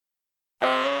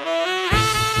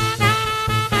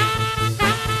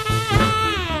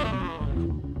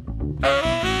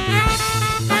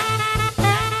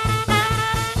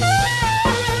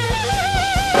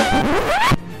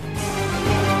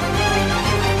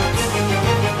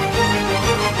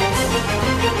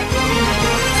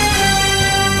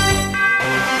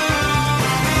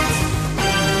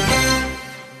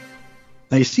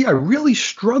you see, I really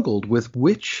struggled with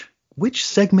which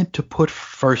segment to put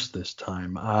first this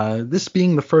time. This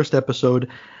being the first episode,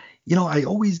 I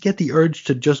always get the urge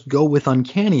to just go with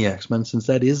Uncanny X-Men, since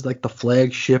that is like the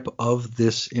flagship of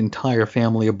this entire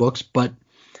family of books. But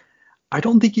I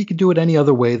don't think you could do it any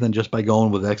other way than just by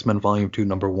going with X-Men Volume 2,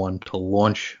 Number 1 to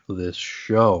launch this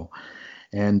show.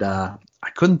 And I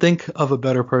couldn't think of a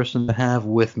better person to have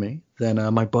with me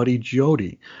than my buddy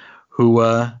Jody, who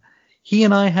he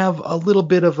and I have a little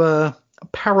bit of a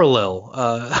parallel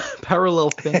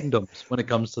fandoms when it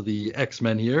comes to the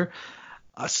X-Men here.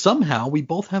 Somehow we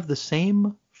both have the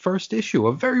same first issue,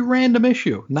 a very random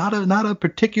issue, not a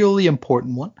particularly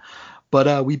important one,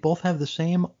 but we both have the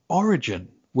same origin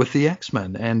with the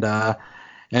X-Men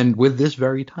and with this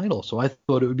very title. So I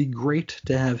thought it would be great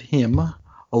to have him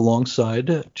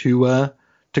alongside to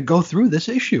go through this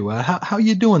issue. How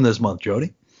you doing this month,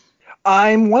 Jody?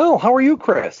 I'm well. How are you,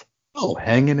 Chris? Oh,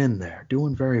 hanging in there,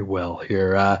 doing very well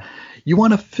here. You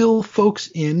want to fill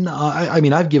folks in? I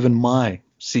mean, I've given my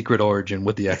secret origin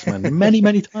with the X-Men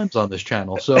many times on this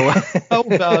channel. So how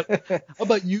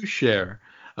about you share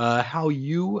how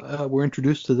you were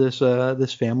introduced to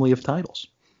this family of titles?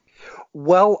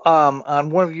 Well, on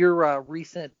one of your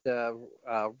recent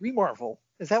Remarvel,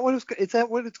 is that what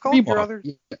it's called? Remarvel. Your other,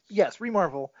 yes,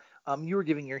 Remarvel. You were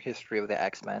giving your history of the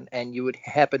X-Men, and you would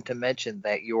happen to mention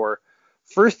that your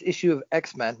first issue of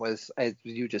X-Men was, as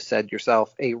you just said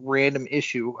yourself, a random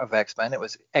issue of X-Men. It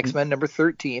was X-Men number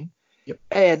 13. Yep.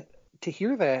 And to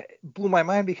hear that blew my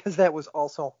mind, because that was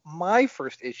also my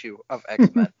first issue of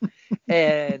X-Men.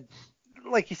 And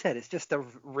like you said, it's just a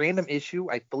random issue.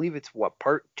 I believe it's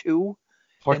part 2.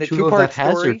 Part 2 of that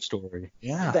Hazard story.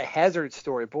 Yeah. The Hazard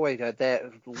story. Boy,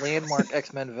 that landmark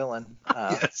X-Men villain,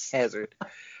 yes. Hazard.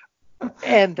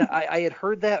 And I had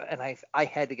heard that, and I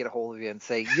had to get a hold of you and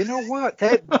say, you know what,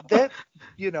 that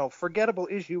forgettable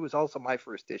issue was also my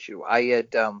first issue. I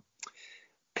had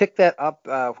picked that up.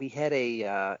 We had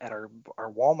at our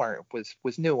Walmart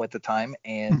was new at the time,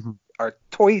 and our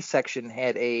toy section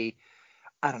had a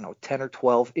 10 or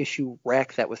 12 issue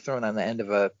rack that was thrown on the end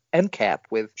of a end cap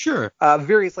with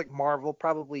various like Marvel,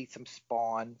 probably some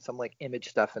Spawn, some like Image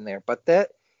stuff in there. But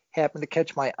that happened to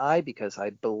catch my eye because I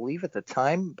believe at the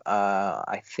time,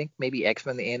 I think maybe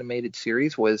X-Men the animated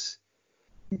series was,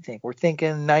 we're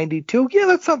thinking 92. Yeah,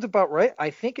 that sounds about right. I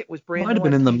think it was brand new. Might have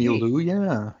been in the milieu,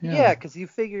 yeah. Yeah, because you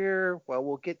figure, well,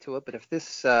 we'll get to it, but if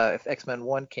X-Men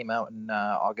 1 came out in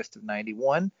August of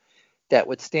 91, that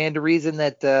would stand to reason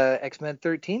that X-Men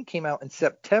 13 came out in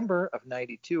September of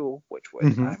 92, which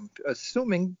would, I'm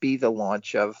assuming, be the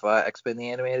launch of X-Men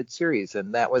the animated series.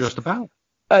 And that was just about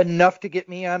enough to get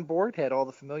me on board. Had all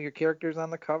the familiar characters on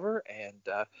the cover,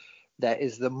 and that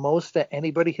is the most that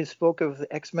anybody has spoke of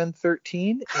the X-Men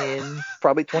 13 in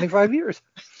probably 25 years.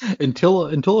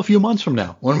 Until a few months from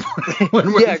now. When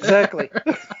yeah, exactly.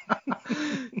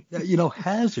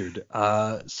 Hazard,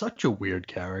 such a weird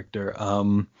character.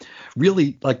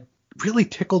 Really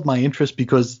tickled my interest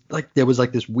because there was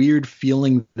this weird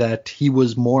feeling that he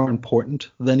was more important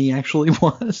than he actually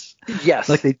was. Yes.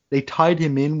 They tied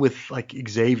him in with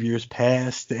Xavier's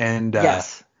past, and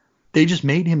yes. They just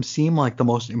made him seem like the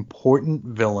most important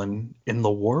villain in the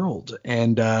world.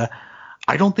 And I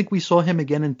don't think we saw him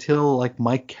again until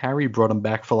Mike Carey brought him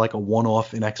back for a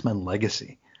one-off in X-Men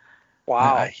Legacy.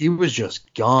 Wow. He was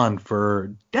just gone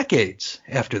for decades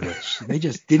after this. They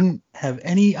just didn't have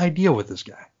any idea with this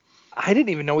guy. I didn't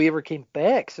even know he ever came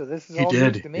back, so this is all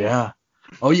news to me. Yeah.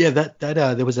 Oh yeah, that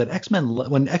there was that X-Men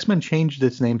when X-Men changed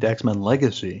its name to X-Men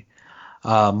Legacy.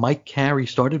 Mike Carey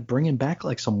started bringing back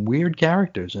some weird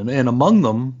characters, and among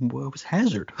them was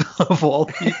Hazard of all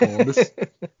people.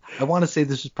 I want to say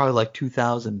this is probably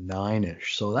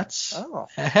 2009-ish, so that's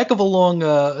a heck of a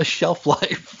long shelf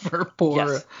life for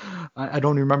poor. Yes. I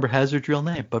don't remember Hazard's real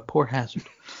name, but poor Hazard.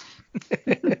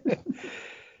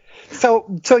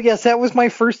 So yes, that was my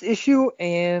first issue,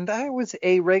 and I was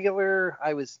a regular.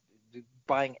 I was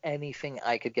buying anything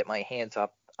I could get my hands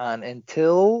up on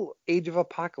until Age of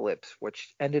Apocalypse,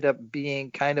 which ended up being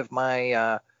kind of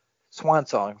my swan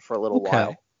song for a little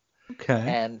while. Okay.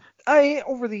 And I,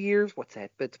 over the years, what's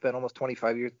that? It's been almost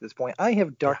 25 years at this point. I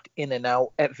have ducked in and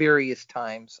out at various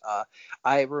times.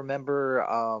 I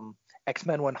remember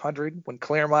X-Men 100 when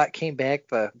Claremont came back,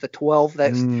 the 12.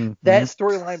 That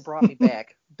storyline brought me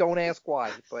back. Don't ask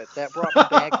why, but that brought me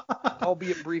back,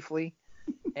 albeit briefly.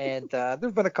 And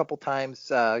there's been a couple times,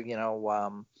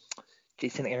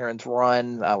 Jason Aaron's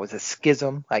run was a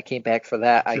Schism. I came back for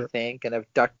that, I think, and I've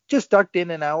ducked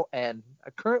in and out. And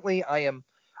currently I am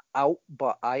out,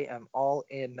 but I am all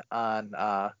in on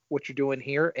what you're doing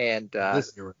here and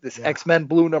this X-Men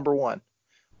Blue number 1.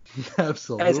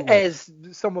 Absolutely. as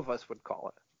some of us would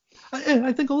call it.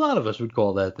 I think a lot of us would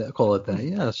call it that.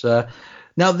 Yes.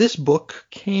 Now this book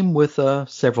came with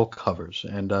several covers,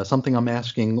 and something I'm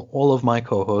asking all of my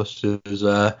co-hosts is,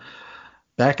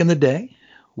 back in the day,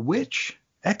 which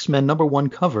X-Men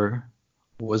 #1 cover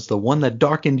was the one that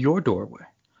darkened your doorway?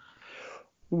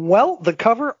 Well, the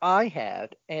cover I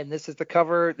had, and this is the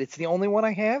cover, it's the only one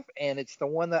I have, and it's the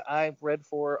one that I've read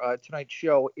for tonight's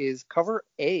show, is cover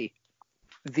A.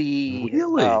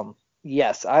 Really?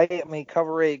 Yes, I am a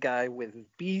cover A guy with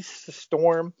Beast,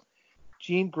 Storm,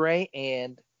 Jean Grey,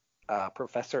 and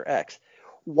Professor X.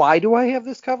 Why do I have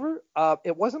this cover?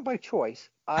 It wasn't by choice.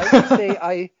 I would say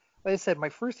like I said, my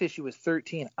first issue was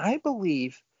 13. I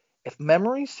believe, if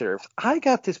memory serves, I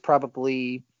got this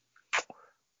probably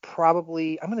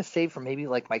I'm going to say for maybe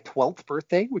like my 12th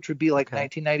birthday, which would be like Okay.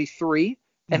 1993.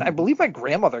 And I believe my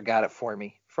grandmother got it for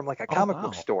me from like a comic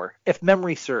book store. If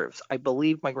memory serves, I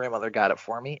believe my grandmother got it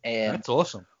for me, and That's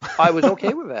awesome. I was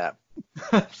okay with that.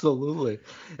 Absolutely.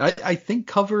 I think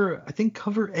cover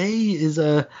A is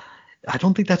I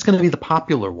don't think that's going to be the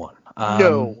popular one.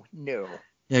 No.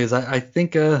 Yeah, because I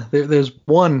think there's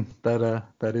one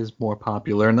that is more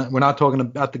popular, and we're not talking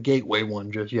about the Gateway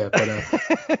one just yet.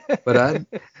 But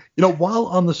while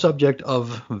on the subject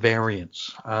of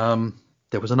variants,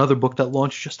 there was another book that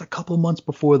launched just a couple months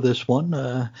before this one.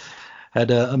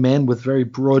 Had a man with very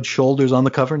broad shoulders on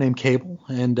the cover named Cable,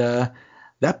 and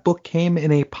that book came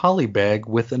in a poly bag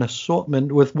with an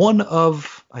assortment with one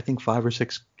of, I think, 5 or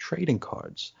 6 trading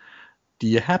cards. Do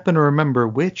you happen to remember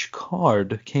which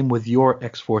card came with your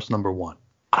X-Force #1?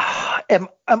 Am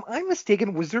I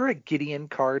mistaken? Was there a Gideon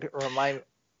card, or am I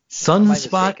Sunspot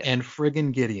mistaken? and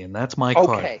friggin' Gideon. That's my card.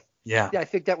 Okay. Yeah. Yeah, I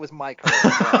think that was my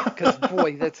card. Because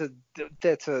boy, that's the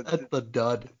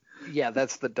dud. Yeah,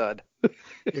 that's the dud.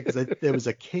 Because there was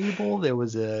a Cable, there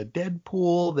was a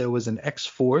Deadpool, there was an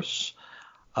X-Force,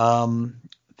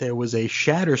 there was a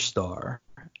Shatterstar,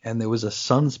 and there was a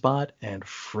Sunspot and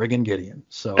friggin' Gideon.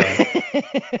 So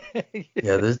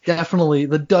yeah, there's definitely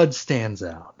the dud stands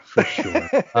out for sure.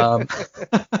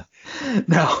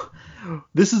 Now,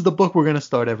 this is the book we're going to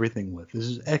start everything with. This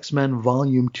is X-Men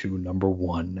Volume 2,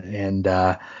 #1, and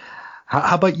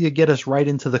how about you get us right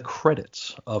into the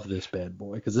credits of this bad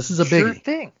boy, because this is a biggie. Sure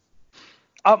thing.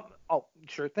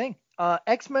 Sure thing.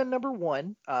 X-Men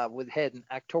 #1 had an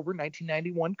October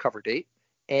 1991 cover date,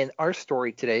 and our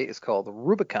story today is called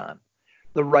Rubicon.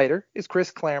 The writer is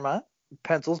Chris Claremont,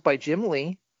 pencils by Jim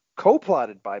Lee,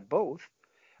 co-plotted by both,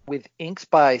 with inks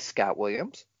by Scott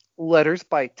Williams, letters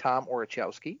by Tom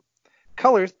Orachowski,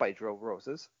 colors by Joe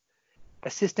Roses,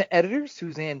 assistant editor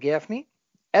Suzanne Gaffney,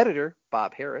 editor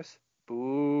Bob Harris,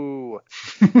 boo,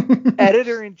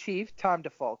 editor-in-chief Tom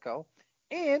DeFalco,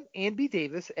 and Ann B.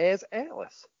 Davis as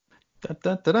Alice. Da,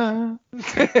 da, da,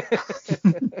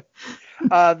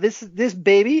 da. This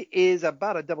baby is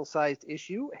about a double-sized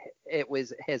issue. It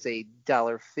has a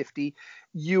 $1.50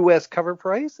 U.S. cover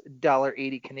price,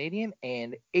 $1.80 Canadian,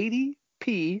 and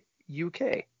 80p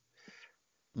UK.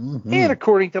 Mm-hmm. And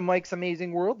according to Mike's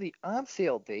Amazing World, the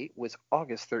on-sale date was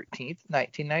August 13th,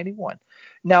 1991.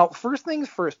 Now, first things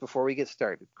first, before we get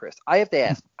started, Chris, I have to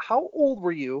ask, how old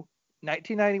were you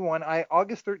 1991,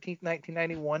 August 13th,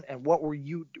 1991, and what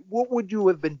would you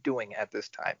have been doing at this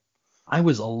time? I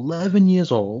was 11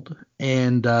 years old,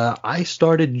 and I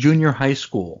started junior high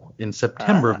school in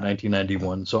September of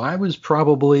 1991, so I was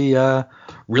probably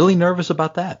really nervous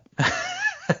about that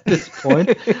at this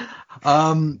point.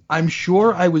 I'm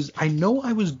sure I know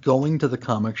I was going to the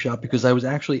comic shop because I was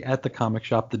actually at the comic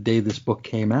shop the day this book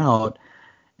came out.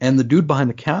 And the dude behind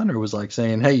the counter was like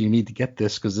saying, hey, you need to get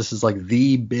this because this is like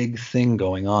the big thing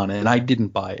going on. And I didn't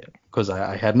buy it because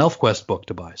I had an ElfQuest book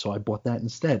to buy. So I bought that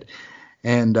instead.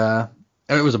 And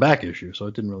it was a back issue, so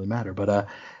it didn't really matter. But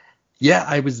yeah,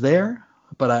 I was there,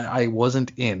 but I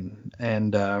wasn't in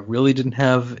and really didn't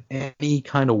have any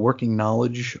kind of working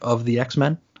knowledge of the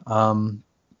X-Men.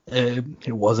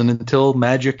 It wasn't until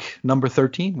Magic number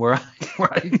 13 where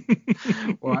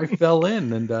I fell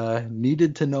in and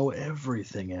needed to know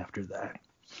everything after that.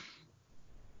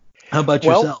 How about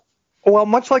yourself? Well,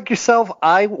 much like yourself,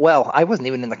 I wasn't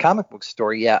even in the comic book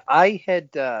store yet. I had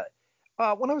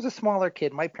when I was a smaller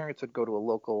kid, my parents would go to a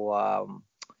local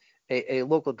a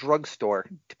local drugstore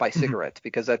to buy cigarettes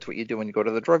because that's what you do when you go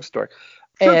to the drugstore.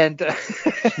 Sure. And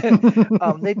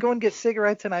they'd go and get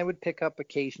cigarettes, and I would pick up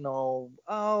occasional,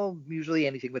 usually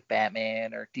anything with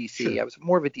Batman or DC. Sure. I was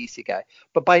more of a DC guy.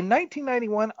 But by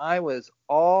 1991, I was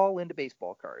all into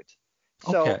baseball cards.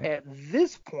 So At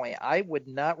this point, I would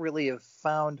not really have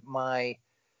found my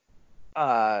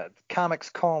comics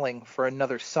calling for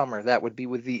another summer, that would be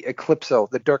with the Eclipso,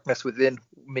 the Darkness Within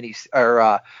mini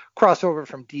or crossover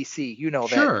from DC. You know, that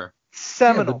Sure. Yeah, the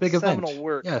seminal big event.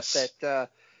 work Yes. that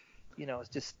is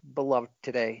just beloved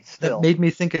today That still. made me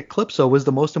think Eclipso was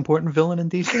the most important villain in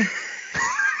DC.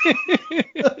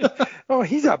 Oh,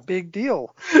 he's a big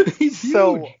deal. He's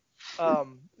So, huge.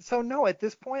 so no, at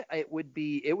this point, it would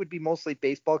be mostly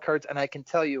baseball cards, and I can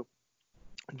tell you,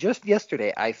 just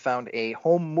yesterday I found a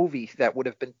home movie that would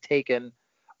have been taken.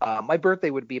 My birthday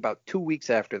would be about 2 weeks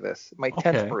after this, my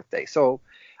 10th Okay. birthday. So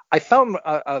I found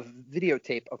a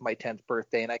videotape of my 10th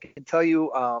birthday, and I can tell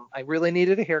you, I really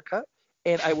needed a haircut,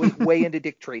 and I was way into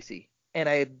Dick Tracy, and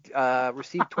I had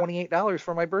received $28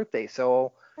 for my birthday.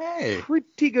 So Hey,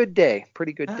 pretty good day,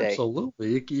 pretty good day.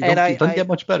 absolutely. You And don't. It doesn't get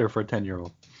much better for a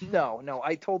 10-year-old. no,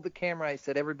 I told the camera, I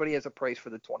said everybody has a price for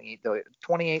the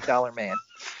 $28 man.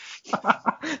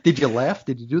 Did you laugh?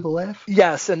 Did you do the laugh?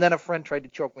 Yes, and then a friend tried to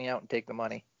choke me out and take the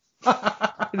money.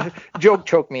 Joke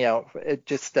choked me out,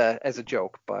 just as a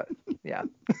joke, but yeah.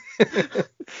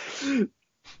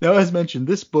 Now, as mentioned,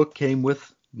 this book came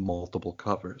with multiple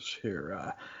covers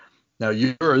here. Now,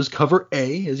 yours, cover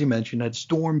A, as you mentioned, had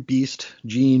Storm, Beast,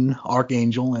 Jean,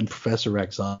 Archangel, and Professor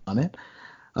X on it.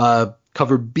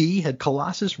 Cover B had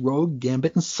Colossus, Rogue,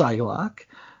 Gambit, and Psylocke.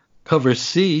 Cover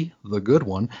C, the good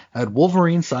one, had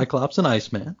Wolverine, Cyclops, and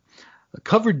Iceman.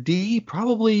 Cover D,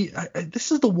 probably,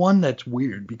 this is the one that's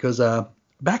weird because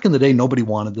back in the day, nobody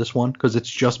wanted this one because it's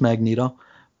just Magneto.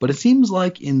 But it seems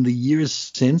like in the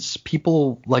years since,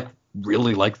 people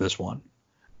really like this one.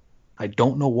 I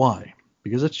don't know why,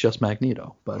 because it's just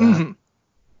Magneto.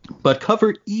 But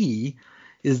cover E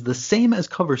is the same as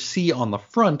cover C on the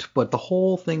front, but the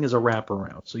whole thing is a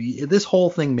wraparound. So this whole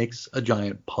thing makes a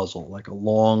giant puzzle, like a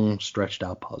long, stretched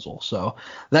out puzzle. So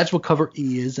that's what cover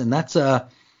E is, and that's a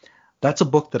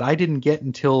book that I didn't get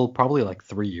until probably like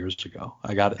 3 years ago.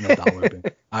 I got it in a dollar bin.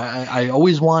 I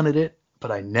always wanted it,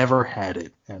 but I never had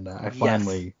it, and I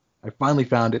finally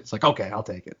found it. It's like, okay, I'll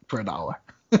take it for $1.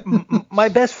 My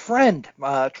best friend,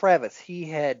 Travis, he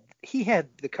had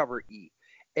the cover E,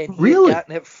 and he Really? had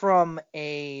gotten it from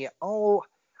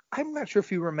I'm not sure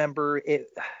if you remember it.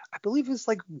 I believe it was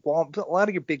like a lot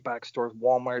of your big box stores,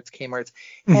 Walmart's, Kmart's,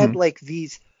 had like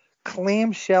these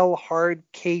clamshell hard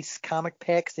case comic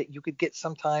packs that you could get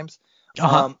sometimes.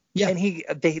 Yeah. And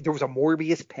there was a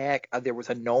Morbius pack, there was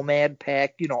a Nomad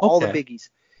pack, all the biggies.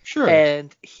 Sure.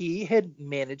 And he had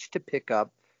managed to pick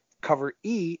up cover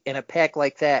E in a pack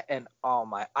like that, and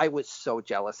I was so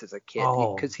jealous as a kid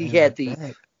because he had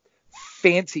the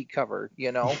fancy cover.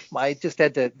 I just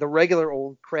had the regular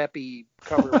old crappy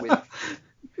cover with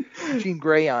Jean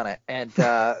Grey on it, and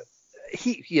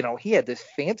he had this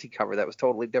fancy cover that was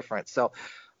totally different. So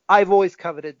I've always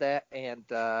coveted that, and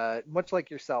much like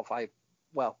yourself,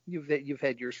 you've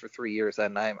had yours for 3 years,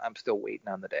 and I'm still waiting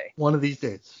on the day. One of these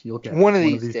days you'll get it. One of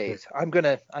these days. I'm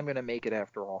gonna make it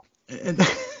after all.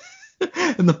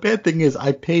 And the bad thing is,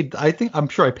 I'm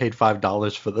sure I paid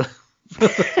 $5 for the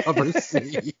cover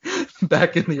C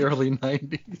back in the early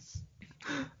 90s.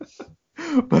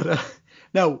 But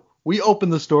now we open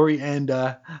the story, and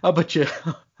how about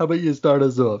you start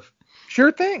us off?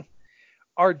 Sure thing.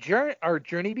 Our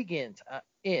journey begins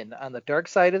on the dark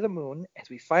side of the moon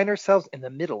as we find ourselves in the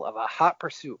middle of a hot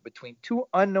pursuit between two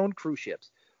unknown cruise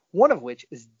ships, one of which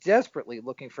is desperately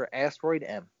looking for Asteroid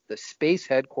M, the space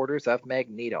headquarters of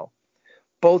Magneto.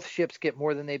 Both ships get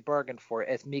more than they bargained for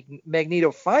as Magneto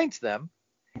finds them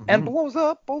and blows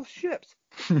up both ships.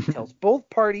 He tells both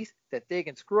parties that they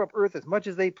can screw up Earth as much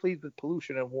as they please with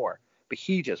pollution and war, but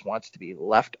he just wants to be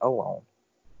left alone.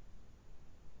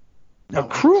 A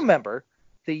crew member,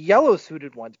 the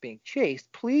yellow-suited ones being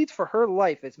chased, pleads for her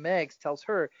life as Mags tells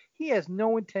her he has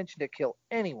no intention to kill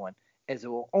anyone, as it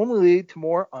will only lead to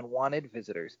more unwanted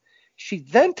visitors. She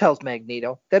then tells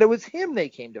Magneto that it was him they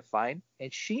came to find,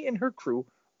 and she and her crew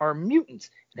are mutants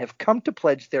and have come to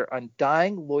pledge their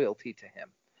undying loyalty to him.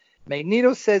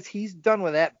 Magneto says he's done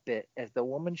with that bit as the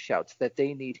woman shouts that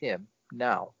they need him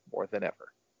now more than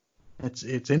ever.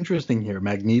 It's interesting here.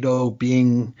 Magneto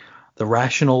being the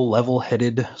rational,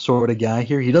 level-headed sort of guy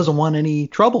here. He doesn't want any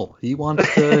trouble. He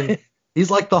wants to... He's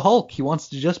like the Hulk. He wants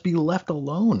to just be left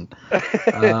alone.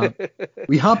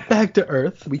 We hop back to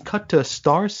Earth. We cut to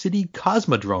Star City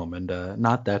Cosmodrome, and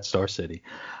not that Star City.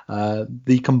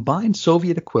 The combined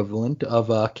Soviet equivalent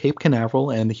of Cape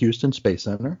Canaveral and the Houston Space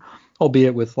Center,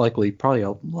 albeit with probably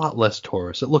a lot less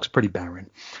tourists. It looks pretty barren.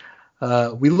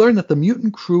 We learn that the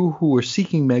mutant crew who were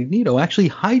seeking Magneto actually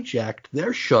hijacked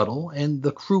their shuttle, and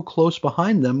the crew close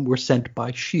behind them were sent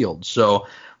by S.H.I.E.L.D. So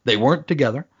they weren't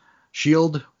together.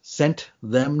 S.H.I.E.L.D. sent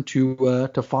them to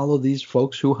follow these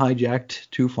folks who hijacked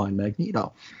to find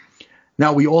Magneto.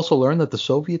 Now, we also learn that the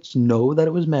Soviets know that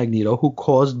it was Magneto who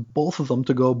caused both of them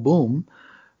to go boom,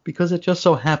 because it just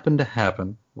so happened to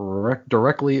happen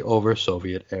directly over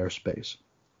Soviet airspace.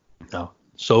 Now,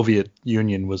 Soviet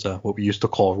Union was what we used to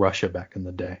call Russia back in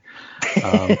the day.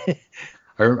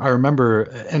 I remember,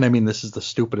 and I mean, this is the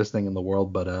stupidest thing in the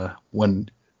world, but when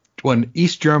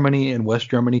East Germany and West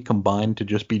Germany combined to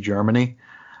just be Germany,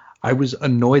 I was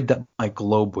annoyed that my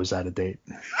globe was out of date.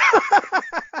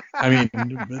 I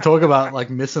mean, talk about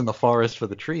like missing the forest for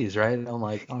the trees, right? And I'm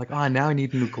like, oh, now I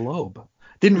need a new globe.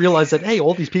 Didn't realize that, hey,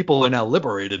 all these people are now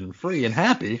liberated and free and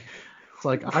happy. It's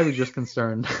like I was just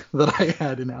concerned that I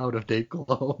had an out-of-date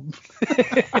globe.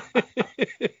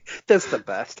 That's the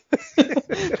best.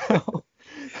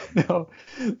 No,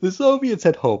 the Soviets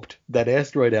had hoped that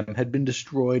Asteroid M had been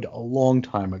destroyed a long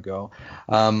time ago.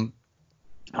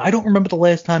 I don't remember the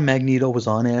last time Magneto was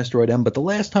on Asteroid M, but the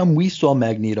last time we saw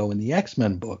Magneto in the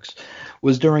X-Men books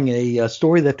was during a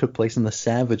story that took place in the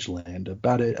Savage Land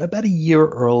about a year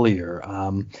earlier.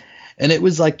 And it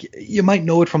was like, you might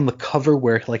know it from the cover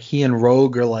where like he and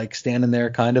Rogue are like standing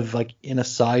there kind of like in a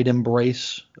side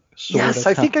embrace. Yes,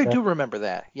 I think I do remember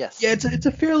that. Yes. Yeah, it's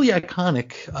a fairly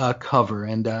iconic cover,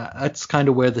 and that's kind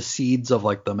of where the seeds of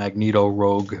like the Magneto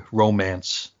Rogue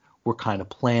romance were kind of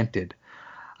planted.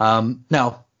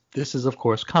 Now, this is of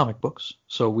course comic books,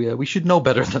 so we should know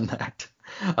better than that.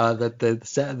 That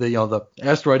the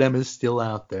Asteroid M is still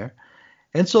out there,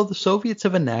 and so the Soviets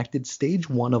have enacted stage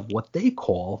 1 of what they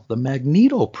call the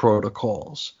Magneto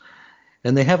Protocols,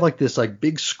 and they have like this like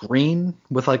big screen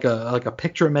with like a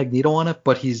picture of Magneto on it,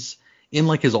 but he's in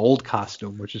like his old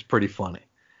costume, which is pretty funny.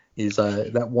 He's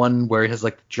that one where he has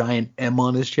like the giant M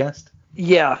on his chest.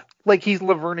 Yeah, like he's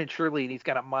Laverne and Shirley, and he's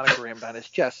got a monogram on his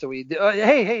chest. So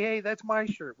hey, that's my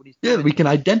shirt. What he's doing. Yeah, we can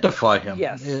identify him.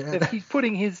 Yes, if he's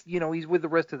putting his, he's with the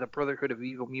rest of the Brotherhood of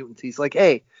Evil Mutants. He's like,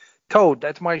 hey, Toad,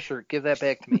 that's my shirt. Give that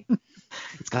back to me.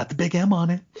 It's got the big M on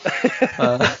it.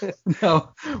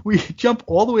 Now, we jump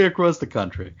all the way across the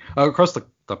country, across the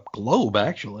globe,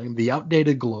 actually. The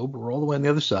outdated globe. We're all the way on the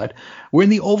other side. We're in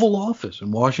the Oval Office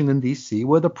in Washington, D.C.,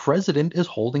 where the president is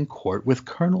holding court with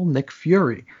Colonel Nick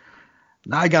Fury.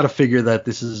 Now, I got to figure that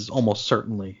this is almost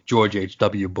certainly George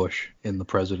H.W. Bush in the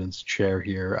president's chair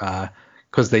here,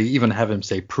 because they even have him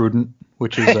say prudent,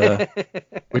 which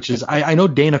is I know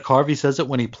Dana Carvey says it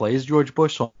when he plays George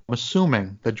Bush, so I'm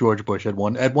assuming that George Bush at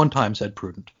one time said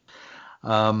prudent.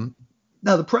 Now,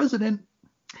 the president,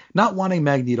 not wanting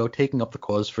Magneto taking up the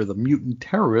cause for the mutant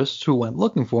terrorists who went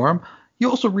looking for him, he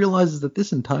also realizes that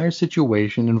this entire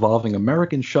situation involving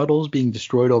American shuttles being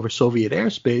destroyed over Soviet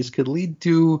airspace could lead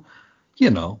to,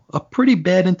 a pretty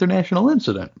bad international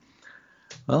incident.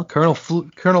 Well, Colonel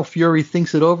Fury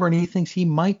thinks it over, and he thinks he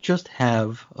might just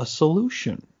have a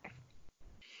solution.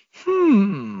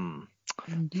 Indeed.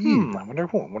 I wonder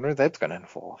what that's going to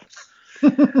involve.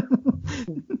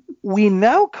 We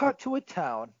now cut to a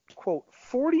town, quote,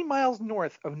 40 miles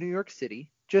north of New York City,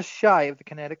 just shy of the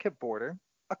Connecticut border,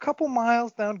 a couple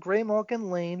miles down Graymalkin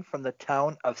Lane from the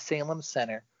town of Salem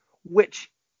Center,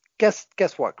 which, guess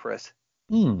what, Chris?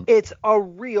 It's a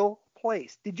real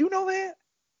place. Did you know that?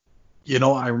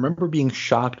 I remember being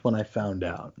shocked when I found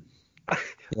out.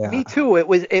 Yeah. Me too. It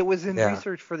was in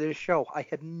research for this show. I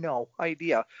had no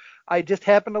idea. I just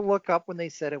happened to look up when they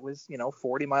said it was,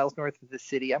 40 miles north of the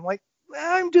city. I'm like,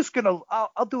 I'm just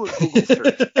I'll do a Google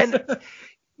search. And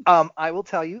I will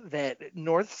tell you that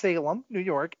North Salem, New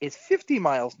York, is 50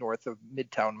 miles north of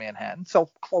Midtown Manhattan, so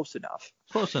close enough.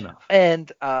 Close enough. And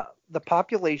the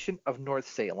population of North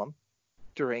Salem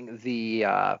during the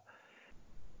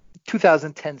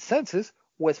 2010 census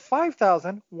was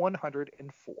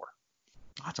 5,104.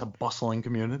 That's a bustling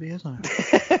community, isn't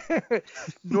it?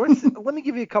 Let me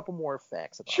give you a couple more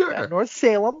facts about that. North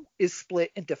Salem is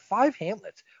split into 5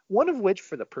 hamlets, one of which,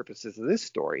 for the purposes of this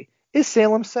story, is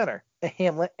Salem Center, a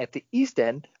hamlet at the east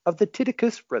end of the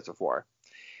Titicaca Reservoir.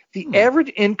 The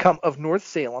average income of North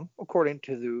Salem, according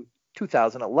to the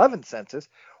 2011 census,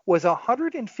 was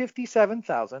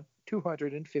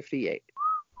 $157,258.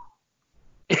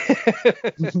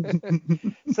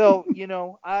 So,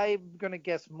 I'm gonna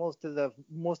guess most of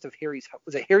Harry's,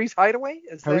 was it Harry's Hideaway?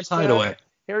 Harry's Hideaway.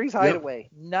 Harry's Hideaway.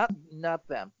 Yep. Not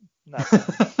them.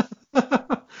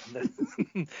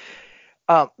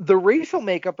 The racial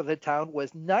makeup of the town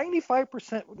was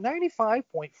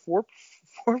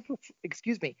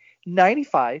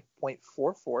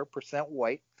 95.44%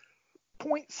 white,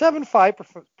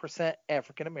 0.75%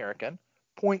 African American,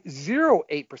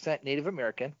 0.08% Native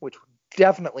American, which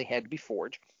definitely had to be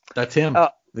Forge. That's him.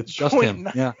 It's just him.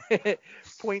 Yeah.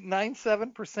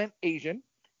 0.97% Asian,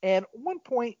 and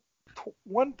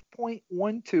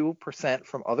 1.12%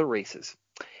 from other races,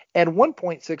 and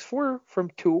 1.64 from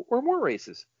 2 or more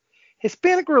races.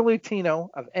 Hispanic or Latino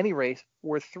of any race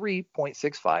were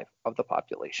 3.65 of the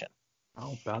population.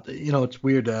 How about that? It's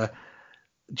weird.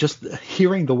 Just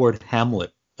hearing the word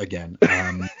Hamlet again.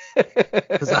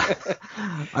 Because That's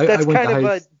I went kind to of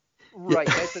high, a right.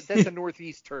 That's a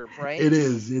Northeast term, right? It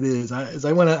is.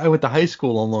 I went to high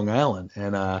school on Long Island,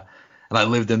 and I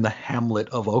lived in the hamlet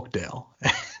of Oakdale.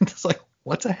 And it's like,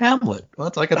 what's a hamlet? Well,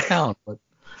 it's like a town, but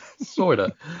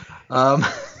sorta. Um,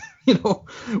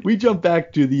 we jump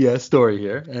back to the story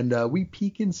here, and we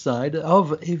peek inside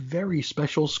of a very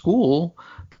special school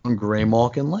on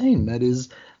Graymalkin Lane. That is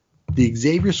the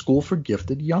Xavier School for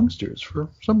Gifted Youngsters, for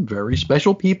some very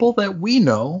special people that we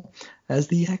know as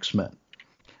the X-Men.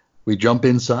 We jump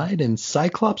inside, and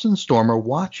Cyclops and Storm are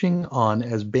watching on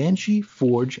as Banshee,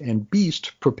 Forge, and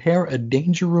Beast prepare a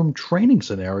Danger Room training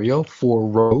scenario for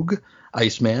Rogue,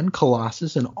 Iceman,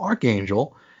 Colossus, and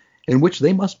Archangel, in which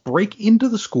they must break into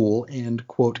the school and,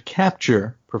 quote,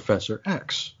 capture Professor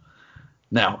X.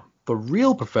 Now, the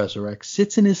real Professor X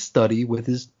sits in his study with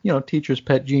his, teacher's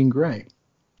pet Jean Grey.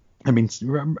 I mean,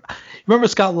 remember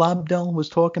Scott Lobdell was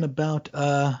talking about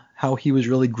how he was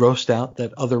really grossed out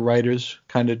that other writers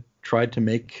kind of tried to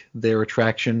make their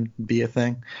attraction be a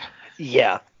thing?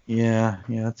 Yeah. Yeah,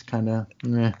 it's kind of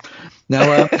Now,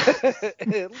 a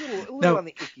little on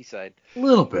the icky side. A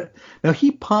little bit. Now,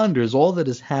 he ponders all that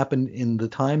has happened in the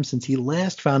time since he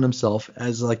last found himself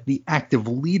as like the active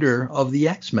leader of the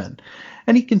X-Men.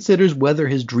 And he considers whether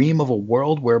his dream of a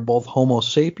world where both Homo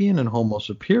sapien and Homo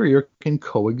superior can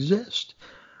coexist.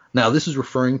 Now, this is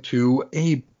referring to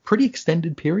a pretty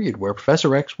extended period where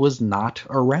Professor X was not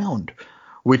around,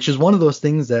 which is one of those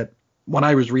things that when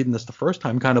I was reading this the first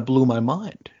time kind of blew my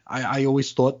mind. I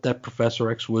always thought that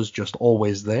Professor X was just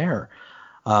always there.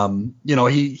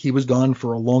 He was gone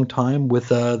for a long time with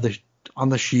on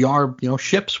the Shi'ar,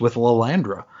 ships with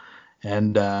Lilandra,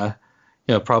 and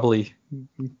probably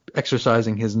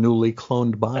exercising his newly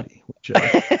cloned body, which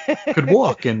could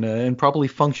walk and probably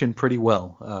function pretty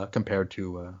well compared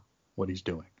to what he's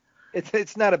doing.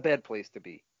 It's not a bad place to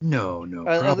be. No,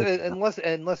 unless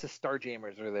the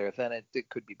Starjammers are there, then it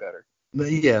could be better.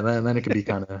 Yeah, then it could be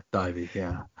kind of divey,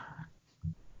 yeah.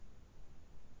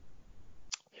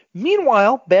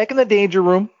 Meanwhile, back in the Danger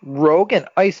Room, Rogue and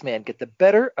Iceman get the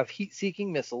better of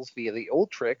heat-seeking missiles via the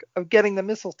old trick of getting the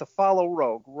missiles to follow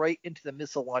Rogue right into the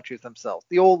missile launchers themselves.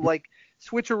 The old,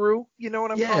 switcheroo, you know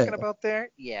what I'm talking about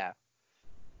there? Yeah.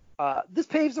 This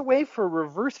paves the way for a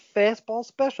reverse fastball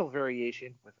special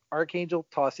variation, with Archangel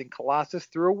tossing Colossus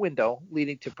through a window,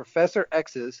 leading to Professor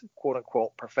X's,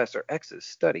 quote-unquote, Professor X's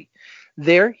study.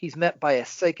 There, he's met by a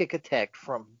psychic attack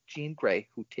from Jean Grey,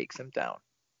 who takes him down.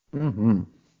 Mm-hmm.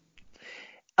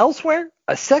 Elsewhere,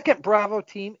 a second Bravo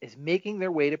team is making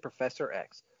their way to Professor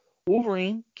X.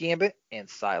 Wolverine, Gambit, and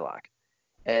Psylocke.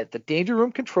 At the Danger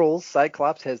Room controls,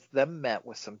 Cyclops has them met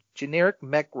with some generic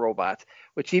mech robots,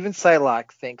 which even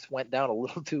Psylocke thinks went down a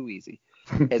little too easy,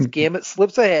 as Gambit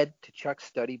slips ahead to Chuck's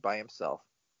study by himself.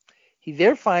 He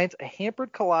there finds a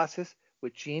hampered Colossus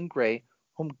with Jean Grey,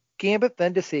 whom Gambit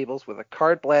then disables with a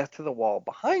card blast to the wall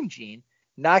behind Jean,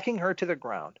 knocking her to the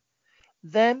ground.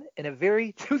 Then, in a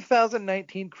very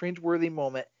 2019 cringeworthy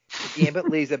moment, Gambit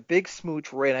lays a big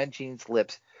smooch right on Jean's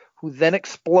lips, who then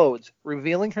explodes,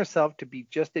 revealing herself to be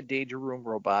just a Danger Room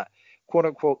robot,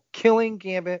 quote-unquote, killing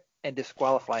Gambit and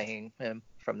disqualifying him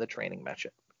from the training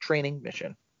mission.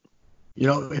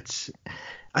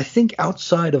 I think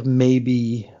outside of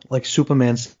maybe like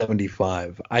Superman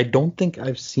 75, I don't think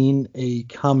I've seen a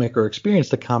comic or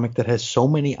experienced a comic that has so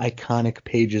many iconic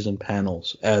pages and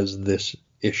panels as this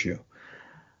issue.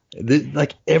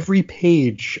 Every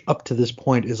page up to this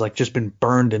point is just been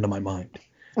burned into my mind.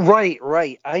 Right.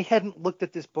 I hadn't looked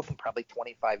at this book in probably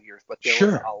 25 years, but there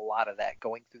was a lot of that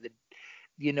going through the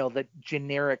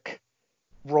generic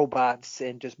robots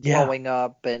and just blowing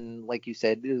up, and like you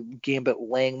said, Gambit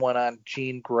laying one on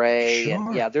Jean Grey,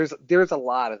 and there's a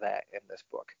lot of that in this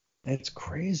book. It's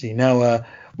crazy. Now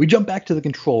we jump back to the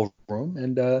control room,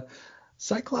 and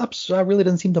Cyclops really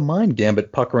doesn't seem to mind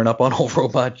Gambit puckering up on old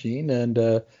robot Jean,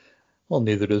 and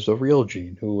neither does the real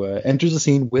Jean, who enters the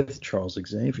scene with Charles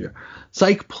Xavier.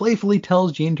 Psych playfully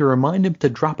tells Jean to remind him to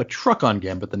drop a truck on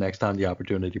Gambit the next time the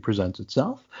opportunity presents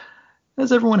itself.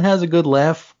 As everyone has a good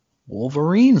laugh,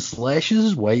 Wolverine slashes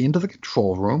his way into the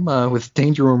control room with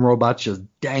Danger Room robots just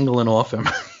dangling off him,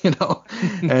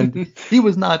 And he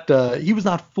was not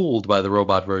fooled by the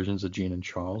robot versions of Jean and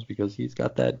Charles, because he's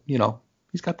got that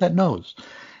nose.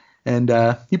 And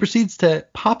he proceeds to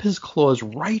pop his claws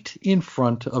right in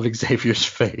front of Xavier's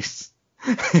face.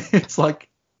 It's like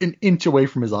an inch away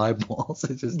from his eyeballs.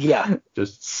 It's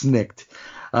just snicked.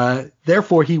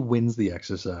 Therefore, he wins the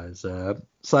exercise.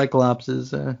 Cyclops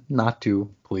is not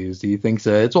too pleased. He thinks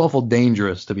it's awful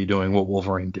dangerous to be doing what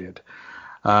Wolverine did.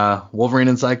 Wolverine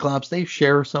and Cyclops, they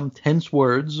share some tense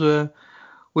words,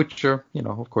 which are,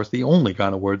 of course, the only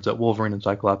kind of words that Wolverine and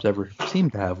Cyclops ever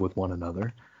seem to have with one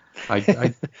another.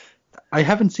 I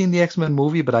haven't seen the X-Men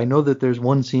movie, but I know that there's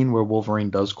one scene where Wolverine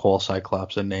does call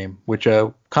Cyclops a name, which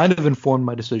kind of informed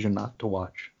my decision not to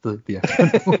watch the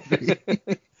X-Men movie.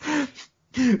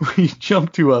 We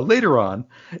jump to later on.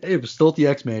 It was still at the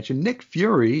X-Mansion. Nick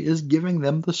Fury is giving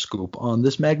them the scoop on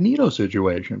this Magneto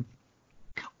situation.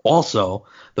 Also,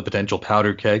 the potential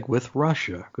powder keg with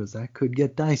Russia, because that could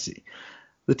get dicey.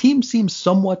 The team seems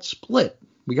somewhat split.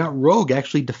 We got Rogue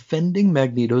actually defending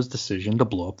Magneto's decision to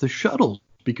blow up the shuttles,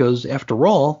 because after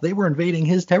all, they were invading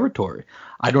his territory.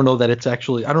 I don't know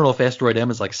if Asteroid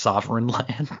M is like sovereign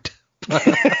land.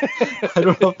 I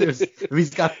don't know if he's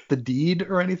got the deed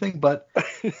or anything, but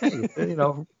hey, what are you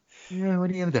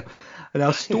going to do?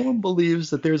 Now, Storm believes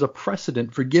that there's a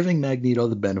precedent for giving Magneto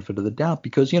the benefit of the doubt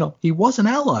because, he was an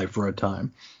ally for a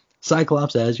time.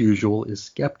 Cyclops, as usual, is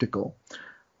skeptical.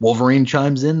 Wolverine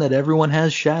chimes in that everyone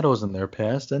has shadows in their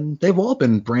past, and they've all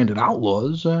been branded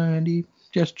outlaws, and he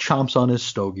just chomps on his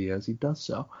stogie as he does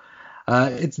so.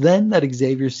 It's then that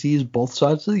Xavier sees both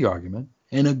sides of the argument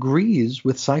and agrees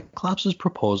with Cyclops'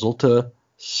 proposal to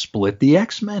split the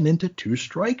X-Men into 2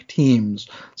 strike teams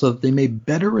so that they may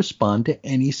better respond to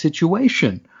any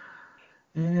situation.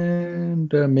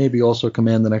 And maybe also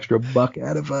command an extra buck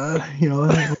out of an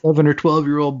 11 or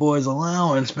 12-year-old boy's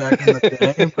allowance back in the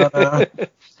day.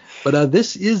 But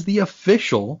this is the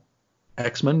official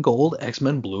X-Men Gold,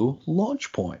 X-Men Blue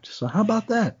launch point. So how about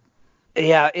that?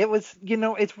 Yeah, it was,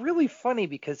 it's really funny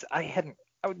because I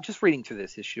was just reading through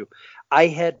this issue.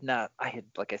 Like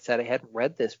I said, I hadn't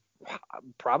read this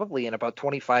probably in about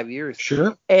 25 years.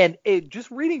 Sure. And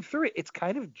just reading through it, it's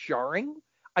kind of jarring.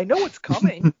 I know it's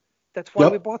coming. That's why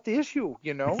we bought the issue,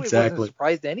 Exactly. It wasn't a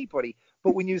surprise to anybody.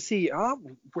 But when you see,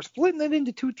 we're splitting it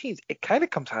into 2 teams, it kind of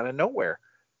comes out of nowhere.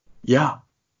 Yeah.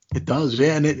 It does,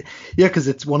 yeah, and because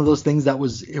it's one of those things it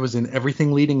was in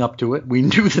everything leading up to it. We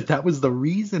knew that was the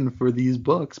reason for these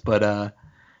books, but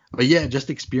yeah, just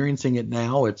experiencing it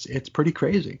now, it's pretty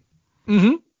crazy.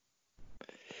 Mm-hmm.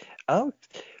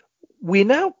 We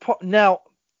now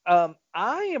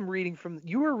I am reading from.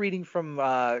 You were reading from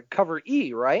cover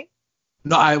E, right?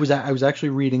 No, I was actually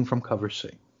reading from cover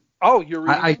C. Oh, you're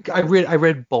reading. I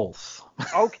read both.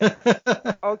 Okay.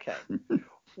 Okay.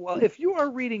 Well, if you are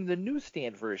reading the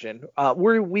newsstand version,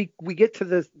 where we get to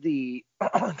the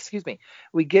excuse me,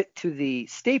 we get to the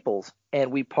staples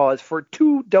and we pause for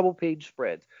 2 double-page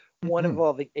spreads. One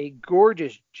involving a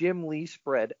gorgeous Jim Lee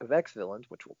spread of X-Villains,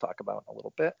 which we'll talk about in a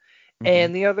little bit,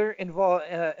 and the other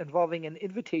involving an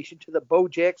invitation to the Bo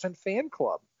Jackson fan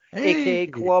club, aka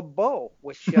Club Bo,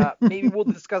 which maybe we'll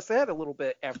discuss that a little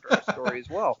bit after our story as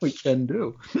well. We can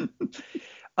do.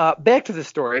 Back to the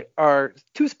story. Our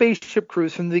 2 spaceship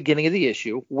crews from the beginning of the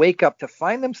issue wake up to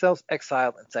find themselves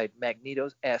exiled inside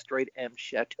Magneto's Asteroid M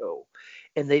chateau,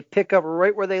 and they pick up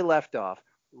right where they left off,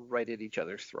 right at each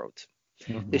other's throats.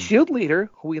 The SHIELD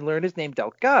leader, who we learn is named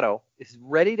Delgado, is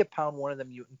ready to pound one of the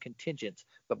mutant contingents,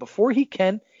 but before he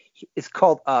can, he is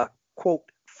called a, quote,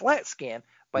 flat scan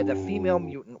by the female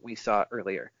mutant we saw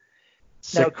earlier.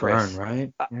 Sick now, Chris, burn,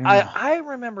 right? Yeah. I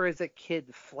remember as a kid,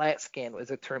 flat scan was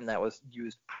a term that was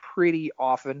used pretty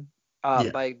often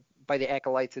by the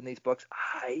acolytes in these books.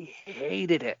 I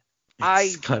hated it.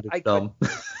 It's kind of dumb.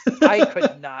 I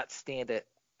could not stand it.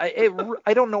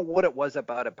 I don't know what it was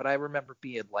about it, but I remember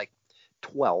being like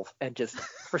 12 and just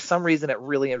for some reason it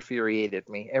really infuriated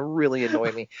me. It really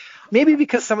annoyed me. Maybe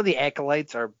because some of the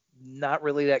acolytes are not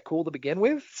really that cool to begin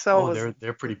with. So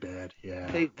they're pretty bad.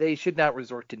 Yeah. They should not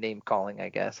resort to name calling, I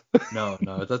guess. No,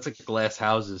 that's a Glass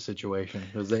Houses situation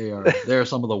because they're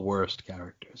some of the worst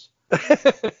characters.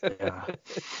 Yeah.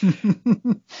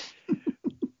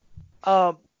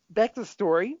 Back to the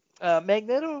story.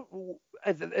 Magneto,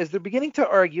 as they're beginning to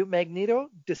argue,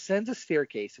 Magneto descends a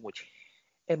staircase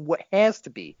in what has to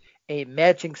be a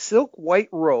matching silk white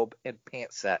robe and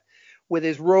pant set, with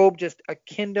his robe just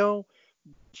akimbo,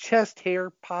 chest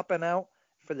hair popping out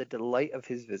for the delight of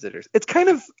his visitors. It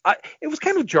was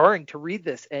kind of jarring to read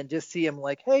this and just see him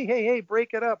like, hey,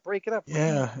 break it up.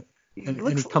 Yeah. He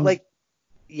looks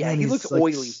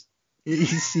oily. He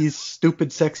sees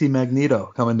stupid, sexy Magneto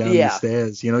coming down the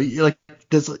stairs. You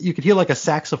could hear like a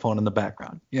saxophone in the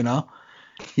background.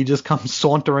 He just comes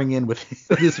sauntering in with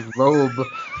this robe,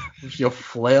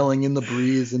 flailing in the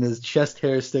breeze and his chest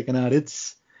hair sticking out.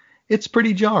 It's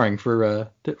pretty jarring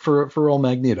for old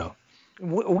Magneto.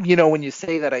 When you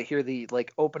say that, I hear the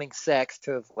opening sax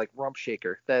to Rump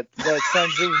Shaker. That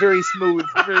sounds very smooth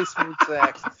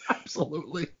sax.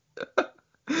 Absolutely.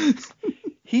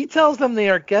 He tells them they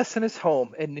are guests in his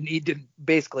home and need to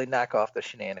basically knock off the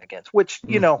shenanigans. Which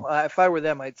if I were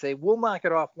them, I'd say we'll knock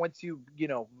it off once you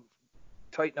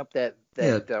tighten up that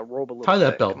robe a little tie bit.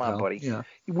 That belt, Come on, pal. buddy. Yeah.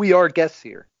 We are guests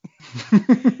here.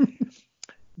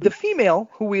 The female,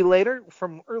 who we later,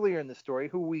 from earlier in the story,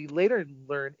 who we later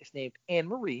learn is named Anne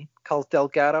Marie, calls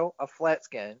Delgado a flat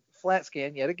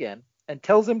scan yet again, and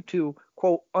tells him to,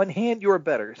 quote, unhand your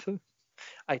betters.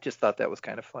 I just thought that was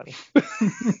kind of funny.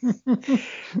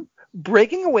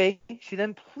 Breaking away, she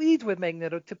then pleads with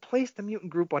Magneto to place the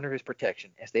mutant group under his protection,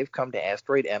 as they've come to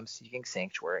Asteroid M seeking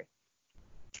sanctuary.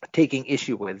 Taking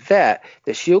issue with that,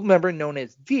 the S.H.I.E.L.D. member known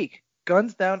as Deke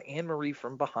guns down Anne Marie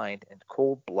from behind in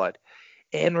cold blood.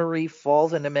 Anne Marie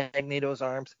falls into Magneto's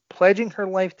arms, pledging her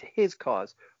life to his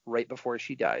cause right before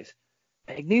she dies.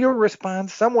 Magneto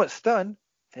responds somewhat stunned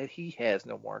that he has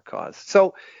no more cause.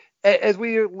 So, as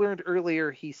we learned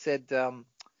earlier, he said,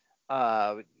 I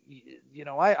don't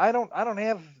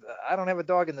have a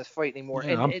dog in this fight anymore.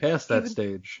 Yeah, I'm past that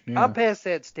stage. Yeah. I'm past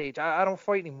that stage. I don't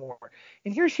fight anymore.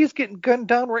 And here she's getting gunned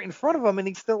down right in front of him, and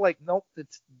he's still like, nope, you're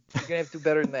gonna have to do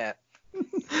better than that.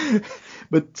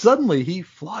 But suddenly he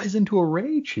flies into a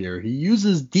rage here. He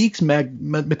uses Deke's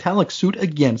metallic suit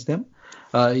against him.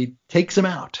 He takes him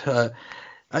out.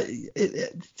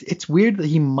 It's weird that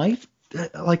he might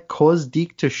cause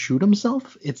Deke to shoot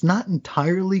himself. It's not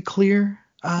entirely clear.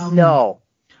 No,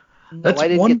 I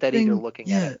didn't get that either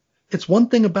looking at it. It's one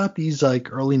thing about these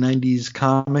early 90s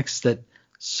comics that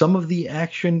some of the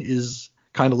action is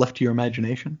kind of left to your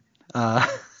imagination.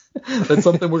 That's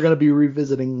something we're going to be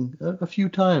revisiting a few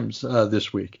times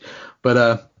this week.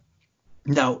 But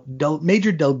now,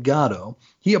 Major Delgado,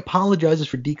 he apologizes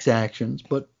for Deke's actions,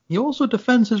 but he also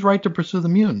defends his right to pursue the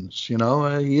mutants.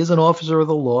 He is an officer of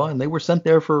the law, and they were sent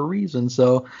there for a reason,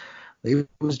 so they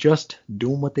was just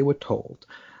doing what they were told.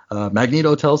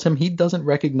 Magneto tells him he doesn't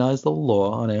recognize the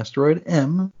law on Asteroid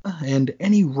M, and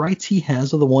any rights he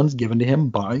has are the ones given to him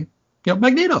by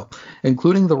Magneto,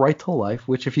 including the right to life,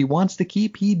 which if he wants to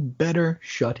keep, he'd better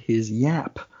shut his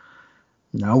yap.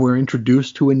 Now we're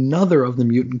introduced to another of the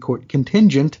mutant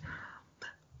contingent.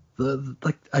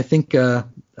 I think,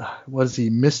 was he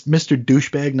Mr.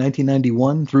 Douchebag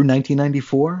 1991 through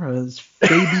 1994?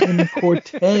 Fabian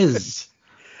Cortez.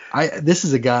 This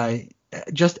is a guy,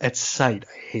 just at sight,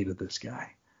 I hated this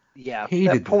guy. Yeah,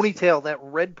 that ponytail, that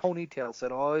red ponytail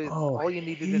said all you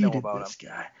needed to know about this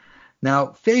guy.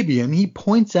 Now, Fabian, he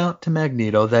points out to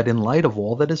Magneto that in light of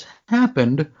all that has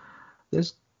happened,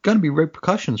 there's going to be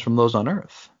repercussions from those on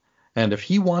Earth. And if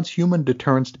he wants human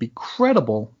deterrence to be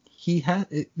credible,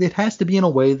 it has to be in a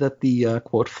way that the,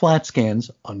 quote, flat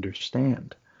scans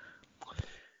understand.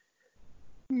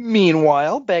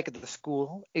 Meanwhile, back at the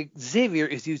school, Xavier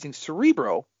is using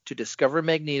Cerebro to discover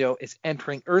Magneto is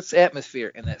entering Earth's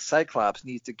atmosphere and that Cyclops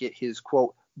needs to get his,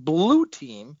 quote, blue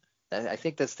team. I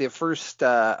think that's their first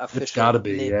official. It's got to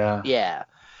be, yeah. Yeah.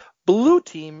 Blue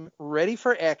team ready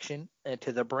for action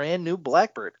to the brand new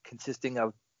Blackbird, consisting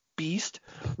of Beast,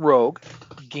 Rogue,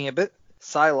 Gambit,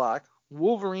 Psylocke,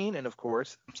 Wolverine, and of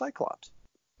course, Cyclops.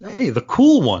 Hey, the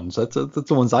cool ones. That's the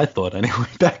ones I thought anyway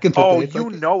back in the day. Oh, you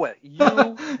know it.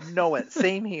 You know it.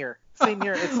 Same here.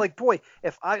 It's like, boy,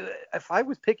 if I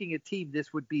was picking a team,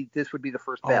 this would be the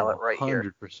first ballot right 100%,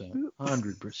 here.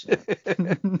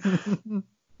 100%.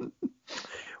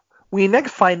 We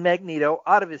next find Magneto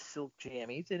out of his silk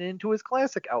jammies and into his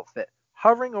classic outfit,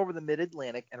 hovering over the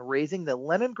mid-Atlantic and raising the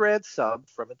Leningrad sub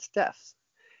from its depths.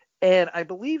 And I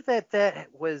believe that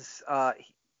was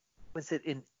it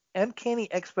in Uncanny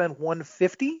X-Men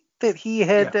 150 that he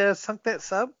had sunk that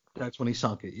sub? That's when he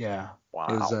sunk it, yeah. Wow.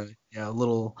 It was, a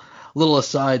little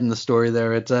aside in the story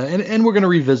there. It's and we're going to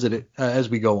revisit it as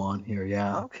we go on here,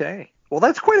 yeah. Okay. Well,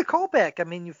 that's quite a callback. I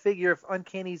mean, you figure if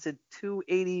Uncanny's at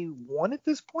 281 at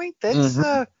this point, that's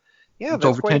that's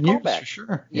over quite 10 a callback. Years for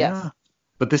sure. Yes. Yeah.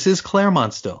 But this is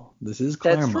Claremont still. This is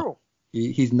Claremont. That's true.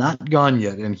 He's not gone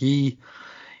yet, and he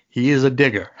is a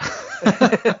digger.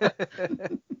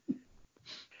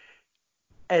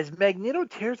 As Magneto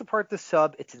tears apart the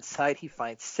sub, it's inside he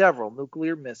finds several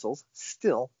nuclear missiles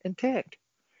still intact.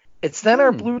 It's then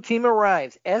our blue team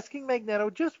arrives, asking Magneto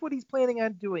just what he's planning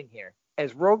on doing here,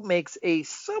 as Rogue makes a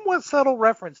somewhat subtle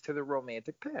reference to the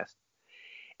romantic past.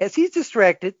 As he's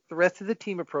distracted, the rest of the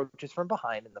team approaches from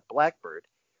behind in the Blackbird,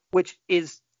 which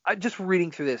is, just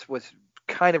reading through this was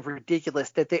kind of ridiculous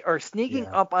that they are sneaking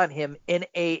Yeah. up on him in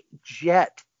a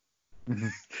jet. Mm-hmm.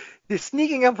 They're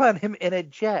sneaking up on him in a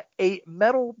jet, a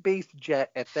metal-based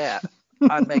jet at that,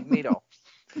 on Magneto.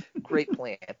 Great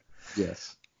plan.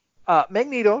 Yes.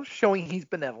 Magneto, showing he's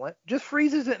benevolent, just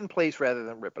freezes it in place rather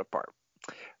than rip it apart.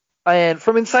 And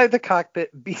from inside the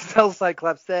cockpit, Beast tells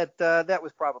Cyclops that that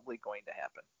was probably going to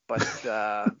happen. But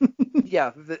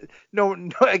yeah,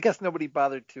 I guess nobody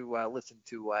bothered to listen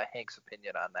to Hank's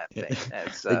opinion on that thing.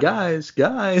 As, Hey, guys.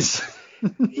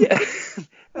 yeah,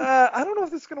 I don't know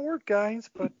if this is gonna work, guys,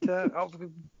 but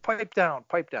pipe down.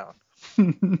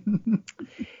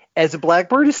 As the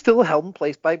Blackbird is still held in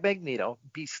place by Magneto,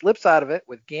 Beast slips out of it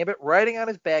with Gambit riding on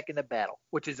his back into battle,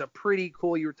 which is a pretty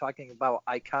cool. You were talking about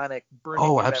iconic burning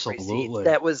your memory scenes. Absolutely.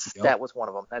 That was one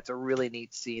of them. That's a really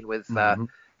neat scene with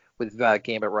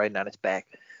Gambit riding on his back.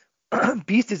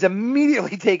 Beast is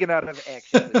immediately taken out of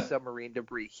action with submarine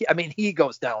debris. He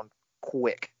goes down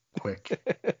quick.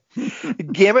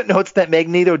 Gambit notes that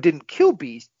Magneto didn't kill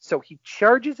Beast, so he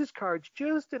charges his cards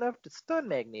just enough to stun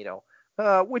Magneto.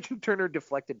 Which Turner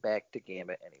deflected back to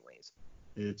Gambit anyways.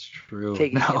 It's true.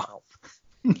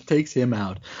 Takes him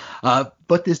out.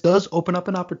 But this does open up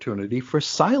an opportunity for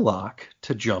Psylocke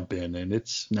to jump in, and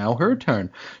it's now her turn.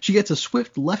 She gets a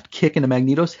swift left kick into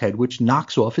Magneto's head, which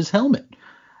knocks off his helmet.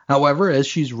 However, as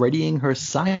she's readying her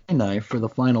Psy-Knife for the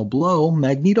final blow,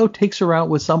 Magneto takes her out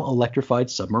with some electrified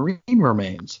submarine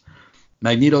remains.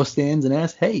 Magneto stands and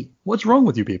asks, "Hey, what's wrong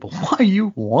with you people? Why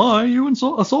are you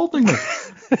assaulting me?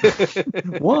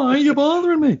 Why are you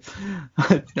bothering me?"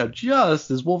 Now,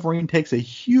 just as Wolverine takes a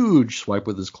huge swipe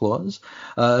with his claws,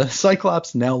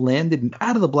 Cyclops, now landed and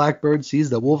out of the Blackbird,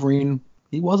 sees that Wolverine,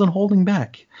 he wasn't holding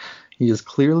back. He is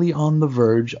clearly on the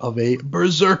verge of a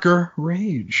berserker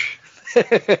rage.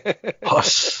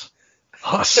 Huss.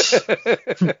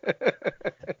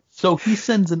 So he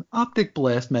sends an optic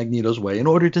blast Magneto's way in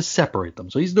order to separate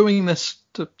them. So he's doing this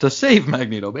to save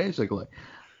Magneto, basically.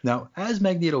 Now, as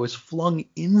Magneto is flung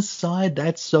inside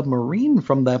that submarine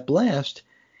from that blast,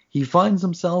 he finds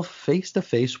himself face to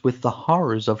face with the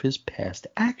horrors of his past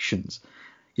actions.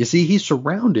 You see, he's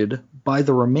surrounded by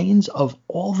the remains of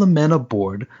all the men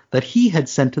aboard that he had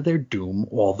sent to their doom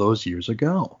all those years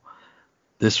ago.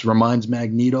 This reminds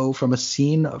Magneto from a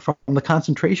scene from the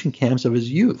concentration camps of his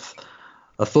youth,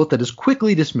 a thought that is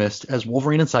quickly dismissed as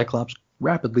Wolverine and Cyclops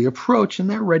rapidly approach and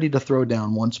they're ready to throw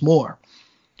down once more.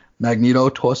 Magneto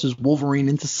tosses Wolverine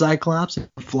into Cyclops and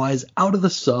flies out of the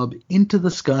sub into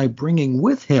the sky, bringing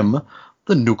with him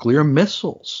the nuclear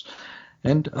missiles.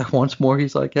 And once more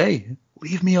he's like, "Hey,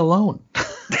 leave me alone.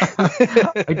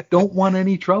 I don't want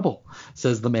any trouble,"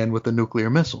 says the man with the nuclear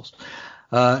missiles.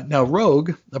 Now,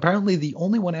 Rogue, apparently the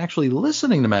only one actually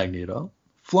listening to Magneto,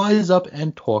 flies up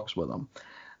and talks with him.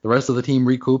 The rest of the team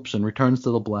recoups and returns to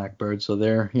the Blackbird, so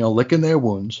they're, licking their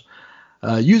wounds.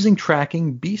 Using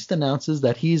tracking, Beast announces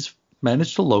that he's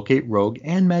managed to locate Rogue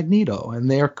and Magneto, and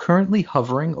they are currently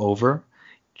hovering over,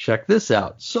 check this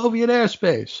out, Soviet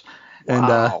airspace.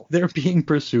 Wow. And they're being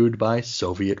pursued by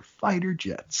Soviet fighter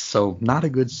jets, so not a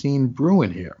good scene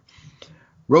brewing here.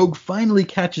 Rogue finally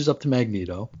catches up to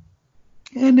Magneto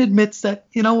and admits that,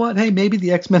 hey, maybe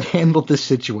the X-Men handled this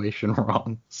situation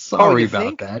wrong. Sorry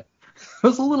about that. It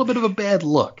was a little bit of a bad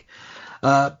look.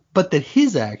 But that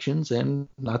his actions, and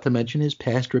not to mention his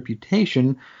past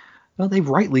reputation, they've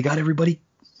rightly got everybody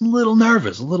a little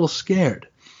nervous, a little scared.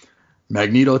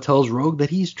 Magneto tells Rogue that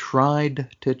he's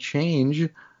tried to change,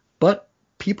 but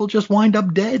people just wind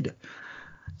up dead.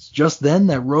 It's just then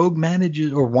that Rogue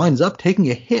winds up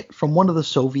taking a hit from one of the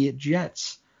Soviet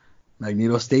jets.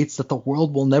 Magneto states that the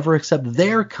world will never accept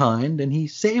their kind, and he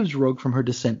saves Rogue from her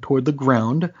descent toward the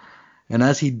ground. And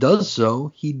as he does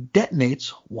so, he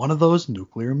detonates one of those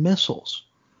nuclear missiles.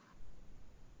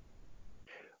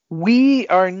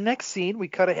 Our next scene, we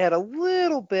cut ahead a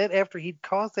little bit after he'd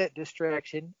caused that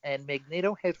distraction, and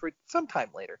Magneto has, sometime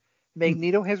later,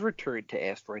 Magneto has returned to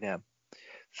Asteroid M.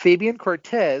 Fabian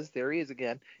Cortez, there he is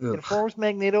again, informs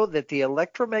Magneto that the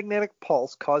electromagnetic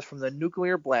pulse caused from the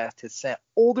nuclear blast has sent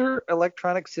older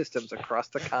electronic systems across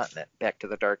the continent back to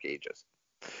the Dark Ages.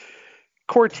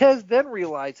 Cortez then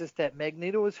realizes that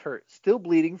Magneto is hurt, still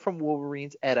bleeding from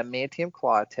Wolverine's adamantium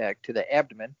claw attack to the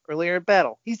abdomen earlier in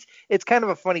battle. It's kind of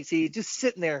a funny scene. He's just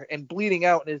sitting there and bleeding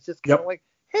out, and it's just kind of like,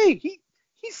 hey, he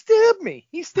stabbed me.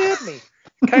 He stabbed me.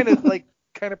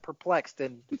 kind of perplexed,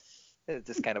 and it's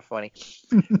just kind of funny.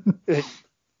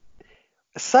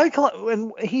 Cyclops,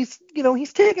 when he's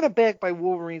taken aback by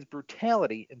Wolverine's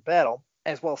brutality in battle,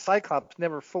 as well Cyclops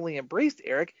never fully embraced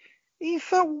Eric. He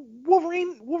thought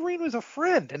Wolverine was a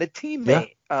friend and a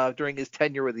teammate during his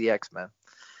tenure with the X-Men.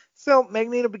 So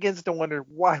Magneto begins to wonder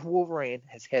why Wolverine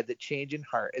has had the change in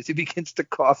heart as he begins to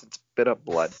cough and spit up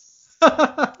blood.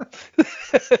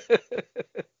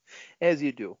 As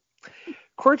you do.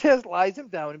 Cortez lies him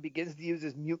down and begins to use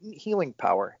his mutant healing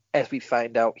power, as we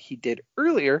find out he did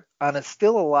earlier on a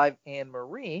still alive Anne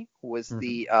Marie, who was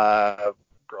the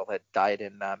girl that died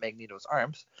in Magneto's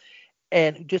arms,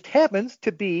 and who just happens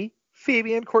to be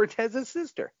Fabian Cortez's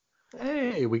sister.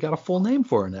 Hey, we got a full name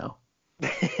for her now.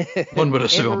 One would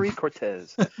assume. Anne Marie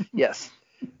Cortez. Yes.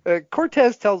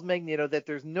 Cortez tells Magneto that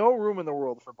there's no room in the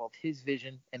world for both his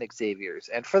vision and Xavier's,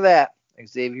 and for that,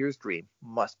 Xavier's dream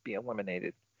must be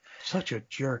eliminated. Such a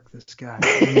jerk, this guy.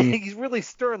 I mean, he's really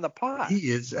stirring the pot.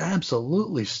 He is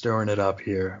absolutely stirring it up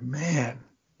here. Man.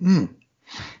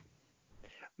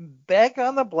 Back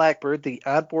on the Blackbird, the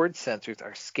onboard sensors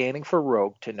are scanning for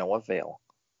Rogue to no avail.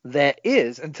 That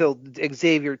is, until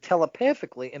Xavier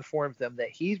telepathically informs them that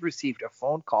he's received a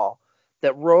phone call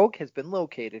that Rogue has been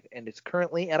located and is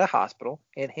currently at a hospital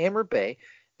in Hammer Bay,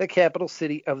 the capital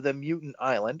city of the mutant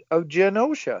island of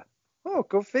Genosha. Oh,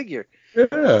 go figure.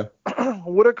 Yeah.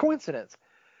 What a coincidence.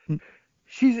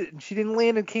 She didn't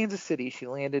land in Kansas City. She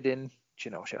landed in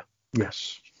Genosha.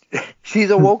 Yes.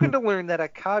 She's awoken to learn that a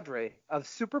cadre of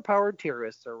superpowered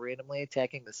terrorists are randomly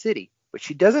attacking the city, but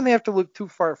she doesn't have to look too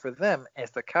far for them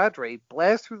as the cadre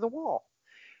blasts through the wall,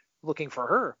 looking for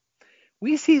her.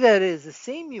 We see that it is the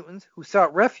same mutants who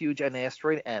sought refuge on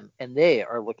Asteroid M, and they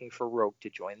are looking for Rogue to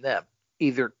join them,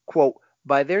 either, quote,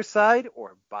 by their side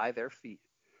or by their feet.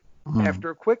 After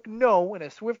a quick no and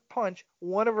a swift punch,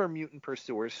 one of her mutant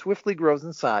pursuers swiftly grows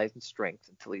in size and strength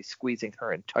until he's squeezing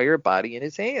her entire body in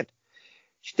his hand.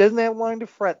 She doesn't have long to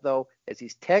fret, though, as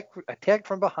he's attacked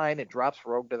from behind and drops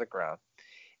Rogue to the ground.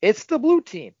 It's the blue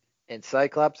team, and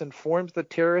Cyclops informs the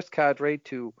terrorist cadre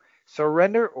to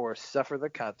surrender or suffer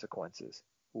the consequences.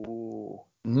 Ooh.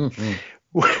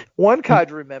 One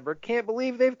cadre member can't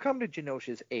believe they've come to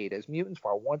Genosha's aid, as mutants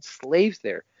were once slaves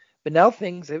there, but now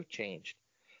things have changed.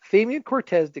 Fabian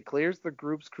Cortez declares the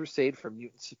group's crusade for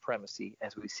mutant supremacy,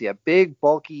 as we see a big,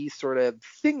 bulky, sort of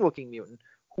thing-looking mutant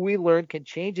who we learn can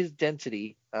change his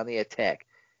density on the attack.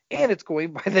 And it's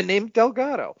going by the name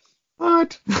Delgado.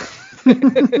 What?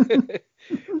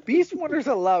 Beast wonders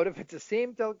aloud if it's the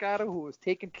same Delgado who was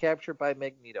taken captured by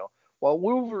Magneto, while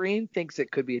Wolverine thinks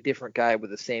it could be a different guy with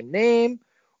the same name,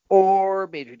 or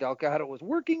Major Delgado was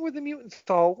working with the mutants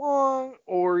all along,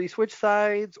 or he switched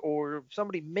sides, or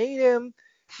somebody made him.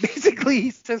 Basically,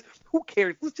 he says, who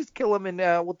cares? Let's just kill him,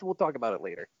 and we'll talk about it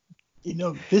later. You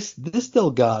know, this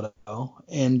Delgado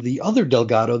and the other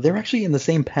Delgado, they're actually in the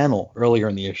same panel earlier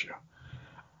in the issue.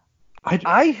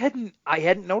 I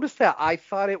hadn't noticed that. I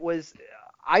thought it was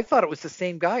the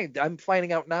same guy. I'm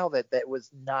finding out now that was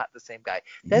not the same guy.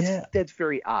 That's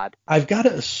very odd. I've got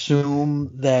to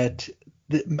assume that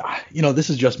this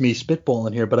is just me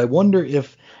spitballing here, but I wonder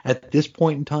if at this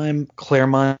point in time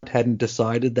Claremont hadn't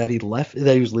decided that he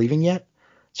was leaving yet.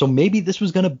 So maybe this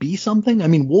was going to be something. I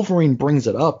mean, Wolverine brings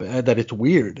it up that it's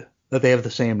weird that they have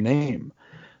the same name.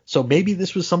 So maybe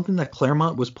this was something that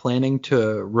Claremont was planning to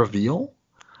reveal.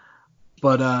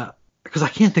 But because I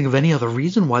can't think of any other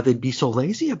reason why they'd be so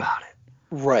lazy about it.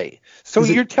 Right. So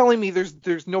you're telling me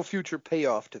there's no future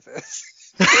payoff to this.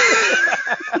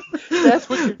 That's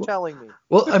what you're telling me.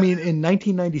 Well, I mean, in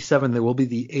 1997, there will be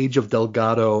the Age of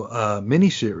Delgado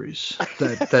miniseries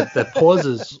that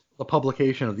pauses the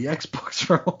publication of the X books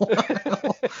for a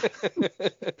while.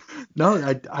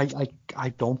 No, I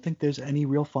don't think there's any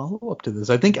real follow-up to this.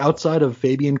 I think outside of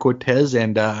Fabian Cortez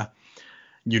and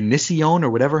Unicion or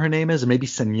whatever her name is, and maybe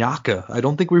Senyaka, I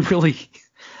don't think we really...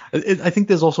 I think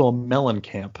there's also a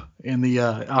Mellencamp in the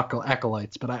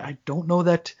Acolytes, but I don't know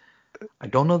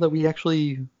that we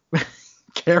actually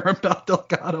care about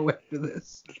Delgado after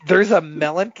this. There's a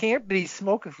Mellencamp? Did he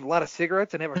smoke a lot of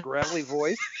cigarettes and have a gravelly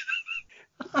voice?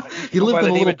 He lived in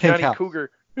a little pink house.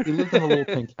 Cougar. He lived in a little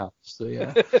pink house, so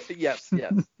yeah. Yes.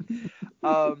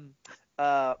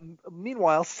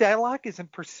 Meanwhile, Psylocke is in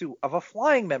pursuit of a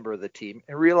flying member of the team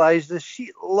and realizes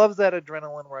she loves that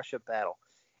adrenaline rush of battle,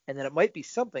 and that it might be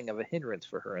something of a hindrance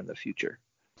for her in the future.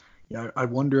 Yeah, I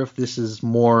wonder if this is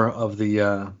more of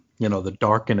the the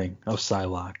darkening of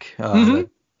Psylocke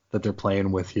that they're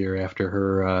playing with here after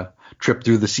her trip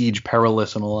through the Siege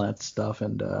Perilous and all that stuff,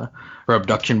 and her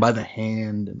abduction by the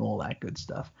Hand and all that good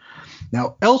stuff.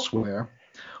 Now, elsewhere,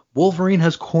 Wolverine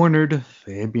has cornered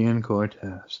Fabian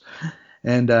Cortez.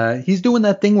 And he's doing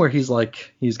that thing where he's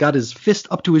got his fist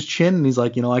up to his chin, and he's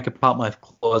like, I could pop my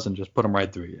claws and just put them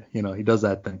right through you. He does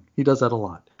that thing. He does that a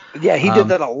lot. Yeah, he did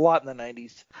that a lot in the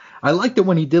 90s. I liked it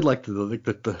when he did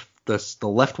the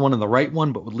left one and the right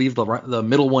one, but would leave the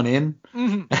middle one in.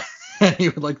 Mm-hmm. he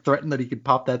would like threaten that he could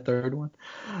pop that third one.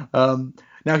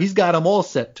 Now he's got them all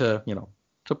set to,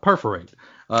 to perforate.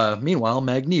 Meanwhile,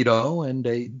 Magneto and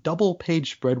a double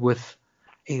page spread with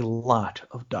a lot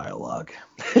of dialogue.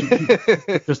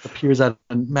 It just appears out,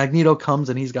 and Magneto comes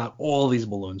and he's got all these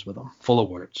balloons with him, full of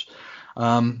words.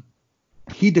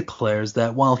 He declares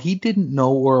that while he didn't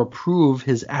know or approve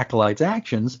his acolytes'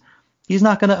 actions, he's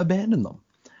not going to abandon them.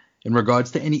 In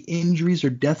regards to any injuries or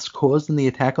deaths caused in the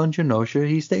attack on Genosha,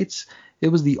 he states it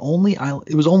was only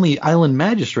island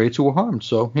magistrates who were harmed,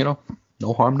 so,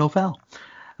 no harm, no foul.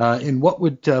 In what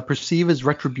would perceive as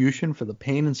retribution for the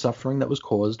pain and suffering that was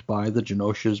caused by the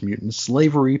Genosha's mutant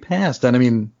slavery past. And I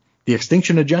mean, the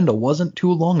Extinction Agenda wasn't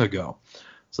too long ago.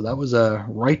 So that was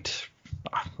right.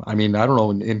 I mean, I don't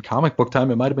know. In comic book time,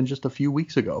 it might have been just a few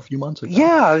weeks ago, a few months ago.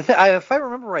 Yeah, if I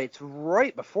remember right, it's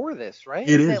right before this, right?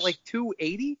 Isn't that like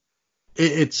 280?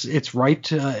 It's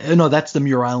right. No, that's the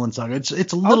Muir Island saga. It's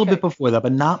a little bit before that,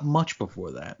 but not much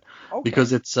before that. Okay.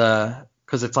 Because it's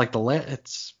like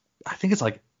I think it's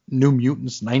like New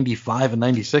Mutants 95 and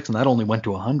 96, and that only went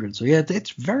to 100. So yeah, it's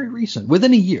very recent,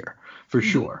 within a year for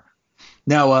sure.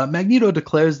 Now, Magneto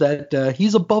declares that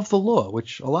he's above the law,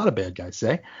 which a lot of bad guys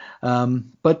say.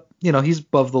 But, he's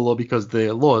above the law because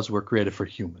the laws were created for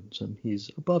humans, and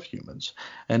he's above humans.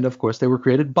 And, of course, they were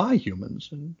created by humans,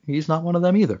 and he's not one of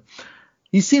them either.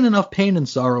 He's seen enough pain and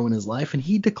sorrow in his life, and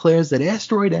he declares that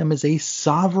Asteroid M is a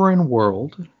sovereign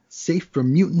world, safe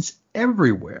from mutants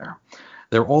everywhere.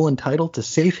 They're all entitled to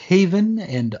safe haven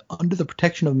and under the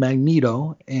protection of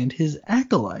Magneto and his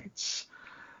acolytes.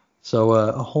 So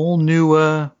a whole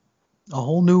new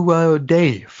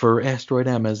day for Asteroid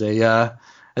M as a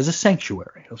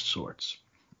sanctuary of sorts.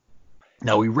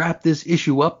 Now we wrap this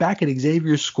issue up back at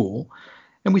Xavier's school,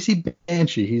 and we see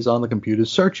Banshee. He's on the computer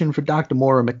searching for Dr.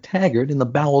 Moira McTaggart in the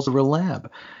bowels of her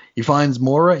lab. He finds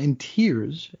Moira in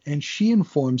tears, and she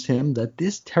informs him that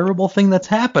this terrible thing that's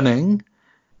happening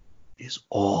is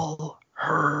all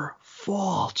her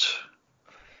fault.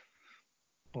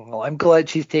 Well, I'm glad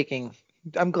she's taking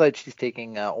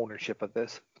ownership of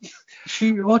this.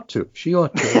 She ought to.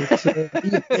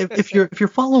 If you're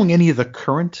following any of the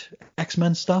current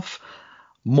X-Men stuff,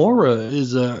 Moira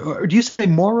is or do you say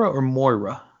Moira or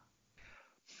Moira?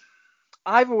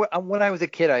 When I was a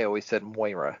kid, I always said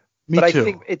Moira. Me but too. I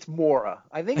think it's Moira.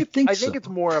 I think it's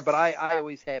Moira, but I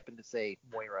always happen to say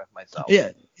Moira myself.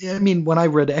 Yeah. I mean, when I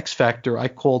read X Factor, I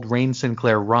called Rain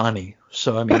Sinclair Ronnie.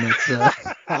 So I mean, it's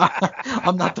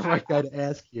I'm not the right guy to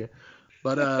ask you.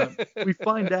 But we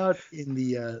find out in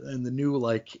the new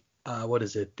what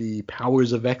is it? The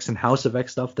Powers of X and House of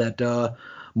X stuff that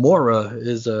Moira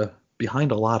is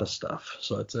behind a lot of stuff.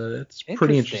 So it's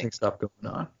pretty interesting stuff going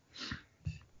on.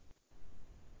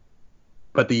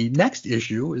 But the next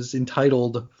issue is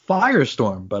entitled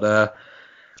Firestorm, but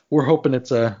we're hoping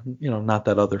it's not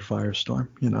that other Firestorm,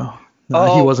 he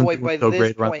wasn't doing so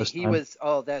great around this time.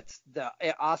 That's the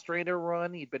Ostrander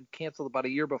run. He'd been canceled about a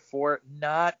year before.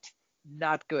 Not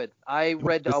good. I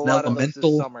read a lot of those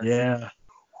this summer. Yeah.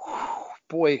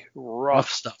 Boy, rough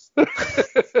stuff.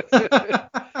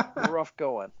 Rough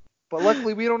going. But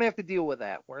luckily we don't have to deal with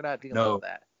that. We're not dealing with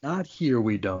that. Not here,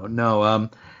 we don't. No.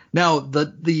 Now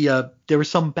there was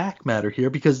some back matter here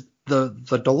because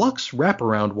the deluxe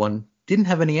wraparound one didn't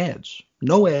have any ads.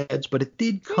 No ads, but it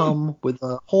did come with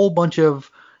a whole bunch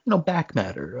of back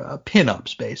matter,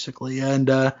 pinups basically, and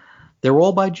they're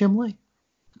all by Jim Lee.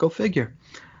 Go figure.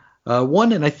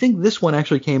 One, and I think this one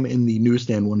actually came in the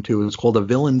newsstand one too. It's called a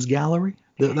Villains Gallery.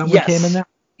 That one came in there.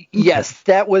 Yes,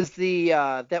 that was the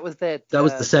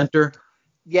center.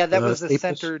 Yeah, that was the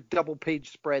center double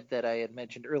page spread that I had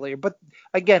mentioned earlier. But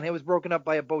again, it was broken up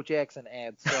by a Bo Jackson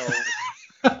ad, so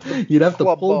you'd have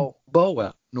to pull Bo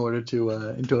out in order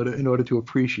to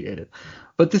appreciate it.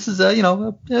 But this is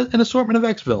an assortment of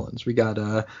X villains. We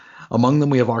got among them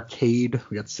we have Arcade,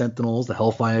 we got Sentinels, the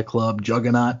Hellfire Club,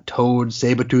 Juggernaut, Toad,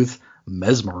 Sabretooth,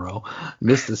 Mesmero,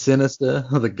 Mr. Sinister,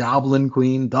 the Goblin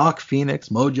Queen, Dark Phoenix,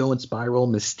 Mojo and Spiral,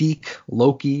 Mystique,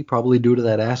 Loki, probably due to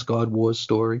that Asgard Wars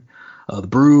story. The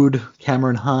Brood,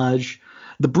 Cameron Hodge.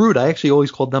 The Brood, I actually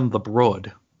always called them the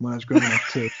Broad when I was growing up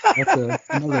too. That's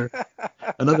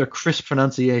another crisp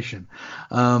pronunciation.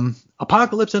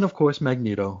 Apocalypse and of course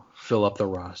Magneto fill up the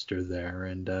roster there.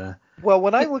 And well,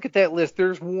 when I look at that list,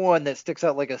 there's one that sticks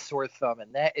out like a sore thumb,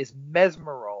 and that is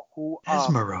Mesmero, who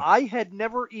I had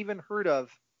never even heard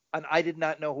of. And I did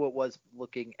not know who it was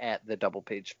looking at the double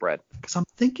page spread. Because I'm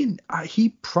thinking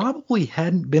he probably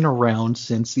hadn't been around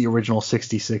since the original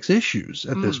 66 issues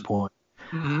at this point.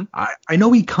 Mm-hmm. I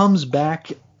know he comes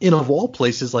back in, of all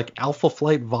places, like Alpha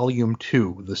Flight Volume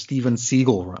 2, the Steven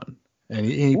Seagal run. and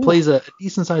he Ooh. plays a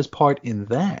decent sized part in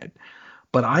that.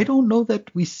 But I don't know that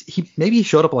maybe he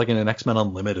showed up like in an X-Men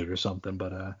Unlimited or something.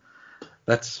 But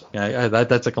that's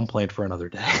a complaint for another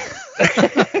day.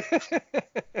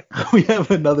 We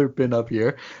have another pin-up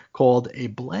here called A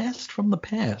Blast from the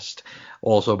Past,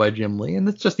 also by Jim Lee, and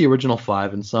it's just the original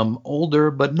 5 in some older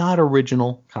but not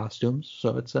original costumes.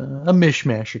 So it's a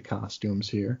mishmash of costumes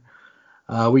here.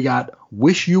 We got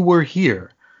Wish You Were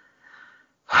Here.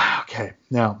 Okay,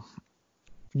 now,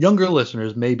 younger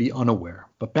listeners may be unaware,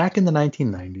 but back in the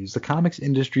 1990s, the comics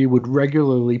industry would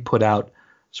regularly put out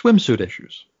swimsuit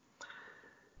issues.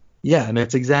 Yeah, and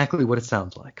it's exactly what it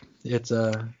sounds like. It's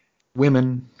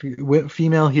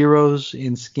female heroes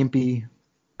in skimpy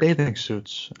bathing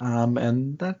suits,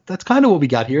 and that's kind of what we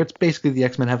got here. It's basically the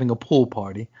X-Men having a pool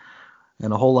party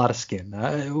and a whole lot of skin.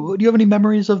 Do you have any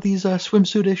memories of these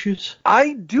swimsuit issues?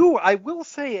 I do. I will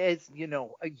say, as you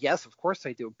know, yes, of course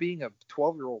I do. Being a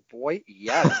 12-year-old boy,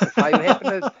 yes. If I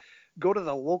happen to go to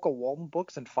the local Walden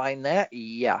Books and find that,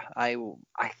 yeah, I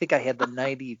think I had the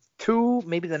 92,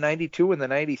 maybe the 92 and the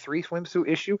 93 swimsuit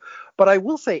issue. But I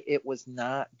will say it was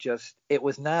not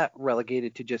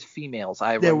relegated to just females.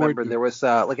 I remember there was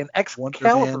like an Excalibur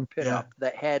pinup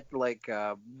that had like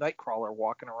Nightcrawler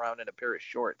walking around in a pair of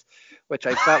shorts, which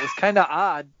I thought was kind of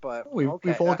odd, but we've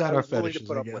all got our fetishes, to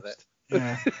put up with it.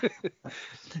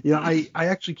 Yeah. I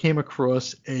actually came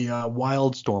across a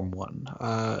Wildstorm one,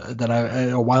 a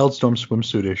Wildstorm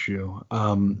swimsuit issue,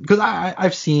 because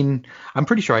I'm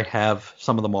pretty sure I have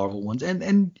some of the Marvel ones,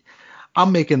 and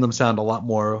I'm making them sound a lot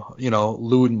more,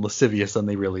 lewd and lascivious than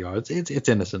they really are. It's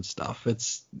innocent stuff.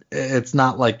 It's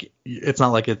not like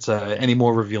it's any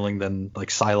more revealing than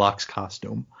like Psylocke's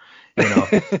costume,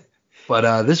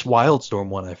 But this Wildstorm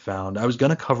one I found, I was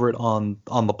going to cover it on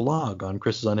the blog on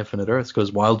Chris's on Infinite Earths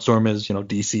because Wildstorm is,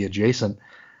 DC adjacent.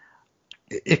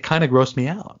 It kind of grossed me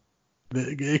out.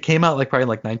 It came out probably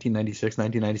 1996,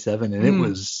 1997, and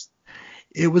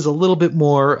it was a little bit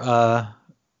more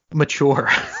mature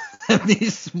than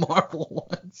these Marvel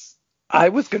ones. I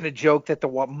was going to joke that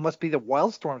must be the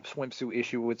Wildstorm swimsuit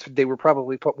issue. They were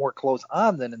probably put more clothes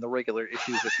on than in the regular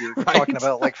issues if you're talking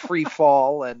about like Free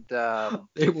Fall and.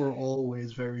 They were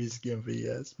always very skimpy,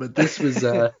 yes. But this was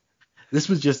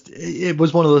it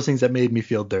was one of those things that made me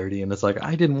feel dirty, and it's like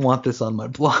I didn't want this on my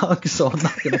blog, so I'm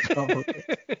not going to cover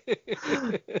it.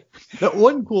 Now,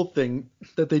 one cool thing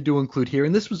that they do include here,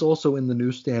 and this was also in the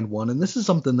newsstand one, and this is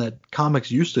something that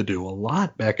comics used to do a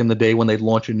lot back in the day when they'd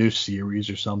launch a new series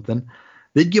or something.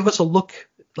 They'd give us a look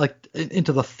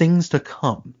into the things to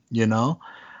come,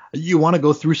 You want to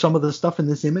go through some of the stuff in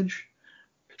this image?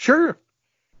 Sure.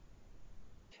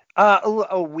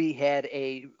 We had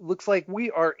looks like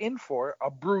we are in for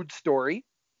a Brood story.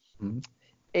 Mm-hmm.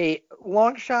 A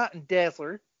Longshot and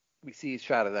Dazzler. We see a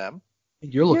shot of them.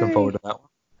 You're looking forward to that one.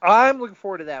 I'm looking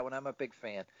forward to that one. I'm a big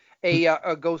fan.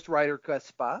 A Ghost Rider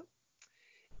Spa.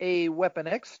 A Weapon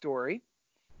X story.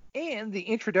 And the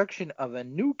introduction of a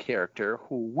new character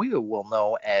who we will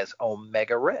know as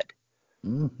Omega Red.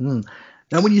 Mm-hmm.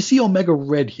 Now, when you see Omega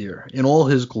Red here in all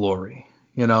his glory,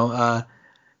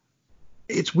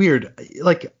 it's weird.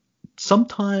 Like,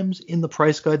 sometimes in the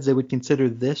price guides, they would consider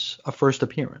this a first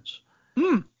appearance.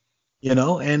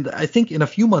 And I think in a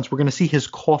few months, we're going to see his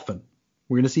coffin.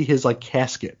 We're going to see his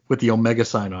casket with the Omega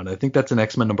sign on it. I think that's in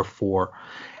X-Men number 4.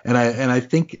 And I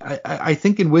think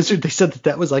in Wizard, they said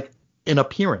that was like an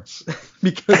appearance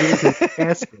because it was his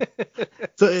casket.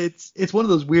 So it's one of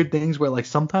those weird things where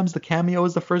sometimes the cameo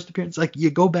is the first appearance. Like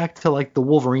you go back to the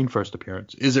Wolverine first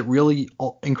appearance. Is it really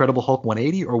Incredible Hulk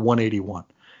 180 or 181?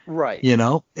 Right.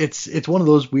 It's one of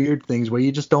those weird things where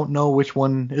you just don't know which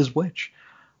one is which.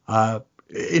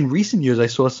 In recent years, I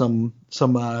saw some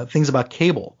things about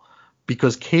Cable,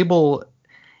 because Cable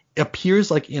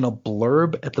appears in a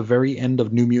blurb at the very end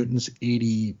of New Mutants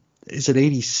 80. Is it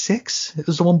 86?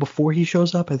 Is the one before he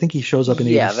shows up? I think he shows up in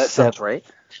 87. Yeah, that sounds right.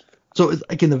 So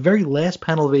in the very last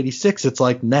panel of 86, it's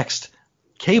next,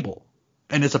 Cable.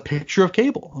 And it's a picture of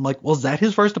Cable. I'm like, well, is that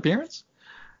his first appearance?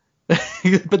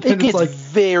 But then it gets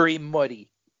very muddy.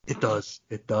 It does.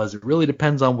 It really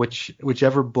depends on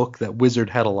whichever book that Wizard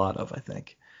had a lot of, I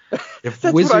think. If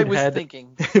that's Wizard what I was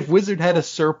thinking. If Wizard had a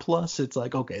surplus, it's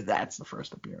okay, that's the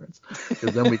first appearance,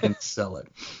 because then we can sell it.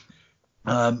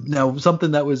 Now,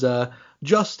 something that was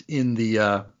just in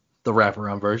the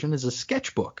wraparound version is a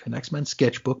sketchbook, an X-Men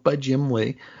sketchbook by Jim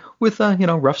Lee, with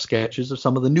rough sketches of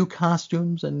some of the new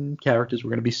costumes and characters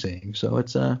we're going to be seeing. So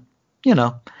it's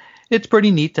it's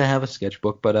pretty neat to have a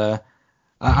sketchbook, but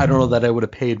I don't know that I would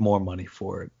have paid more money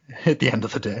for it at the end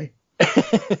of the day.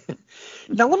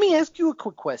 Now, let me ask you a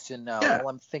quick question while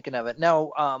I'm thinking of it.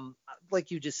 Now,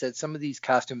 like you just said, some of these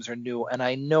costumes are new, and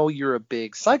I know you're a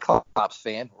big Cyclops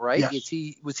fan, right? Yes.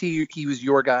 He was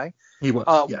your guy? He was,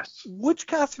 yes. Which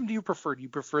costume do you prefer? Do you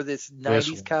prefer this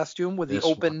 90s costume with the This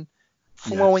open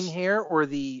flowing hair, or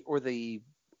the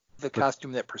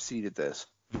costume that preceded this?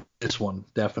 This one,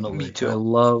 definitely. Me too. I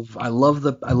love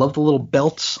the little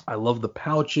belts. I love the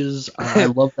pouches. I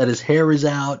love that his hair is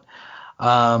out.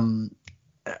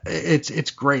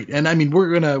 It's great. And I mean,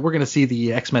 we're gonna see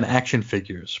the X-Men action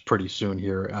figures pretty soon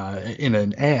here in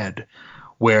an ad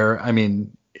where, I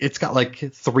mean, it's got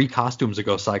like 3 costumes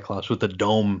ago Cyclops with the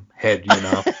dome head, you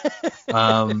know.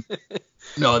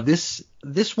 No, this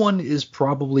one is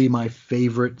probably my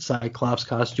favorite Cyclops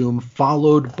costume,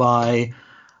 followed by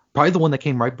probably the one that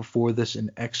came right before this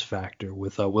in X Factor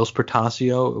with Whilce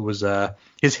Portacio. It was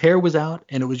his hair was out,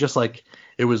 and it was just like,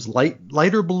 it was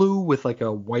lighter blue with like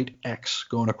a white X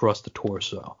going across the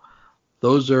torso.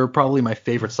 Those are probably my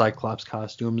favorite Cyclops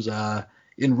costumes.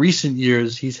 In recent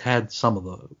years, he's had some of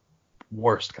the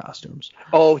worst costumes.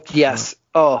 Oh yes.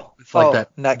 It's like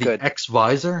that. Not the good. X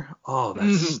visor. Oh,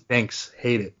 that stinks.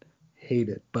 Hate it.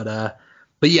 But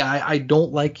yeah, I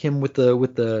don't like him with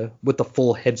the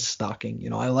full head stocking. You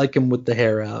know, I like him with the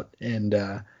hair out. And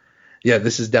yeah,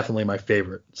 this is definitely my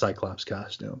favorite Cyclops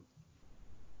costume.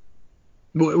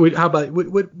 How about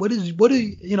what are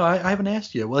you know? I haven't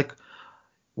asked you. Like,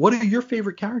 what are your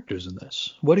favorite characters in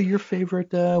this? What are your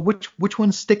favorite? Which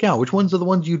ones stick out? Which ones are the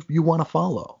ones you want to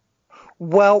follow?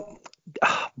 Well,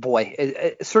 boy,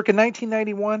 circa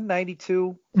 1991,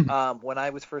 92, when I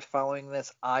was first following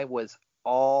this, I was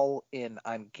all in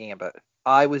on Gambit.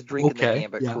 I was drinking the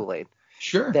Gambit Kool-Aid.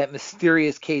 Sure. That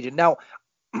mysterious Cajun. Now,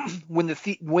 when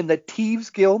the Thieves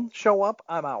Guild show up,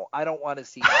 I'm out. I don't want to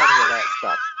see any of that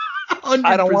stuff. 100%.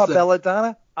 I don't want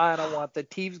Belladonna. I don't want the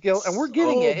Thieves Guild, and we're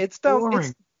getting it. It's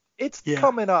done. It's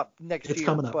coming up next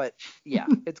year, but yeah,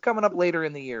 it's coming up later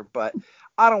in the year. But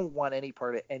I don't want any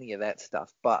part of any of that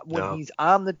stuff. But when he's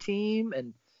on the team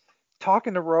and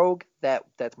talking to Rogue,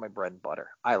 that's my bread and butter.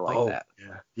 I like that.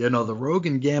 Yeah. You know, the Rogue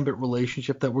and Gambit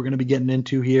relationship that we're going to be getting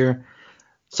into here.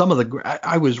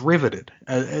 I was riveted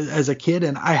as a kid,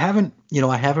 and I haven't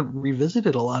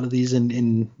revisited a lot of these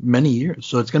in many years.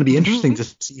 So it's going to be interesting to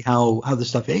see how this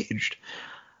stuff aged.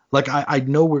 Like, I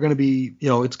know we're going to be, you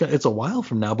know, it's a while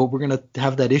from now, but we're going to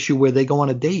have that issue where they go on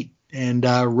a date, and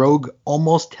Rogue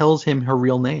almost tells him her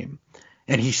real name,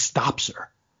 and he stops her.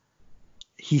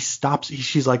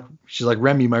 She's like,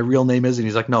 Remy, my real name is, and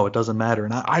he's like, no, it doesn't matter.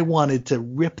 And I wanted to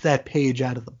rip that page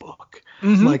out of the book.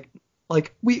 Like,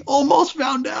 we almost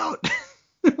found out.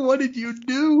 What did you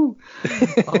do?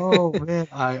 Oh man,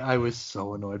 I was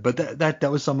so annoyed. But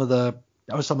that was some of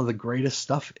the greatest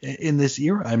stuff in this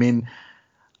era. I mean,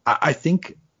 I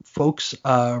think folks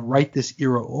write this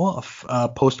era off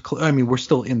post. I mean, we're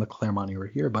still in the Claremont era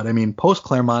here, but I mean, post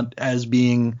Claremont as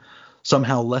being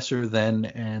somehow lesser than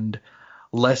and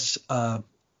less,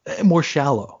 more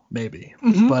shallow, maybe.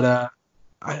 But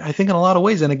I think in a lot of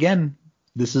ways, and again,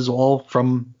 this is all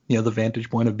from, you know, the vantage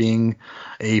point of being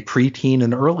a preteen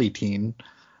and early teen.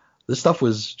 This stuff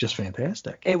was just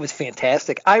fantastic. It was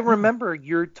fantastic. I remember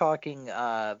you're talking,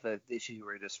 the issue you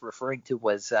were just referring to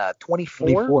was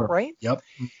 24, right? Yep.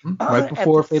 Right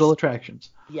before Fatal Attractions.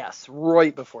 Yes,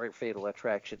 right before Fatal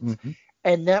Attractions.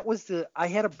 And that was I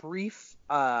had a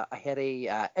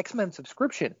X-Men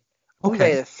subscription. I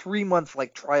had a 3-month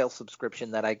like trial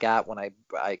subscription that I got when I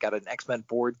got an X-Men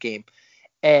board game.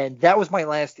 And that was my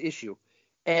last issue.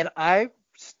 And I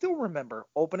still remember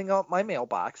opening up my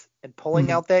mailbox and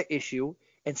pulling out that issue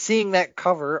and seeing that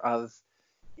cover of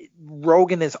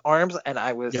Rogue in his arms. And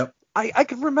I was, I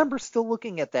can remember still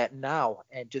looking at that now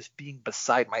and just being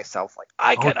beside myself. Like,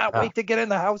 I cannot wait to get in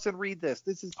the house and read this.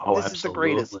 This is the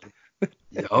greatest.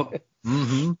 Yep.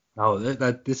 Oh,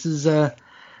 this is a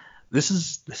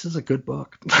good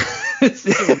book. This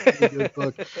is a really good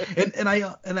book. And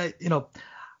I, you know,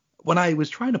 when I was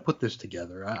trying to put this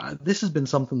together, this has been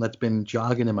something that's been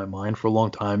jogging in my mind for a long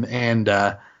time. And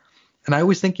I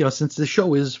always think, you know, since the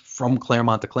show is from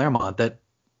Claremont to Claremont, that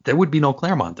there would be no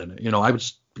Claremont in it. You know,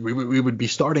 we would be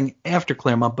starting after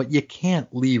Claremont, but you can't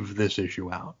leave this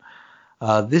issue out.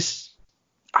 This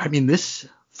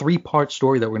 3-part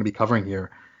story that we're going to be covering here,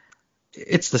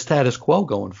 it's the status quo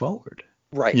going forward.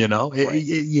 Right. You know,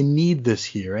 you need this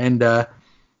here. And, I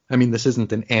mean, this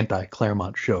isn't an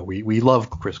anti-Claremont show. We love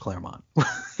Chris Claremont.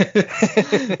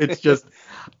 It's just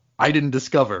I didn't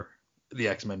discover the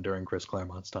X-Men during Chris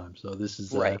Claremont's time, so this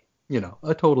is you know,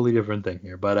 a totally different thing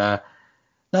here. But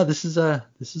no, this is a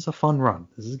fun run.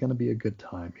 This is going to be a good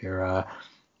time here.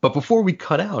 But before we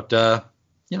cut out,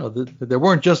 there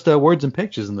weren't just words and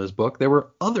pictures in this book. There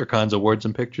were other kinds of words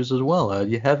and pictures as well.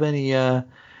 You have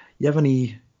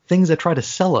any things that try to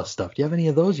sell us stuff? Do you have any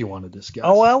of those you want to discuss?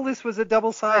 Oh, well, this was a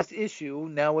double-sized issue.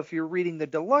 Now, if you're reading the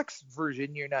deluxe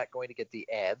version, you're not going to get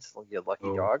the ads, you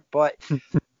lucky dog. But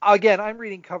again, I'm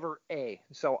reading cover A,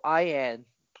 so I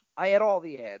had all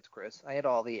the ads, Chris. I had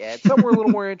all the ads. Some were a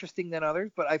little more interesting than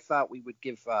others, but I thought we would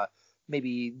give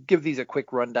these a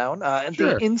quick rundown. And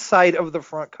Sure. The inside of the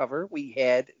front cover, we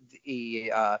had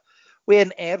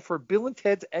an ad for Bill and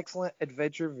Ted's Excellent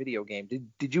Adventure video game.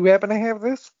 Did you happen to have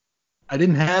this? I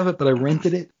didn't have it, but I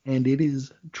rented it, and it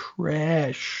is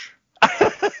trash.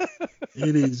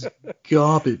 It is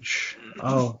garbage.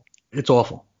 Oh, it's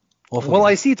awful. Well,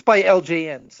 I see it's by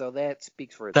LJN, so that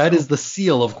speaks for itself. That is the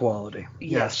seal of quality.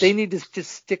 Yes, they need to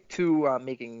just stick to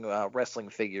making wrestling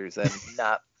figures and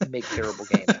not make terrible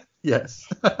games. Yes.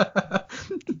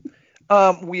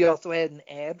 We also had an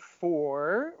ad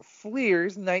for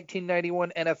Fleer's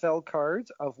 1991 NFL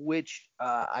cards, of which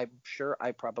I'm sure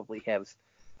I probably have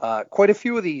quite a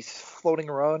few of these floating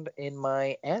around in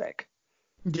my attic.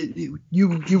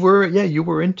 You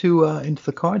were into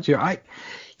the cards here.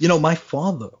 My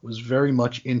father was very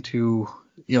much into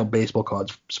baseball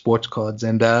cards, sports cards,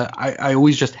 and I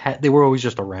always just they were always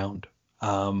just around.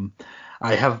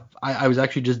 I was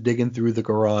actually just digging through the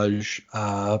garage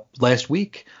last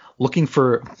week looking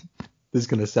for. This is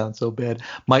gonna sound so bad.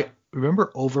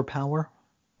 Remember Overpower?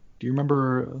 Do you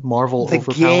remember Marvel the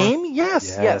Overpower? The game?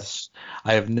 Yes.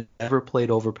 I have never played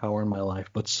Overpower in my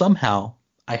life, but somehow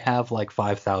I have like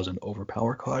 5,000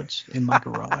 Overpower cards in my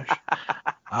garage.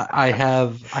 I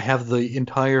have the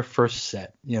entire first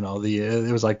set.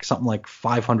 It was like something like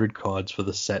 500 cards for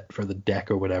the set for the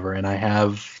deck or whatever, and I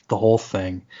have the whole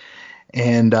thing.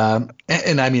 And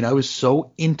I mean, I was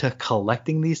so into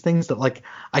collecting these things that like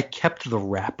I kept the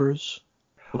wrappers.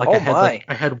 Like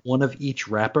I had one of each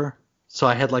wrapper. So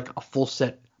I had like a full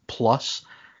set plus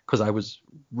because I was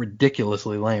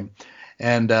ridiculously lame.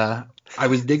 And I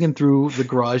was digging through the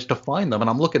garage to find them. And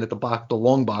I'm looking at the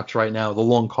long box right now, the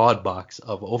long card box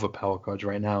of Overpower cards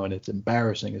right now. And it's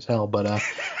embarrassing as hell. But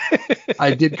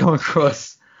I did come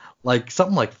across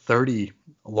something like 30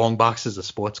 long boxes of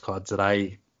sports cards that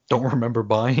I don't remember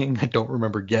buying. I don't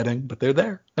remember getting, but they're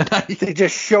there. And they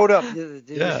just showed up. I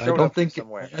don't think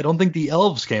the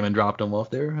elves came and dropped them off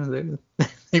there.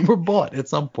 They were bought at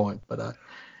some point, but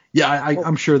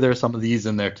I'm sure there's some of these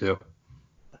in there too.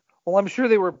 Well, I'm sure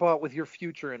they were bought with your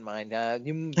future in mind.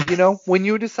 When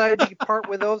you decide to part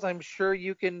with those, I'm sure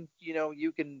you can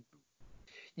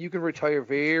retire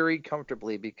very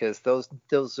comfortably because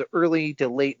those early to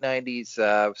late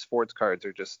 90s sports cards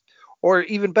are just, or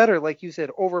even better, like you said,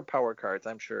 Overpower cards,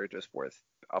 I'm sure are just worth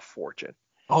a fortune.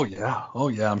 Oh yeah.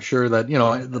 I'm sure that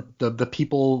the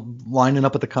people lining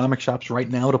up at the comic shops right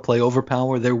now to play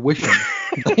Overpower, they're wishing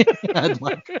they had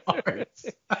my cards.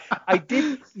 I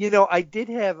did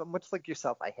have, much like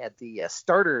yourself, I had the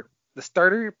starter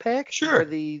pack. Sure. Or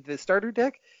the starter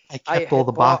deck. I kept all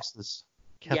the boxes.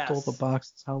 Yes. All the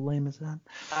boxes. How lame is that?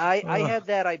 I had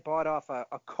that. I bought off a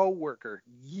coworker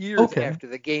years after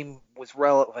the game was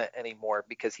relevant anymore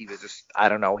because he was just, I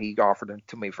don't know, he offered them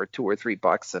to me for $2 or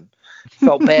 $3 and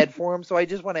felt bad for him, so I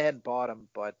just went ahead and bought them.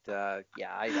 But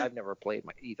I've never played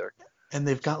either. And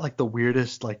they've got like the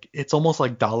weirdest, like it's almost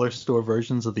like dollar store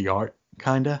versions of the art,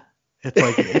 kinda. It's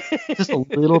like it's just a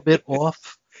little bit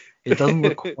off. It doesn't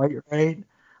look quite right.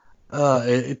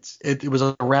 It was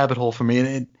a rabbit hole for me,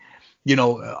 and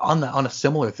on a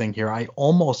similar thing here, I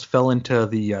almost fell into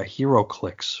the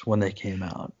HeroClix when they came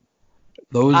out.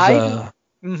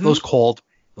 Those called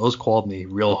me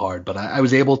real hard, but I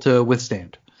was able to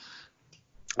withstand.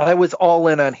 I was all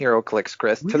in on HeroClix,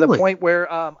 Chris, really? To the point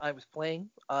where I was playing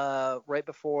right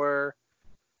before,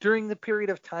 during the period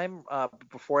of time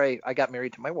before I got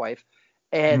married to my wife,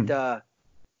 and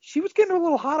she was getting a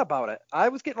little hot about it. I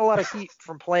was getting a lot of heat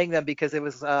from playing them because it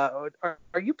was, are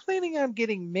you planning on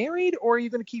getting married or are you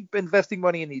going to keep investing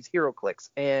money in these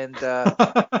HeroClix? And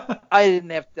I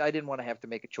didn't want to have to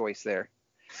make a choice there.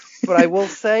 But I will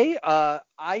say I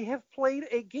have played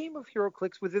a game of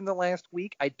HeroClix within the last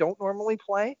week. I don't normally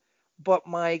play, but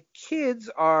my kids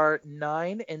are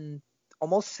 9 and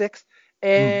almost 6,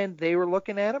 and they were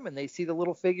looking at them and they see the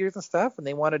little figures and stuff, and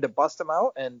they wanted to bust them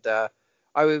out, and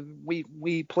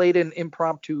we played an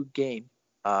impromptu game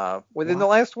within the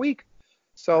last week.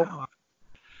 So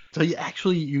you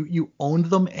actually you owned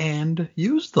them and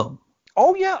used them.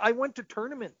 Oh yeah, I went to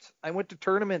tournaments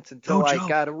until I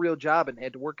got a real job and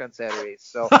had to work on Saturdays.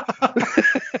 So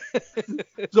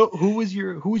So who was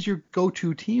your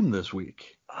go-to team this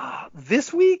week?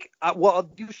 This week, well,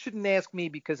 you shouldn't ask me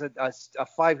because a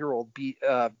 5-year-old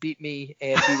beat me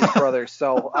and beat his brother.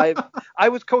 So I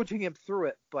was coaching him through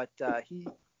it, but he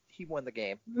won the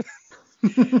game.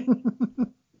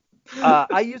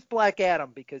 I used Black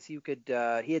Adam because he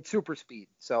had super speed.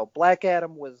 So Black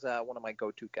Adam was one of my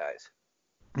go-to guys.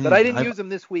 But I didn't use him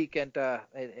this week, and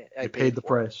I paid the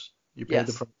price. You paid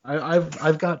the price.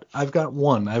 I've got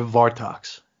one. I have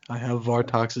Vartox. I have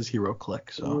Vartox's Hero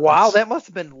Click. So wow, that must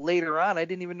have been later on. I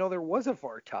didn't even know there was a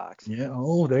Vartox. Yeah.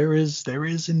 Oh, there is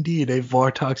indeed a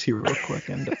Vartox Hero Click,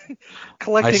 and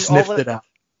collecting I sniffed it out.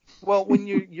 Well, when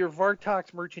your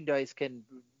Vartox merchandise can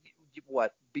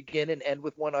begin and end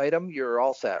with one item, you're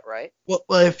all set, right? Well,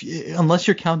 unless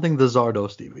you're counting the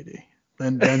Zardos DVD.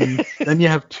 Then you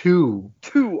have two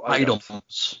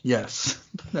items. Yes.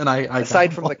 And I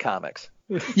aside from the comics.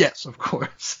 Yes, of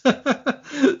course.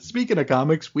 Speaking of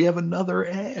comics, we have another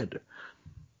ad.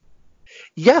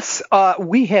 Yes,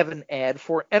 we have an ad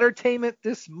for Entertainment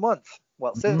This Month.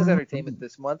 Well, it says Entertainment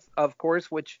This Month, of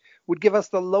course, which would give us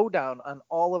the lowdown on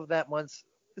all of that month's.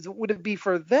 Would it be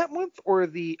for that month or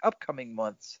the upcoming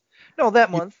months? No,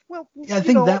 that month. Well, yeah, I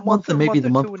think that month and maybe the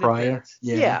month prior.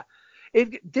 Yeah.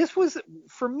 This was,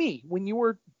 for me, when you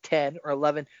were 10 or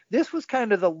 11, this was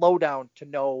kind of the lowdown to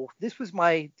know. This was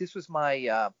my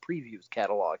previews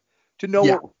catalog to know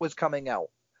what was coming out.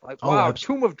 Like, wow,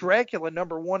 absolutely. Tomb of Dracula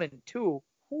 #1 and 2,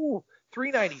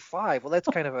 $3.95. Well, that's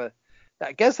kind of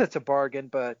I guess that's a bargain,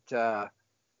 but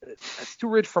it's too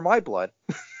rich for my blood.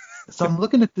 So I'm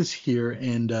looking at this here,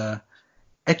 and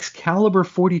Excalibur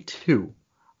 42.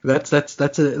 That's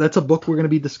a book we're going to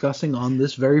be discussing on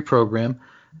this very program.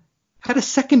 Had a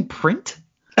second print?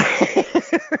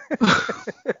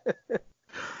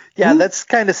 Yeah, that's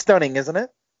kind of stunning, isn't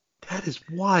it? That is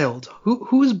wild.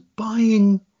 Who was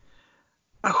buying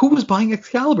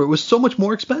Excalibur? It was so much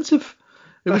more expensive.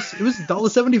 It was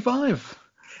 $1.75.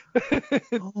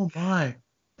 Oh my,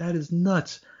 that is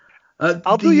nuts.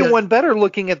 I'll do you one better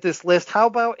looking at this list. How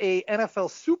about a NFL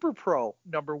Super Pro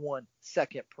 #1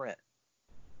 second print?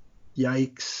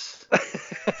 Yikes.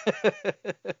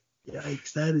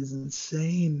 Yikes, that is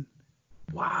insane.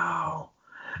 Wow.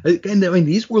 And I mean,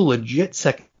 these were legit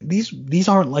these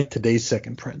aren't like today's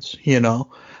second prints, you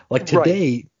know? Like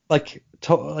today, like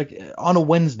on a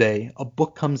Wednesday, a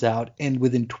book comes out, and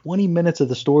within 20 minutes of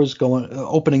the stores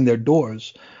opening their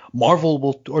doors,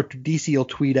 Marvel or DC will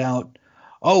tweet out,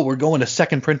 "Oh, we're going to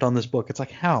second print on this book." It's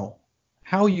like, how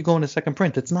are you going to second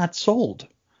print? It's not sold,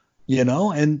 you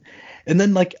know? And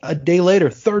then like a day later,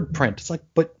 third print. It's like,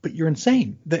 but you're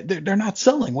insane. They're not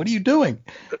selling. What are you doing?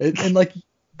 And like,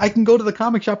 I can go to the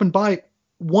comic shop and buy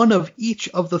one of each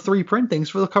of the 3 printings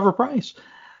for the cover price.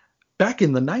 Back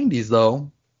in the 90s,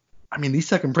 though, I mean, these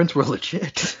second prints were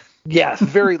legit. Yes,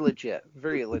 very legit,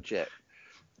 very legit.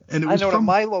 And I know at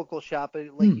my local shop,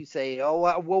 like you say,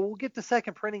 well, we'll get the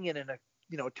second printing in a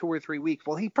 2 or 3 weeks.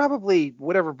 Well, he probably,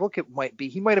 whatever book it might be,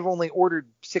 he might have only ordered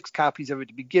 6 copies of it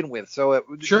to begin with. So it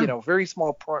was, very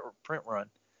small print run.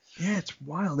 Yeah, it's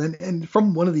wild. And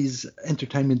from one of these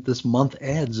Entertainment This Month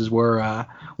ads is where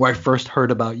I first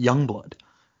heard about Youngblood.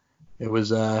 It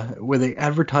was where they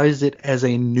advertised it as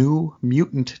a new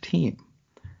mutant team.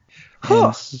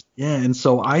 Huh. And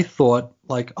so I thought,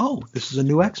 like, oh, this is a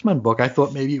new X-Men book. I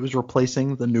thought maybe it was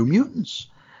replacing the New Mutants.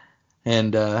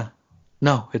 And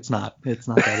no, it's not. It's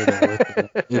not that at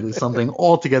all. It is something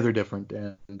altogether different.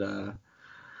 And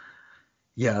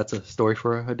yeah, it's a story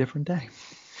for a different day.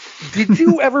 Did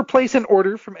you ever place an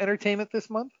order from Entertainment This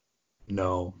Month?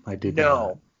 No, I did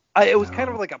not. It was kind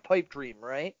of like a pipe dream,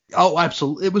 right? Oh,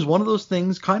 absolutely. It was one of those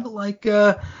things, kind of like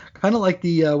the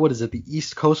what is it, the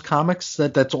East Coast Comics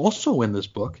that's also in this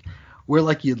book, where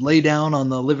like you'd lay down on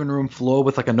the living room floor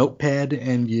with like a notepad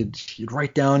and you'd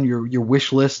write down your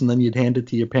wish list, and then you'd hand it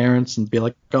to your parents and be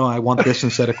like, oh, I want this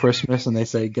instead of Christmas, and they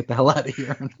say, get the hell out of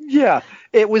here. Yeah,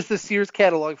 it was the Sears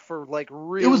catalog for like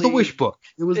really. It was the wish book.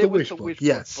 It was the wish book.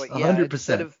 Yes,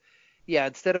 100%.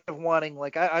 Instead of wanting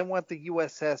like I want the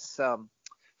USS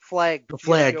flag. The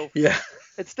flag. Yeah.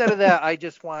 Instead of that, I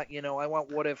just want, I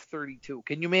want What If 32.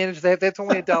 Can you manage that? That's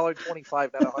only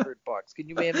 $1.25, not $100. Can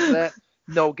you manage that?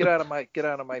 No, get out of my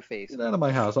face. Get out of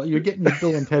my house. You're getting your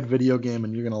Bill and Ted video game,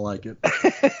 and you're gonna like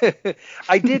it.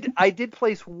 I did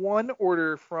place one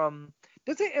order from.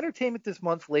 Does it Entertainment This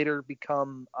Month later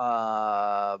become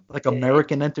like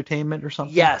American Entertainment or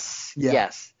something? Yes. Yeah.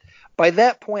 Yes. By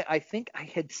that point, I think I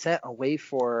had sent away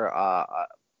for.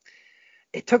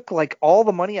 It took like all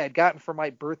the money I'd gotten for my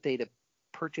birthday to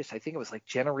purchase. I think it was like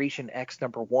Generation X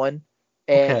 #1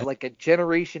 and like a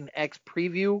Generation X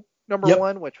preview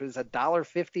 #1, which was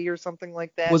 $1.50 or something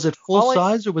like that. Was it full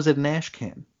size or was it an ash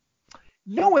can?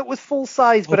 No, it was full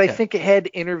size, but I Okay. think it had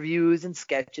interviews and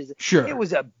sketches. Sure. It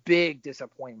was a big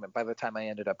disappointment by the time I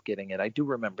ended up getting it. I do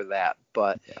remember that,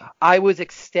 but Yeah. I was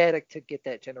ecstatic to get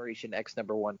that Generation X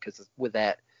 #1 because with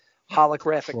that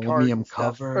holographic card Chromium and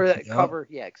stuff, cover. or that Yep. cover,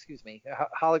 yeah, excuse me,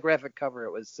 holographic cover.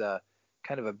 It was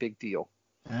kind of a big deal.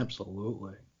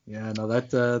 Absolutely. Yeah, no,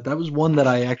 that was one that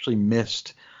I actually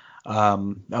missed.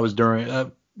 I was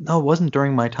during no, it wasn't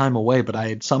during my time away, but I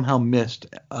had somehow missed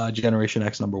Generation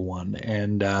X #1,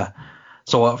 and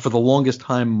so for the longest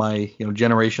time, my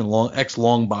X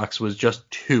long box was just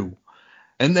 2,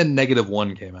 and then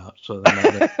 -1 came out, so then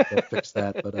that fixed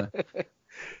that. But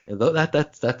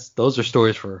those are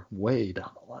stories for way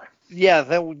down the line. Yeah,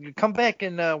 that would come back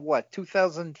in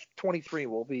 2023.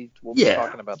 We'll be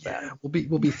talking about that. Yeah,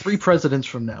 we'll be 3 presidents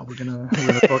from now. We're gonna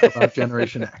talk about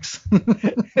Generation X.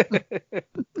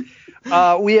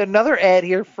 We had another ad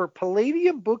here for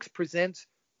Palladium Books presents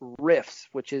Rifts,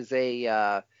 which is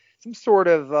a some sort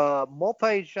of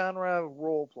multi-genre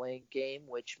role-playing game,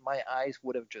 which my eyes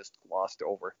would have just glossed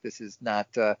over. This is not,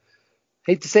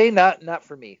 hate to say, not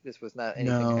for me. This was not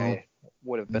anything I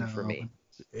would have been for me.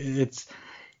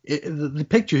 The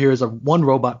picture here is of one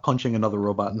robot punching another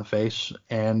robot in the face,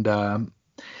 and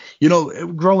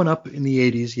growing up in the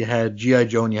 80s, you had G.I.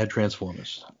 Joe and you had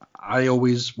Transformers. I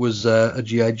always was a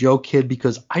G.I. Joe kid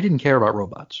because I didn't care about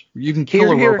robots. You can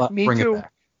kill a robot, bring it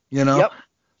back. Yep.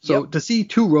 So to see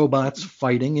 2 robots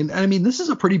fighting, and I mean, this is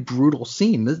a pretty brutal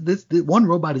scene. This one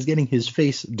robot is getting his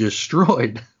face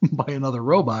destroyed by another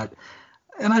robot,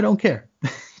 and I don't care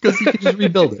because you can just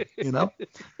rebuild it. You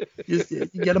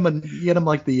get him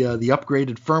like the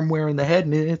upgraded firmware in the head,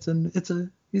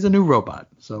 and he's a new robot.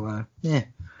 So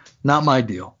not my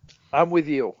deal. I'm with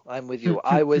you. I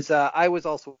was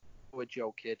also a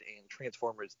Joe kid, and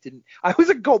Transformers didn't. I was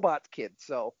a GoBots kid,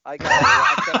 so I've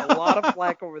got a lot of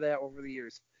flack over that over the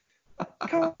years.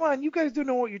 Come on, you guys don't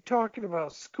know what you're talking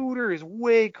about. Scooter is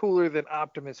way cooler than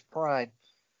Optimus Prime.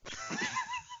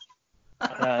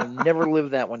 Never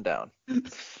lived that one down.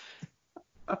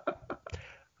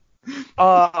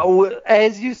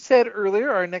 As you said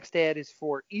earlier, our next ad is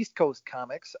for East Coast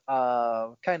Comics.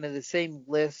 Kind of the same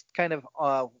list, kind of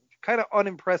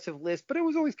unimpressive list, but it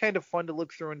was always kind of fun to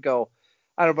look through and go,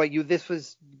 I don't know about you, this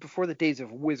was before the days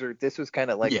of Wizard. This was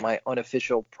kind of like my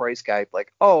unofficial price guide.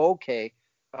 Like, oh, okay.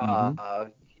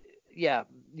 Yeah,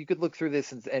 you could look through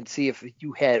this and see if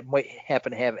you might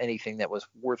happen to have anything that was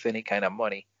worth any kind of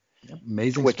money.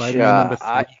 Amazing Spider-Man number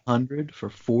 300 for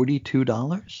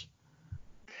 $42.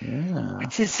 Yeah.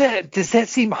 Does that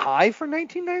seem high for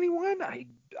 1991?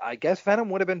 I guess Venom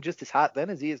would have been just as hot then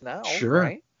as he is now. Sure.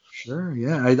 Right? Sure.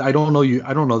 Yeah. I don't know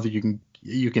I don't know that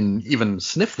you can even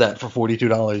sniff that for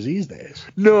 $42 these days.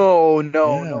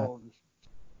 No.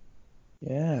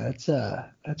 Yeah,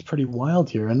 that's pretty wild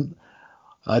here. And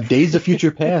Days of Future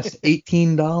Past,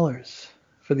 $18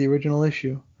 for the original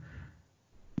issue.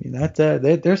 I mean,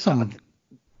 there's some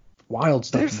wild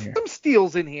stuff in here. There's some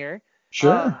steals in here.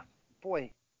 Sure. Boy,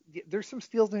 there's some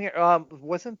steals in here.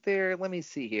 Wasn't there? Let me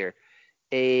see here.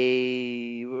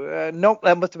 Nope,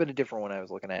 that must have been a different one I was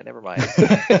looking at. Never mind.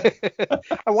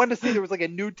 I wanted to say there was like a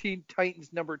New Teen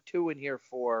Titans #2 in here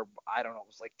for, I don't know, it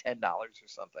was like $10 or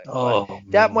something. Oh,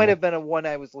 that might have been a one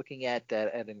I was looking at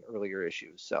an earlier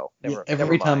issue. So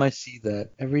every time I see that,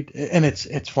 and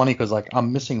it's funny because like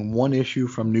I'm missing one issue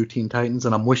from New Teen Titans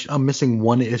and I'm missing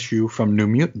one issue from New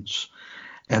Mutants,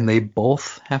 and they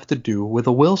both have to do with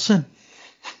a Wilson.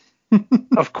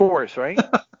 Of course, right?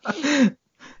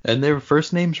 And their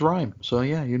first names rhyme, so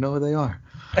yeah, you know who they are.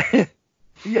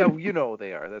 Yeah, you know who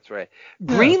they are. That's right.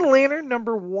 Green Lantern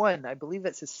 #1, I believe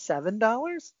that's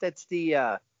 $7. That's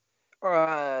the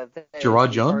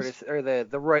Gerard Jones, artist, or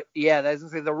the right. Yeah, that's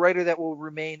gonna say the writer that will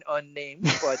remain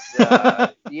unnamed, but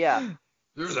yeah,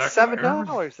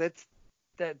 $7.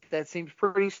 That seems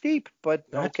pretty steep, but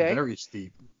that's okay. Very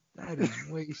steep. That is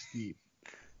way steep.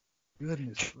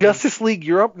 Goodness. Justice League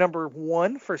Europe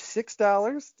 #1 for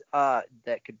 $6.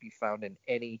 That could be found in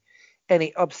any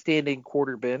upstanding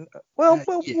quarter bin. Well,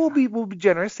 yeah. we'll be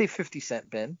generous. Say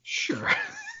 50-cent bin. Sure.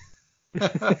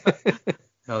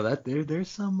 No, there's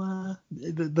some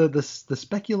the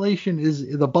speculation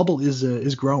is the bubble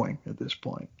is growing at this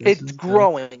point. It's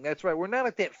growing. That's right. We're not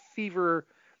at that fever,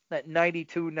 that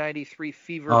 92, 93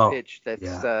 fever pitch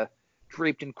that's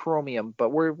draped in chromium, but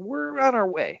we're on our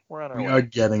way. We are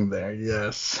getting there.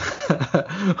 Yes.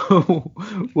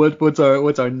 What's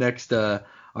our next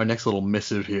little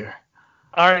missive here?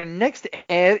 Our next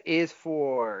ad is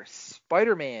for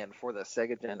Spider-Man for the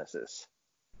Sega Genesis.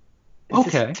 Is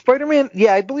Okay. this Spider-Man?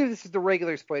 Yeah, I believe this is the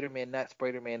regular Spider-Man, not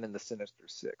Spider-Man and the Sinister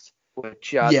Six.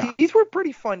 Which Yeah, these were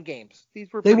pretty fun games.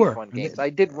 These were they pretty were. fun games. I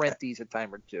did rent these a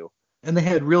time or two. And they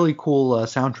had really cool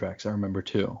soundtracks. I remember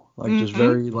too, like just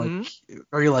Mm-hmm.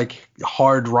 very like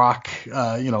hard rock,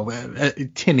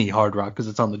 tinny hard rock because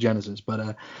it's on the Genesis,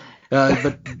 but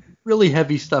really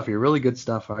heavy stuff here, really good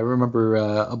stuff. I remember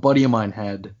a buddy of mine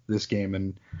had this game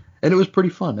and it was pretty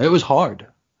fun. It was hard.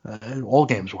 All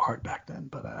games were hard back then,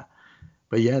 but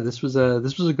yeah, this was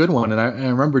a good one, and I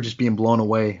remember just being blown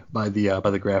away by the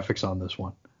graphics on this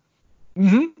one.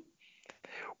 Mm-hmm.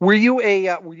 Were you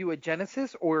a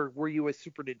Genesis or were you a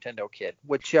Super Nintendo kid?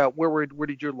 Which where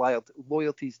did your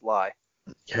loyalties lie?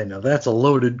 Okay, now that's a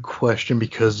loaded question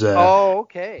because Oh,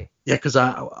 okay. yeah, because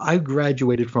I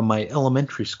graduated from my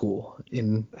elementary school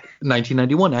in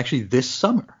 1991, actually this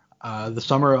summer, the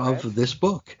summer Okay. of this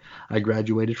book. I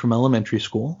graduated from elementary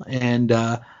school, and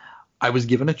I was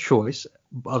given a choice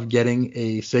of getting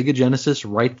a Sega Genesis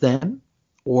right then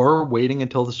or waiting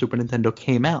until the Super Nintendo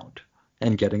came out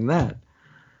and getting that.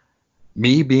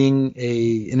 Me being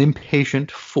an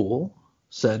impatient fool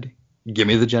said, "Give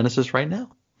me the Genesis right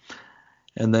now."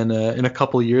 And then in a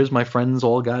couple of years, my friends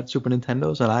all got Super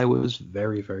Nintendos, and I was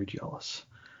very, very jealous.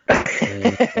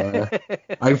 And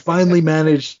I finally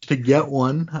managed to get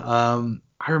one.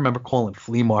 I remember calling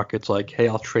flea markets like, "Hey,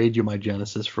 I'll trade you my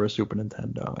Genesis for a Super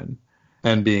Nintendo,"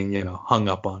 and being hung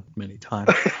up on many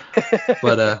times.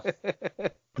 But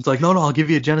it's like, no, I'll give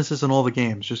you a Genesis and all the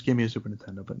games. Just give me a Super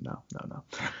Nintendo. But no, no,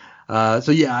 no.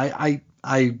 So yeah,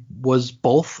 I was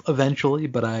both eventually,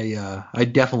 but I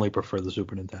definitely prefer the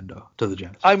Super Nintendo to the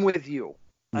Genesis. I'm with you.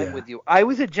 I'm Yeah. with you. I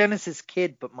was a Genesis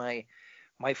kid, but my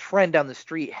friend down the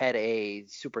street had a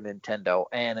Super Nintendo,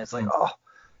 and it's like, Mm. oh,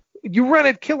 you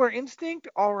rented Killer Instinct?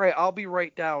 All right, I'll be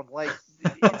right down. Like,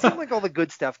 it seemed like all the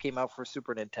good stuff came out for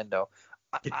Super Nintendo.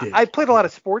 It I did. played a lot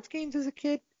of sports games as a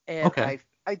kid, and Okay.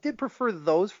 I did prefer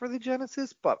those for the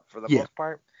Genesis, but for the Yeah. most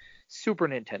part, Super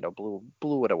Nintendo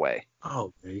blew it away.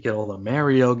 Oh, yeah, you get all the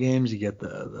Mario games, you get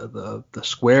the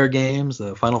Square games,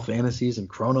 the Final Fantasies and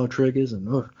Chrono Triggers,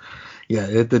 and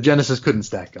yeah, the Genesis couldn't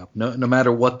stack up. No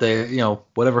matter what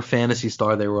whatever Fantasy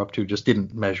Star they were up to, just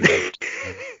didn't measure up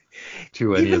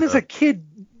to any even of as a the. kid,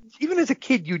 even as a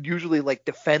kid, you'd usually like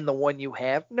defend the one you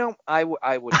have. No, I wouldn't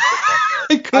defend I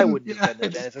the I couldn't. wouldn't Yeah, defend I the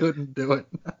just Genesis. couldn't do it.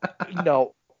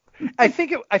 No, I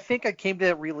think I came to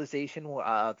that realization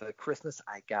the Christmas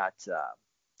I got.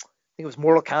 I think it was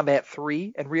Mortal Kombat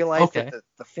 3, and realized that Okay.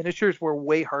 the finishers were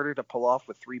way harder to pull off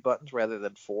with 3 buttons rather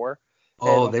than four. And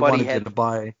Oh, my they buddy wanted you had, to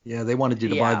buy. Yeah, they wanted you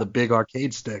to buy yeah, the big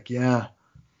arcade stick. Yeah.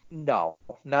 no,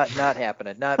 not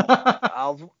happening. Not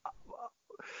I'll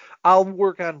I'll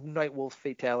work on Nightwolf's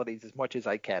fatalities as much as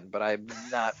I can, but I'm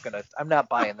not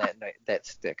buying that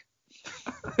stick.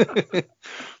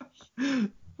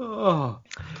 Oh.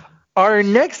 Our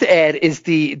next ad is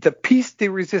the piece de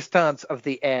resistance of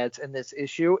the ads in this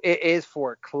issue. It is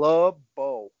for Club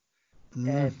Bow.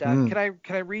 And Hmm. can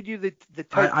I read you the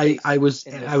I typeface I was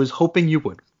in I this? was hoping you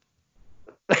would.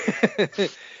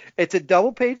 It's a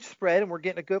double page spread, and we're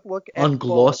getting a good look On at Bo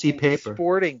glossy paper.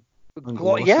 sporting, On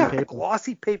glossy paper.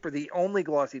 glossy paper, the only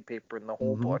glossy paper in the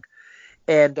whole Hmm. book.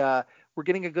 And we're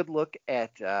getting a good look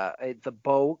at the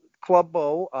Bo Club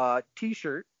Bo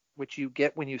T-shirt, which you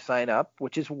get when you sign up,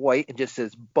 which is white and just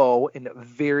says Bo in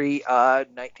very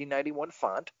 1991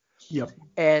 font. Yep.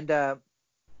 And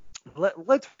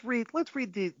let's read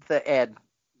the ad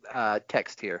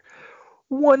text here.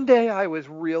 One day I was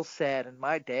real sad, and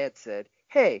my dad said,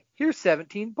 "Hey, here's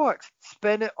 $17.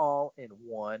 Spend it all in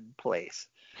one place."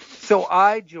 So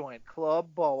I joined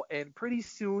Club Bo, and pretty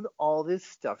soon all this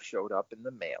stuff showed up in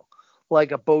the mail,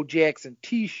 like a Bo Jackson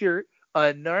T-shirt,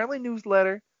 a gnarly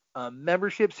newsletter, a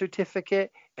membership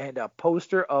certificate, and a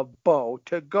poster of Bo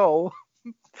to go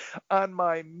on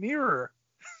my mirror.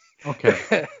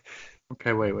 Okay.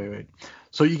 Okay. Wait.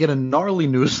 So you get a gnarly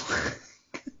newsletter.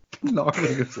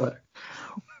 Gnarly newsletter.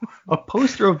 A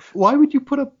poster of. Why would you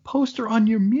put a poster on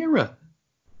your mirror?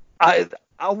 I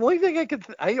only thing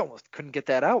I almost couldn't get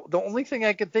that out. The only thing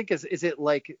I could think is it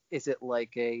like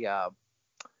a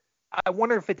I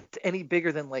wonder if it's any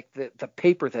bigger than like the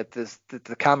paper that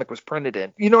the comic was printed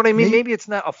in. You know what I mean? Maybe Maybe it's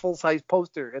not a full size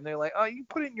poster, and they're like, oh, you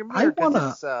put it in your I mirror because wanna.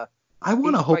 it's I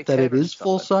want to 8 by hope that it 10 or is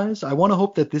full something. size. I want to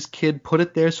hope that this kid put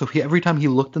it there so every time he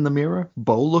looked in the mirror,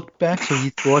 Bo looked back, so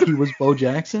he thought he was Bo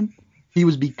Jackson. He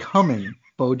was becoming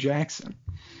Bo Jackson.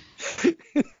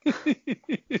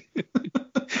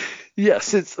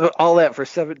 Yes, it's all that for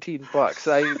 $17.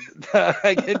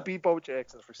 I can be Bo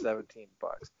Jackson for $17.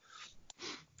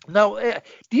 Now,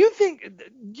 do you think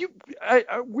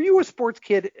were you a sports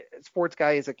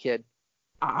guy as a kid?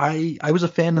 I was a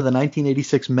fan of the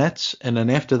 1986 Mets, and then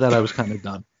after that I was kind of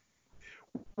done.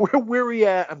 Where we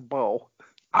at on Bo?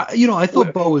 I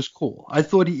thought Bo was cool. I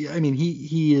thought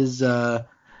he is. It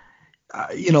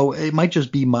might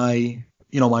just be my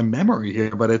memory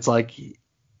here, but it's like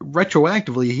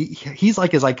retroactively, he's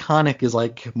like as iconic as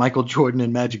like Michael Jordan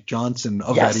and Magic Johnson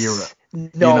of that era.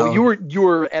 No, you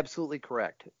were absolutely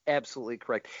correct. Absolutely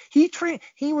correct. He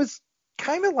was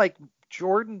kind of like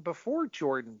Jordan before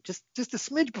Jordan, just a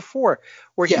smidge before,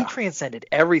 where he transcended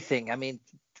everything. I mean,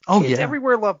 kids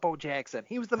everywhere loved Bo Jackson.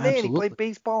 He was the man. Absolutely. He played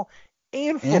baseball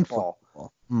and football.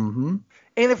 Mm-hmm.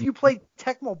 And if you played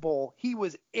Tecmo Bowl, he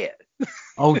was it.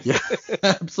 Oh yeah,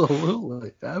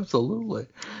 absolutely.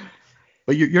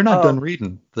 But you're not done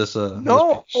reading this.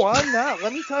 No, I'm not.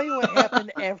 Let me tell you what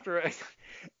happened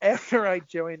after I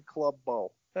joined Club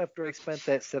Bo. After I spent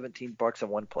that $17 in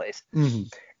one place. Mm-hmm.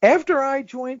 After I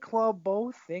joined Club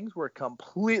Bo, things were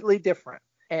completely different.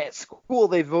 At school,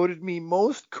 they voted me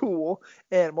most cool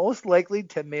and most likely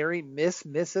to marry Miss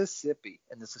Mississippi.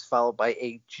 And this is followed by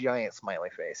a giant smiley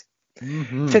face.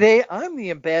 Mm-hmm. Today, I'm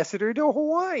the ambassador to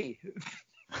Hawaii.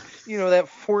 That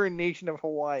foreign nation of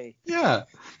Hawaii. Yeah.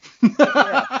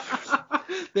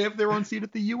 They have their own seat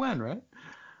at the UN, right?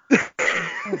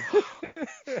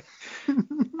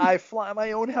 I fly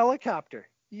my own helicopter.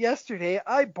 Yesterday,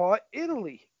 I bought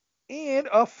Italy and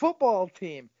a football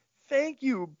team. Thank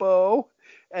you, Bo.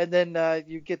 And then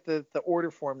you get the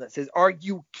order form that says, "Are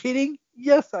you kidding?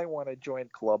 Yes, I want to join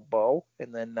Club Bo."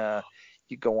 And then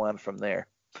you go on from there.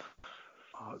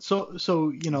 So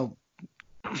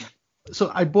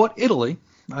I bought Italy.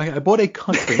 I bought a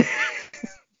country.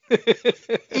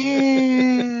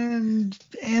 and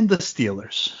the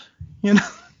Steelers.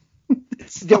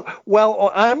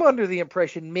 Well, I'm under the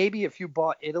impression maybe if you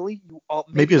bought Italy,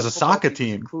 maybe as a soccer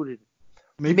team included.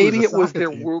 Maybe it was their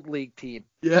World League team.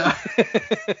 Yeah.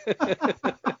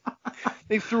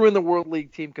 They threw in the World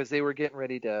League team because they were getting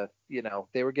ready to,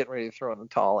 throw in the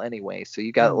tall anyway. So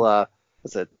you got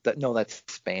no, that's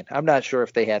Spain. I'm not sure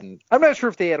if they had a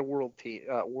World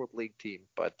League team,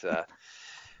 but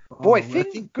boy,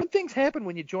 good things happen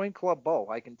when you join Club Bo.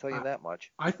 I can tell you that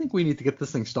much. I think we need to get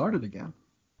this thing started again.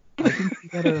 I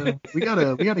think we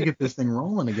gotta get this thing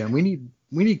rolling again. We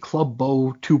need Club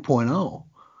Bo 2.0.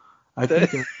 I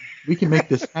think we can make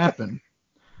this happen.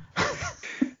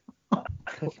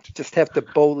 Just have to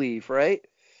Bo leave, right?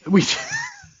 We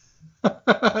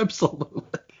absolutely.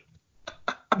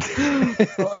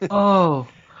 Oh.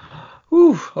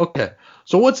 Whew. Okay.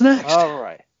 So what's next? All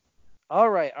right.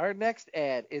 Our next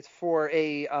ad is for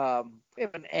we have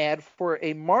an ad for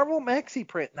a Marvel Maxi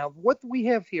print. Now, what we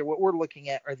have here, what we're looking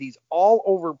at, are these all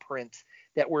over prints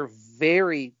that were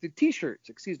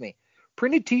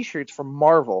printed T-shirts from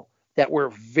Marvel that were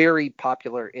very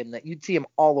popular in that you'd see them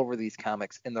all over these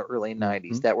comics in the early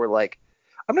 90s that were like,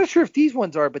 I'm not sure if these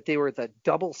ones are, but they were the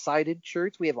double-sided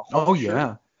shirts. We have a home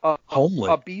shirt,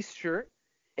 Homely. A Beast shirt,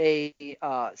 a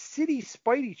City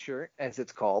Spidey shirt, as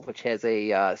it's called, which has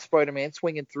a Spider-Man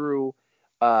swinging through,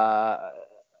 what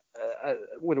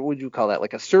would you call that?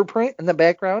 Like a surprint in the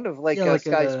background of like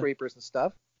skyscrapers and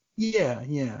stuff. Yeah.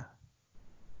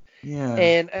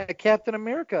 And a Captain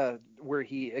America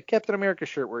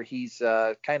shirt where he's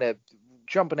kind of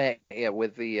jumping at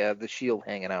with the shield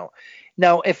hanging out.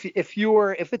 Now, if it's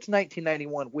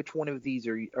 1991, which one of these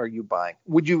are you buying?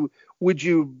 Would you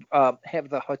have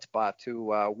the chutzpah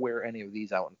to wear any of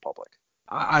these out in public?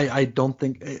 I don't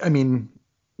think. I mean,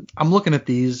 I'm looking at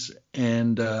these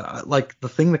and like the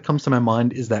thing that comes to my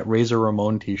mind is that Razor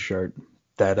Ramon T-shirt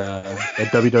that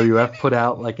WWF put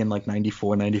out like in like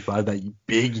 94, 95. That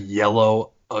big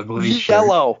yellow ugly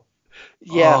yellow. Shirt.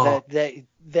 Yeah,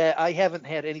 that I haven't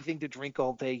had anything to drink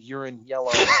all day. Urine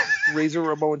yellow Razor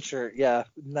Ramon shirt. Yeah,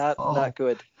 not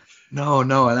good. No,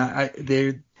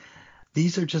 and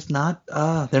these are just not.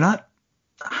 They're not.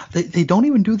 They don't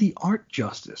even do the art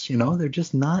justice. They're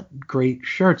just not great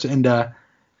shirts. And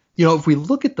if we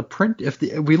look at the print, if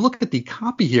we look at the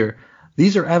copy here,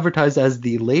 these are advertised as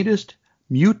the latest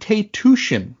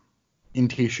mutation in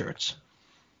T-shirts.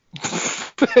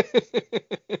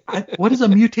 What is a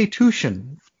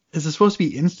mutation? Is it supposed to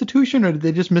be institution, or did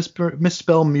they just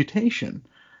misspell mutation?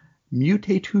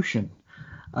 Mutation.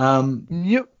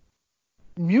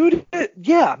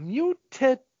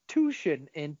 Mutation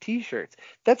in T-shirts.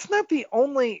 That's not the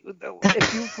only.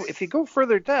 If you go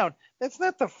further down, that's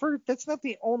not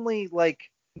the only like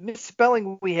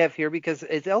misspelling we have here, because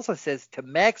it also says to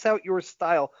max out your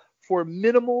style for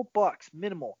minimal bucks.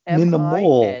 Minimal.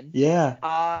 MINIMUL.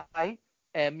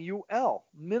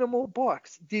 Minimal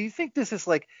bucks. Do you think this is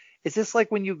like? Is this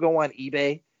like when you go on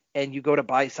eBay and you go to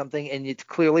buy something and it's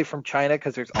clearly from China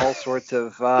because there's all sorts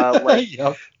of like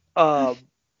Yep.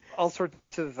 all sorts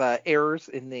of errors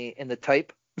in the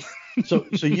type. So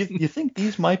you think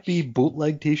these might be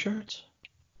bootleg T-shirts?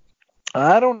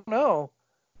 I don't know.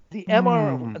 The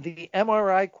Hmm.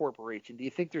 MRI Corporation. Do you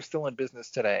think they're still in business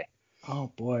today?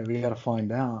 Oh boy, we gotta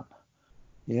find out.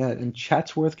 Yeah, in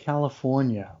Chatsworth,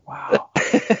 California. Wow.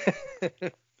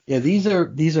 Yeah, these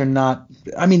are not.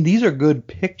 I mean, these are good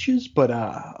pictures, but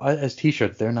as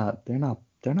T-shirts, they're not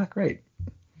great.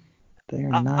 They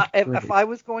are not If great. I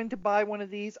was going to buy one of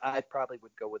these, I probably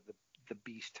would go with the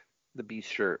Beast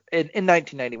shirt in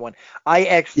 1991. I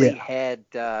actually Yeah. had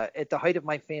at the height of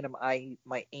my fandom,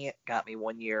 my aunt got me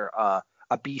one year a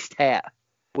Beast hat,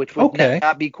 which would Okay.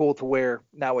 not be cool to wear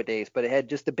nowadays, but it had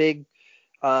just a big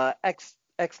X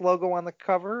logo on the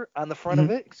cover on the front of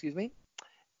Mhm. it, excuse me,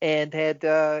 and had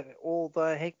old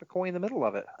Hank McCoy in the middle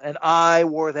of it, and I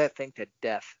wore that thing to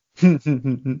death.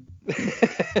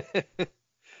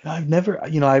 I've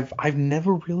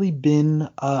never really been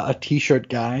a T-shirt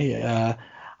guy.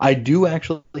 I do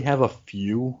actually have a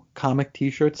few comic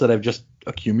T-shirts that I've just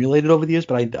accumulated over the years,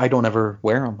 but I don't ever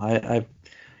wear them.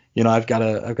 I've got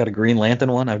a Green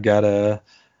Lantern one.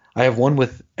 I have one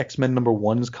with X-Men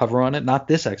 #1's cover on it. Not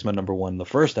this X-Men #1, the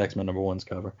first X-Men #1's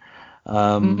cover.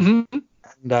 Um, Mm-hmm.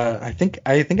 and I think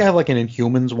I have like an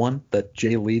Inhumans one that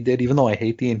Jay Lee did. Even though I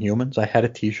hate the Inhumans, I had a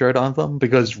T-shirt on them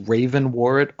because Raven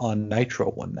wore it on Nitro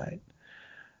one night.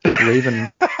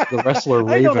 Raven, the wrestler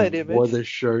I know that Raven, wore image. this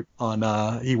shirt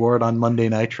on. He wore it on Monday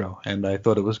Nitro, and I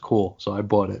thought it was cool, so I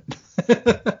bought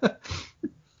it.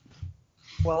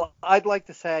 Well, I'd like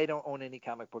to say I don't own any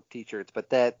comic book T-shirts, but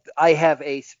that I have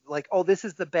this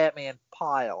is the Batman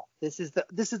pile. This is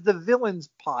the villains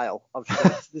pile of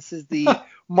shirts. This is the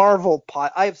Marvel pile.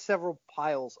 I have several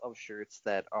piles of shirts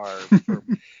that are.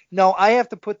 No, I have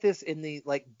to put this in the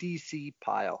like DC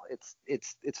pile.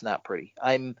 It's not pretty.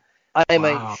 I'm a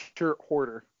Wow. shirt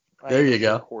hoarder. I There am a you shirt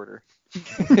go. hoarder.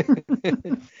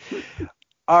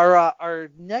 Our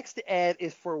next ad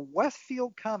is for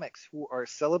Westfield Comics, who are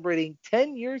celebrating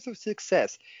 10 years of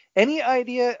success. Any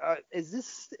idea? Is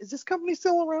this company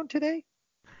still around today?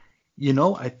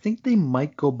 I think they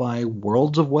might go by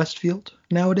Worlds of Westfield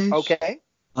nowadays. Okay.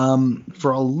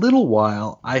 For a little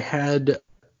while, I had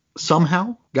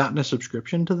somehow gotten a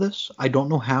subscription to this. I don't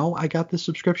know how I got this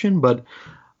subscription, but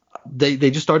they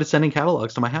just started sending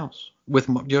catalogs to my house with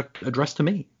your address to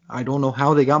me. I don't know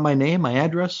how they got my name, my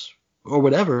address, or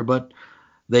whatever, but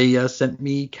they sent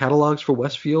me catalogs for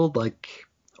Westfield like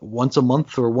once a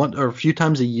month or a few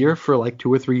times a year for like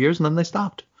 2 or 3 years, and then they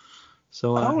stopped.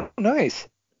 So Oh, nice.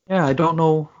 yeah, I don't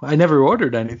know. I never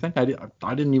ordered anything. I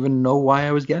didn't even know why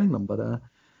I was getting them, but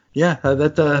yeah,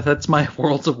 that's my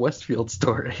Worlds of Westfield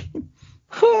story.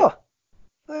 Huh.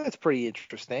 That's pretty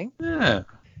interesting. Yeah.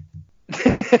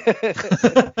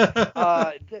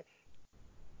 uh,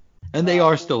 And they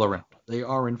are still around. They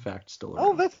are in fact still oh,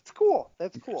 around. that's cool.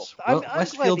 That's cool. Yes. I'm Well, glad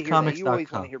to hear that. You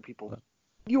always want to westfieldcomics.com. hear people. But,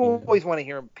 You yeah. always want to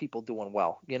hear people doing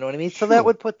well. You know what I mean? So that Sure.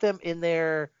 would put them in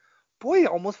their, boy,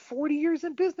 almost 40 years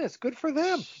in business. Good for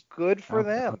them. Good for How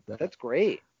them. about that? That's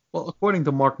great. Well, according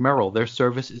to Mark Merrill, their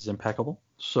service is impeccable.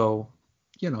 So,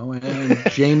 and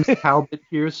James Talbot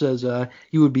here says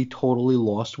he would be totally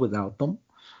lost without them.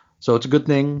 So it's a good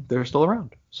thing they're still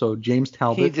around. So James He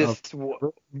Talbot of just,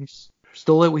 he's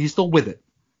still with it.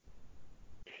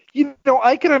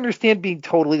 I could understand being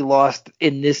totally lost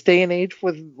in this day and age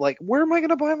with like, where am I going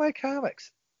to buy my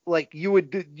comics? Like you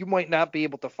might not be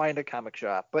able to find a comic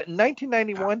shop, but in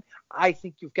 1991, I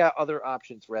think you've got other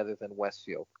options rather than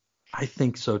Westfield. I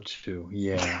think so too.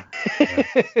 Yeah.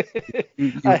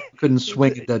 You couldn't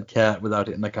swing a dead cat without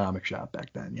hitting the comic shop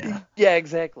back then. Yeah. Yeah,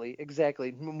 exactly.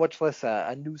 Much less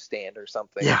a newsstand or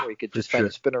something Yeah, where you could for just find sure.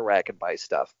 a spinner rack and buy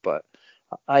stuff. But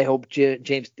I hope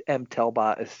James M.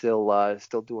 Talbot is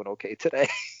still doing okay today.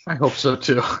 I hope so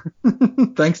too.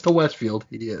 Thanks to Westfield,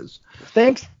 he is.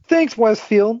 Thanks,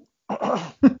 Westfield.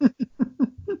 What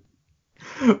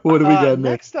do we got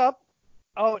next?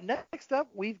 Next up,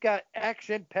 we've got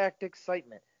action-packed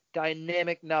excitement,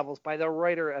 dynamic novels by the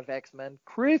writer of X-Men,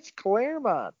 Chris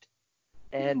Claremont.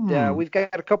 And we've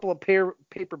got a couple of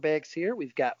paperbacks here.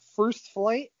 We've got First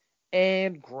Flight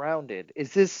and Grounded.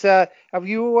 Is this? Have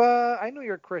you? I know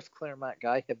you're a Chris Claremont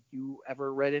guy. Have you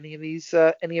ever read any of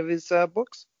his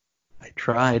books? I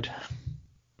tried.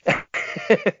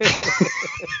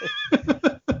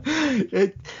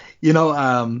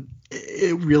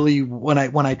 It really when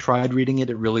I tried reading it,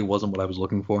 it really wasn't what I was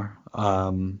looking for.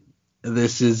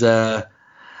 This is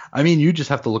I mean, you just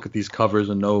have to look at these covers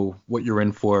and know what you're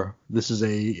in for. This is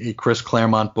a Chris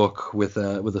Claremont book with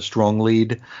a strong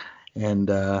lead, and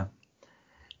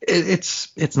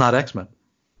it's not X-Men,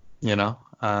 you know.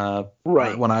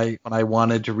 Right. When I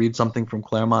wanted to read something from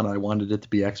Claremont, I wanted it to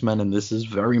be X-Men, and this is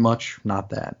very much not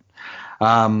that.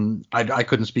 I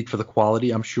couldn't speak for the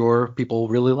quality. I'm sure people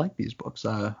really like these books.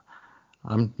 I'm,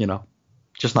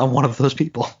 just not one of those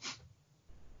people.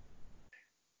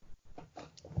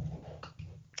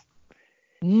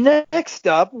 Next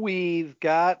up, we've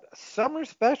got summer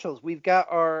specials. We've got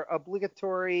our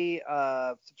obligatory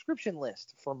subscription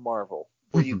list from Marvel,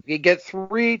 where you get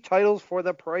 3 titles for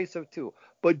the price of 2,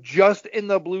 but just in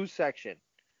the blue section.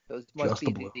 Those must Just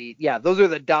be the blue. yeah, those are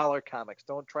the dollar comics.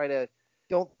 Don't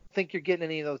think you're getting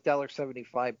any of those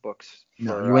 $1.75 books.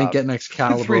 No, you ain't getting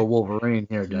Excalibur or Wolverine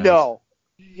here, guys. No,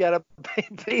 you gotta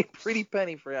pay a pretty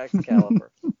penny for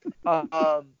Excalibur.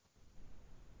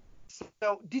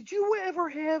 So, did you ever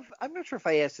have? I'm not sure if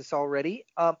I asked this already.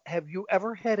 Have you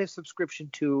ever had a subscription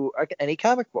to any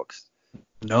comic books?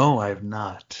 No, I have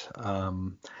not.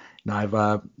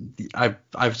 No,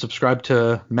 I've subscribed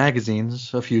to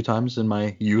magazines a few times in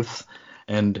my youth,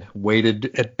 and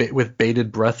waited with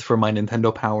bated breath for my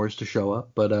Nintendo Powers to show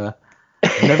up, but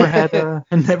never had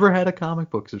a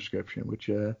comic book subscription, which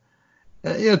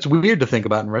it's weird to think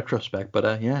about in retrospect,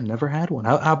 but never had one.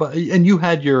 How about, and you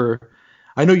had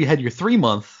I know you had your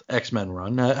 3-month X-Men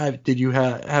run. Did you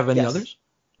have any others?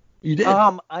 You did.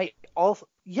 I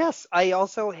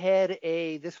also had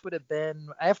this would have been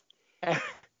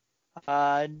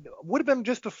would have been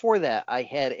just before that. I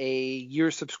had a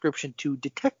year subscription to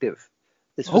Detective.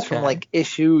 This was from like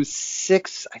issue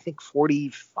 6, I think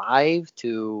 45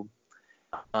 to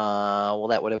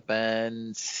that would have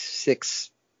been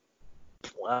 6.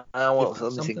 Let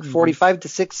me think. 45 to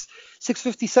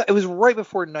 657. It was right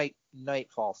before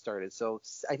Nightfall started, so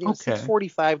I think it was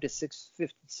 645 to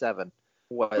 657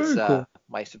 was cool.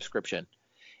 My subscription.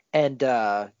 And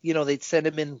they'd send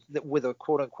him in with a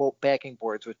quote unquote backing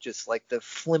boards with just like the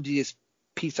flimsiest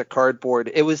piece of cardboard.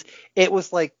 It was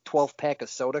like 12-pack of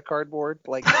soda cardboard.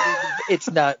 Like it's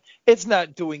not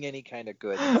doing any kind of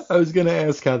good. I was gonna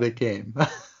ask how they came.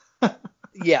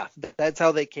 Yeah, that's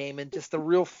how they came, and just a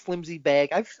real flimsy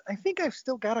bag. I think I've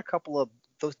still got a couple of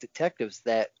those Detectives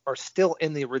that are still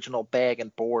in the original bag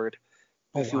and board,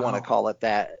 if you want to call it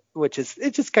that, which is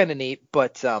it's just kind of neat.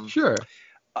 But sure.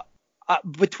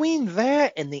 Between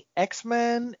that and the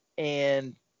X-Men,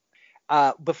 and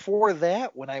before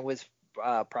that, when I was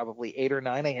probably 8 or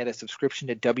 9, I had a subscription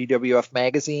to WWF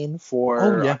magazine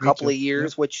for a couple of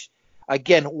years, which.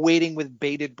 Again, waiting with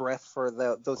bated breath for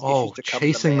those issues to come.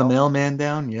 Chasing the mailman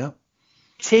down, yep.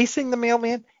 Chasing the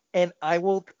mailman, and I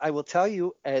will tell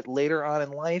you, later on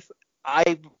in life,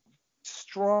 I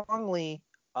strongly,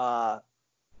 I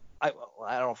don't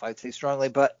know if I'd say strongly,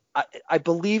 but I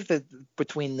believe that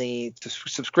between the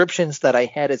subscriptions that I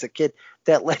had as a kid,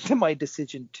 that led to my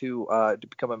decision to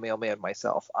become a mailman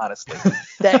myself. Honestly,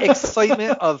 that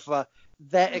excitement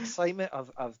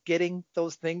of getting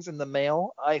those things in the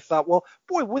mail, I thought, well,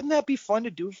 boy, wouldn't that be fun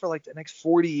to do for like the next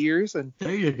 40 years? And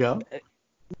there you go.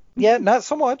 Yeah, not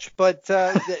so much, but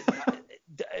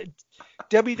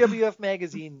WWF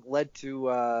magazine led to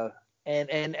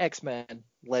and X-Men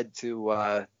led to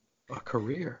a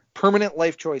career, permanent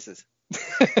life choices.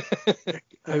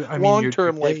 I mean,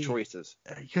 long-term life choices.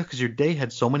 Yeah, because your day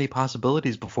had so many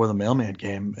possibilities before the mailman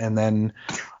came, and then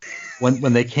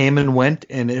when they came and went,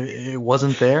 and it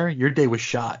wasn't there, your day was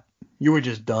shot. You were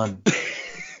just done.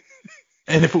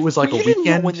 And if it was like a weekend, didn't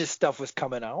know when this stuff was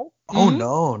coming out. Oh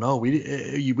no, we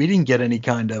didn't get any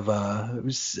kind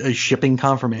of shipping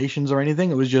confirmations or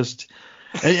anything. It was just,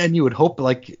 and you would hope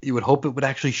it would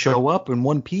actually show up in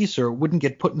one piece, or it wouldn't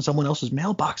get put in someone else's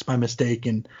mailbox by mistake.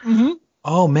 And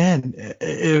oh man,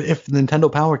 if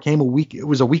Nintendo Power came it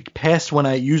was a week past when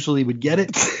I usually would get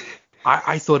it.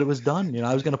 I thought it was done.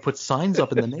 I was gonna put signs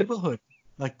up in the neighborhood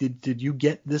like, did you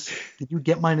get this? Did you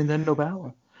get my Nintendo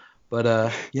Power?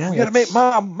 But yeah, we gotta make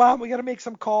mom. We gotta make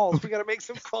some calls. We got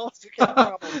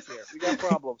problems here. We got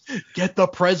problems. Get the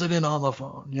president on the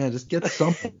phone. Yeah, just get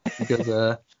something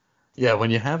because when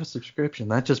you have a subscription,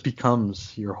 that just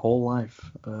becomes your whole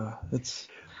life. It's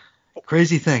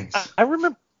crazy things.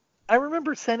 I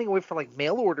remember sending away for like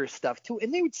mail order stuff too,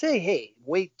 and they would say, "Hey,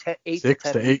 wait 6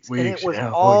 to 8 weeks," and it was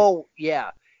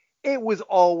it was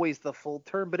always the full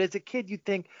term. But as a kid, you'd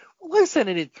think, well, I sent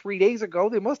it in 3 days ago.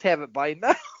 They must have it by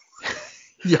now.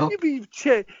 Yep.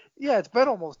 It's been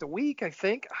almost a week, I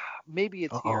think. Maybe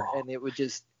it's here, and it was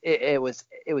just it was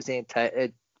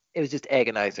just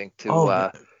agonizing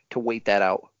to wait that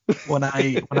out. when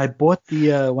I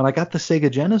got the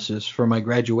Sega Genesis for my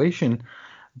graduation,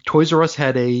 Toys R Us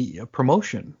had a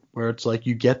promotion where it's like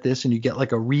you get this and you get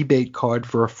like a rebate card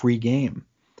for a free game.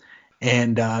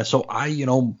 And so I,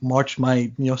 marched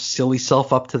my, silly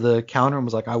self up to the counter and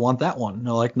was like, I want that one. And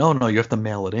they're like, no, you have to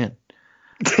mail it in.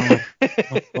 I'm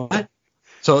like, what?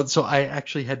 So I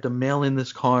actually had to mail in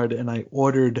this card, and I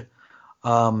ordered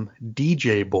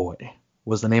DJ Boy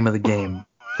was the name of the game,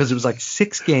 because it was like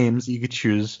 6 games you could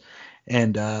choose,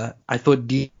 and I thought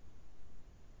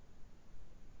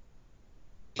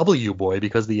W Boy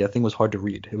because the thing was hard to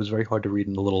read. It was very hard to read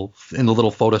in the little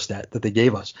photostat that they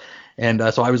gave us,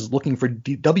 and so I was looking for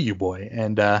W Boy,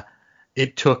 and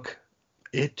it took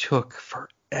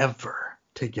forever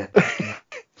to get that game.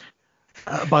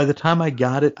 By the time I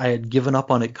got it, I had given up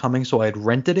on it coming, so I had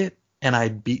rented it and I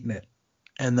had beaten it,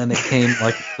 and then it came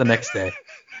like the next day.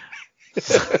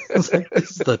 It's like,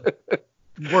 this is the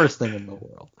worst thing in the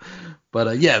world.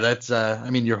 But yeah, that's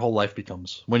your whole life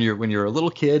becomes when you're a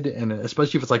little kid, and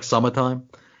especially if it's like summertime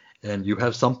and you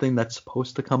have something that's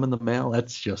supposed to come in the mail,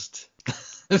 that's just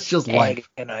it's just life.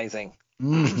 Agonizing.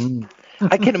 Mm-hmm.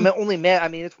 I can only imagine. I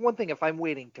mean, it's one thing if I'm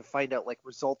waiting to find out like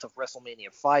results of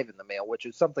WrestleMania 5 in the mail, which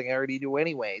is something I already do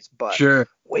anyways. But sure,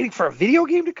 waiting for a video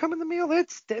game to come in the mail,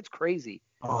 that's crazy.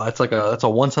 Oh, that's a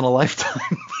once in a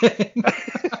lifetime thing.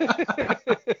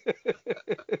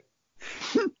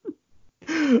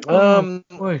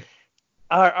 Boy.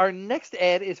 Our next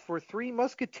ad is for Three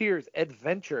Musketeers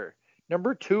Adventure,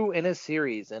 number 2 in a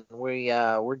series, and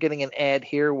we're getting an ad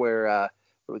here where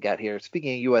what we got here.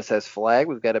 Speaking of USS Flag,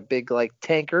 we've got a big like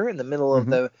tanker in the middle of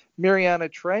the Mariana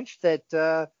Trench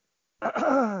that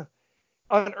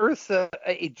unearths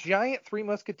a giant Three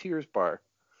Musketeers bar.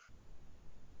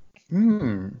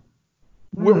 Where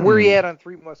are you at on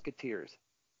Three Musketeers?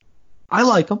 I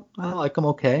like them.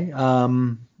 Okay.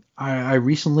 I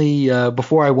recently,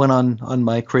 before I went on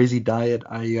my crazy diet,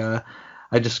 I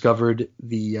discovered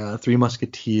the Three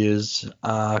Musketeers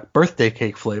birthday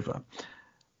cake flavor,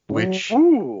 which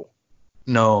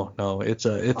no,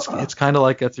 it's kind of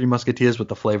like a Three Musketeers with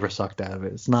the flavor sucked out of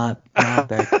it. It's not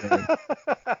that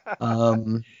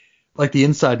great. Like the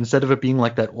inside, instead of it being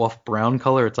like that off brown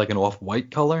color, it's like an off white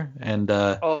color, and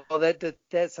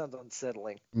that sounds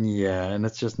unsettling. Yeah, and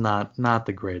it's just not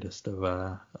the greatest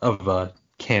of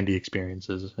candy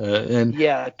experiences. And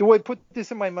yeah, do I put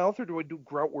this in my mouth or do I do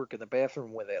grout work in the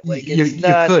bathroom with it? Like you could.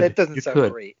 That doesn't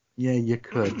sound great. Yeah, you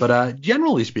could. But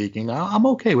generally speaking, I'm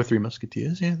okay with Three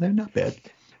Musketeers. Yeah, they're not bad.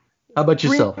 How about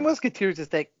yourself? Three Musketeers is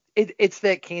that it's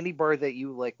that candy bar that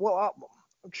you like. Well,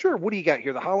 sure. What do you got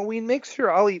here? The Halloween mix?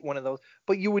 Sure, I'll eat one of those.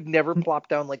 But you would never plop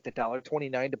down like the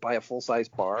 $1.29 to buy a full size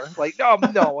bar. Like,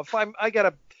 no. If I'm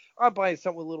buying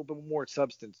something with a little bit more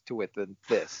substance to it than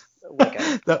this. Like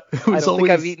I don't think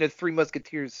I've eaten a Three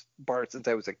Musketeers bar since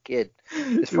I was a kid.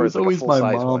 It was always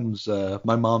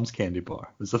my mom's candy bar.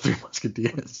 It was the Three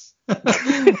Musketeers.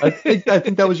 I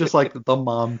think that was just like the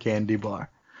mom candy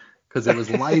bar because it was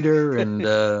lighter and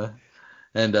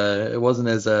it wasn't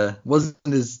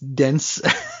as dense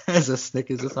as a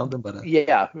Snickers or something. But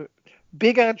yeah.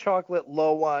 Big on chocolate,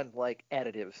 low on like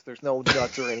additives. There's no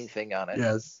nuts or anything on it.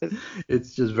 Yes,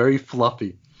 it's just very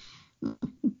fluffy.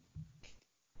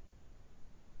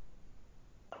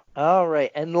 All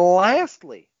right, and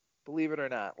lastly, believe it or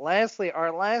not,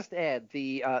 our last ad,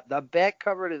 the back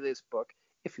cover to this book,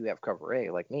 if you have cover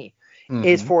A like me,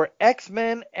 is for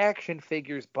X-Men action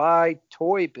figures by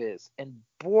Toy Biz, and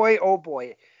boy, oh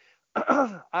boy,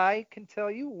 I can tell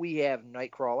you, we have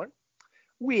Nightcrawler.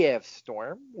 We have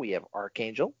Storm, we have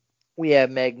Archangel, we have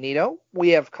Magneto, we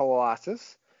have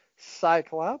Colossus,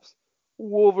 Cyclops,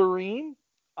 Wolverine,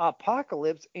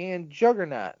 Apocalypse, and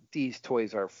Juggernaut. These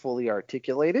toys are fully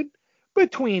articulated,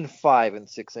 between 5 and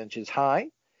 6 inches high.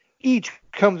 Each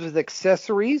comes with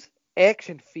accessories,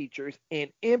 action features, and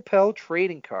Impel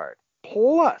trading card.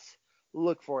 Plus,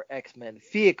 look for X-Men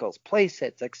vehicles,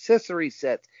 playsets, accessory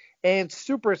sets, and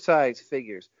supersized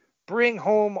figures. Bring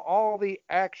home all the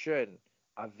action.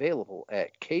 Available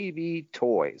at KB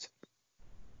Toys.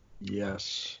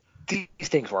 Yes. These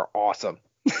things were awesome.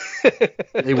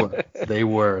 They were.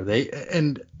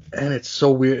 And it's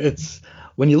so weird. It's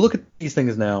when you look at these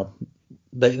things now,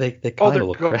 they kind of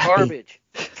look garbage.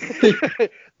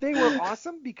 They were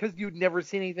awesome because you'd never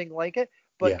seen anything like it.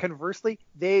 But conversely,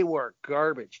 they were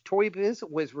garbage. Toy Biz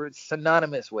was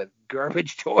synonymous with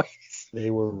garbage toys. They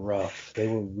were rough. They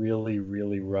were really,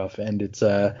 really rough. And it's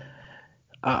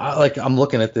I'm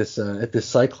looking at this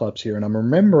Cyclops here, and I'm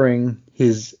remembering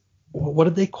his, what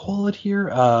did they call it here?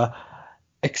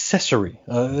 Accessory.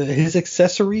 His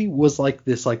accessory was like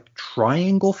this like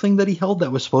triangle thing that he held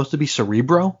that was supposed to be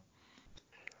Cerebro.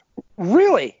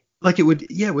 Really? Like it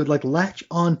would like latch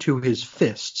onto his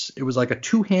fists. It was like a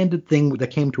two-handed thing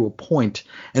that came to a point,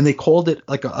 and they called it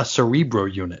like a Cerebro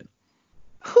unit.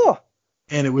 Huh.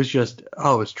 and it was just,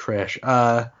 it's trash.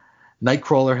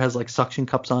 Nightcrawler has like suction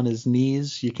cups on his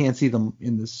knees. You can't see them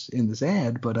in this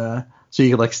ad, but so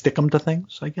you could like stick them to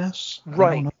things, I guess.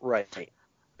 Right.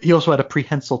 He also had a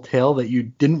prehensile tail that you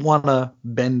didn't want to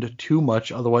bend too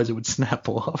much, otherwise it would snap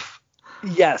off.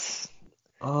 Yes.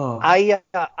 Oh. I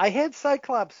had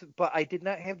Cyclops, but I did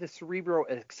not have the Cerebro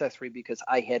accessory because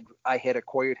I had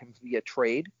acquired him via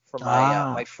trade from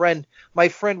my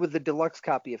friend with the deluxe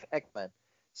copy of X-Men.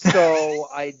 So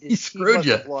he screwed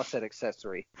you. Lost that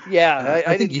accessory. Yeah,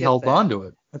 I think he held on to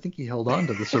it. I think he held on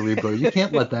to the Cerebro. You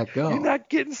can't let that go. You're not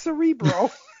getting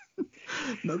Cerebro.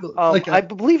 I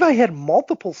believe I had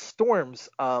multiple Storms,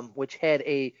 which had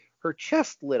her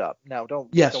chest lit up. Now, don't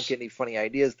get any funny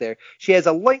ideas there. She has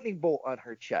a lightning bolt on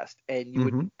her chest, and you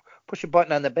would push a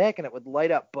button on the back, and it would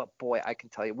light up. But boy, I can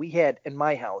tell you, we had in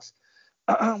my house,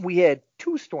 we had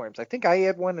 2 Storms. I think I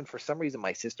had one, and for some reason,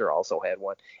 my sister also had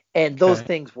one. And those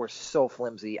things were so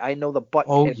flimsy. I know the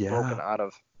button had broken out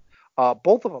of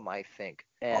both of them, I think.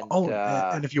 And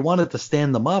and if you wanted to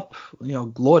stand them up,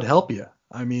 Lord help you.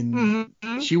 I mean,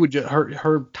 she would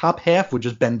her top half would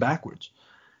just bend backwards.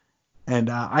 And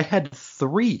I had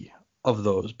 3 of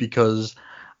those because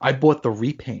I bought the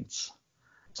repaints.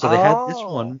 So they had this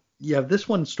one. Yeah, this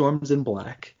one Storm's in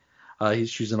black.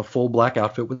 She's in a full black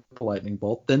outfit with the lightning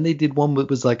bolt. Then they did one that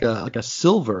was like a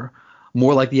silver,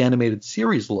 more like the animated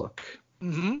series look.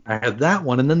 Mm-hmm. I had that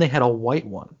one, and then they had a white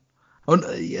one. One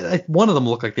of them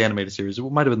looked like the animated series. It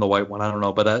might have been the white one. I don't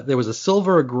know. But there was a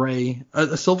silver, a gray,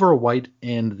 a silver, a white,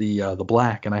 and the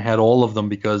black. And I had all of them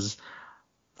because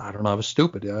I don't know. I was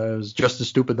stupid. I was just as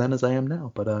stupid then as I am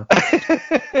now. But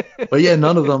but yeah,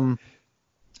 none of them.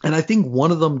 And I think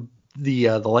one of them,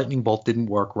 the lightning bolt didn't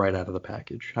work right out of the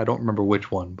package. I don't remember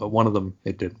which one, but one of them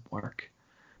it didn't work.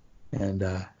 And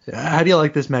how do you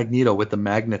like this Magneto with the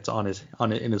magnets in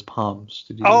his palms?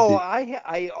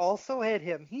 I also had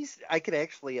him. He's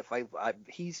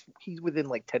within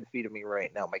like 10 feet of me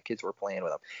right now. My kids were playing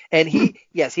with him, and he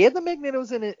had the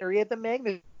magnetos in it, or he had the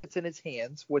magnets in his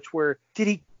hands, which were. Did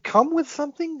he come with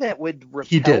something that would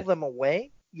repel them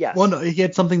away? Yes. Well, no, he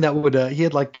had something that would. He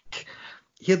had like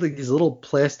these little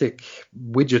plastic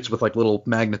widgets with like little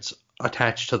magnets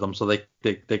attached to them, so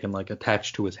they can like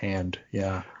attach to his hand.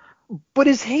 Yeah. But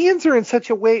his hands are in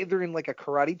such a way, they're in like a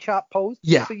karate chop pose.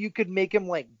 Yeah. So you could make him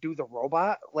like do the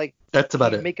robot. Like that's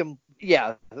about it. Make him,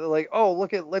 like,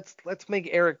 let's make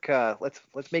Eric, let's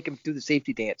make him do the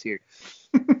safety dance here.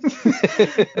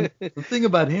 The thing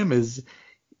about him is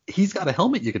he's got a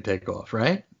helmet you can take off,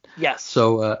 right? Yes.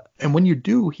 So and when you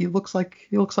do, he looks like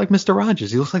Mr.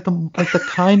 Rogers. He looks like the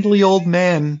kindly old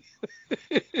man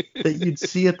that you'd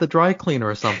see at the dry cleaner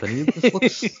or something.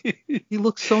 He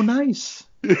looks so nice.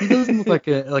 He doesn't look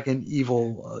like an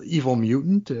evil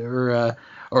mutant or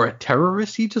a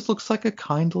terrorist. He just looks like a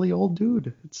kindly old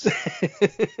dude. It's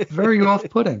very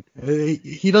off-putting.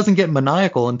 He doesn't get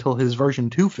maniacal until his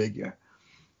version 2 figure.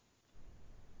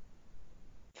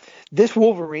 This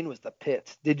Wolverine was the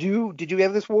pits. Did you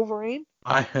have this Wolverine?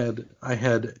 I had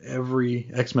every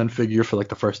X-Men figure for like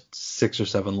the first 6 or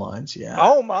 7 lines. Yeah.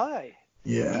 Oh my.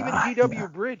 Yeah. Even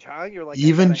GW Bridge, huh? You're like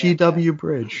even GW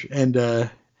Bridge, and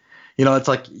it's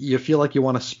like you feel like you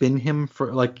want to spin him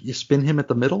you spin him at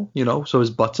the middle, so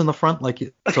his butt's in the front,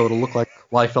 so it'll look like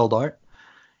Liefeld art,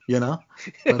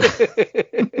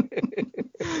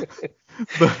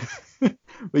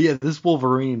 But yeah, this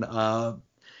Wolverine,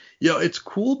 it's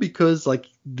cool because like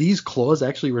these claws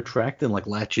actually retract and like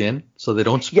latch in, so they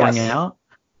don't spring out.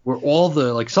 Where all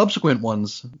the like subsequent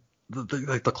ones,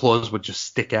 the claws would just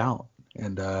stick out,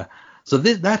 and so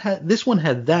this one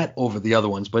had that over the other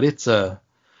ones, but it's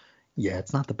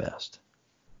it's not the best.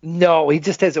 No, he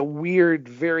just has a weird,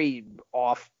 very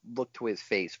off look to his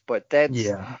face, but that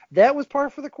was par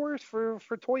for the course for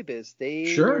Toy Biz.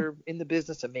 They were in the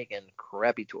business of making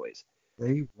crappy toys.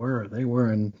 They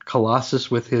were, and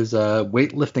Colossus with his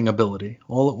weightlifting ability.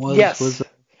 All it was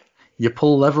you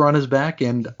pull a lever on his back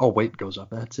and weight goes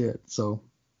up. That's it. So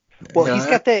he's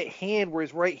got that hand where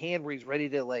his right hand where he's ready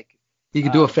to like. He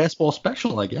could do a fastball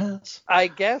special, I guess.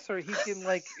 Or he can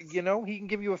like, he can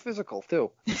give you a physical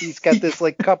too. He's got this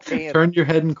like cupped hand. Turn your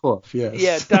head and cough. Yes.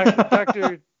 Yeah,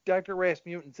 Dr.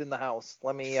 Rasmutin's in the house.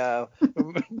 Let me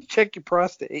check your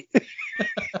prostate.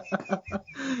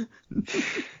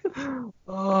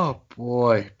 Oh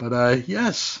boy, but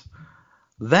yes,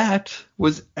 that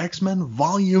was X-Men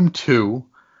Volume 2,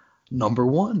 number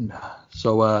 1.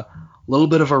 So a little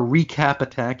bit of a recap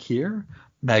attack here.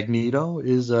 Magneto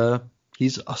is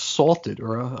he's assaulted,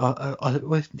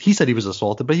 he said he was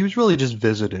assaulted, but he was really just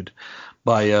visited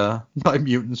by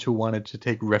mutants who wanted to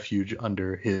take refuge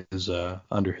under his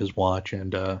watch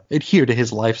and adhere to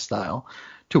his lifestyle,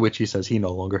 to which he says he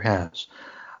no longer has.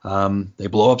 They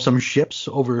blow up some ships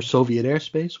over Soviet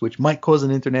airspace, which might cause an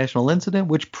international incident,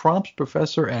 which prompts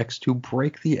Professor X to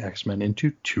break the X-Men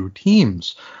into two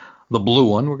teams. The blue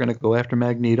one, we're going to go after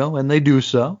Magneto, and they do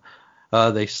so.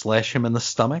 They slash him in the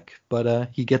stomach, but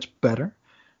he gets better.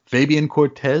 Fabian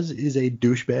Cortez is a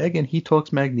douchebag, and he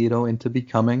talks Magneto into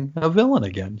becoming a villain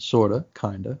again. Sorta,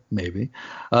 kinda, maybe.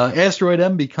 Asteroid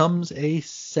M becomes a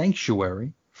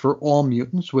sanctuary for all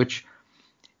mutants, which,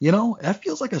 you know, that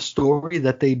feels like a story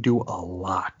that they do a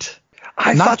lot.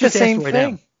 I thought the same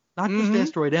thing. Not just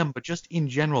Asteroid M, but just in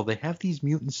general. They have these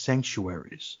mutant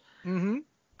sanctuaries. Mm-hmm.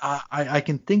 I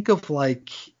can think of, like,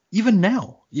 even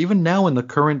now in the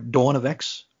current Dawn of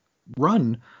X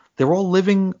run, they're all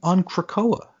living on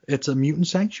Krakoa. It's a mutant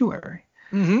sanctuary.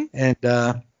 Mm-hmm.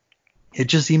 And it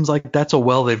just seems like that's a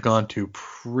well they've gone to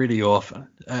pretty often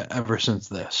ever since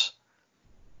this.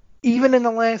 Even in the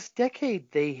last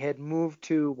decade, they had moved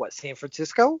to, San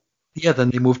Francisco? Yeah, then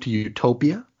they moved to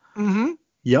Utopia. Mm-hmm.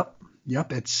 Yep.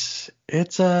 It's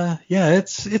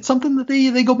something that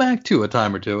they go back to a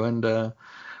time or two, and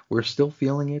we're still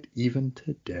feeling it even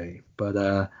today.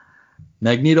 But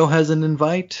Magneto has an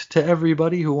invite to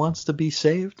everybody who wants to be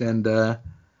saved, and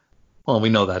we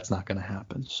know that's not going to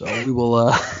happen. So we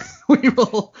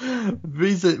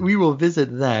will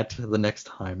visit that the next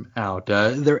time out.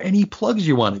 Are there any plugs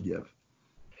you want to give?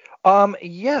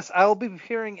 Yes, I'll be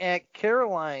appearing at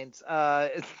Caroline's.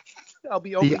 I'll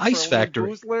be open the Ice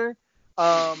Factory. Boozler,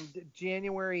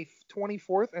 January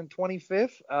 24th and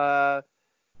 25th.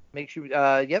 Make sure,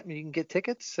 you can get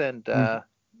tickets, and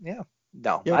yeah.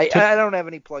 No, I don't have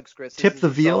any plugs, Chris. Tip the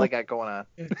veal. All I got going on.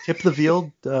 Tip the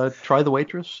veal. Try the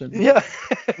waitress. And yeah.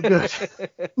 Good.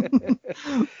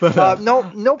 But,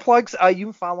 no plugs. You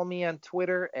can follow me on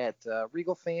Twitter at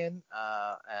RegalFan,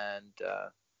 and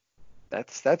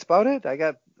that's about it. I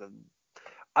got.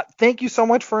 Thank you so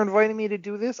much for inviting me to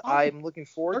do this. I'm looking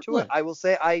forward to it. I will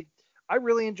say I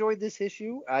really enjoyed this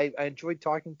issue. I enjoyed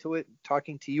talking to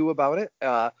you about it.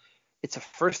 It's the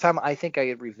first time I think I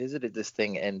had revisited this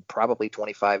thing in probably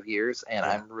 25 years, and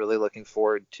I'm really looking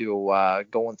forward to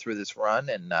going through this run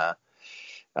and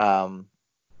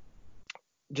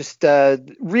just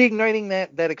reigniting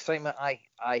that excitement I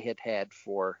had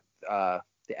for the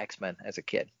X-Men as a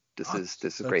kid. This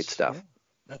is great stuff. Yeah,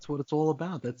 that's what it's all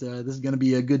about. This is going to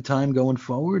be a good time going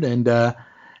forward, and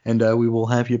we will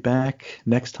have you back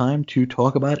next time to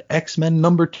talk about X-Men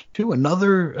 #2,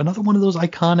 another one of those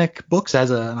iconic books,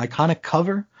 has an iconic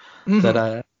cover that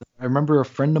I remember a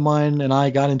friend of mine and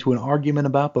I got into an argument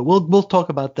about, but we'll talk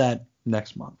about that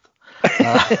next month.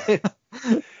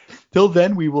 Till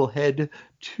then, we will head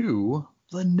to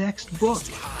the next book.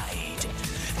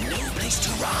 No place to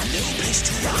run, no place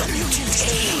to run. The mutant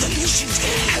age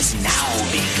has now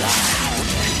begun.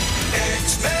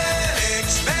 X-Men,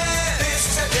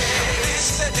 it's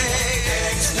a day,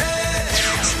 X-Men.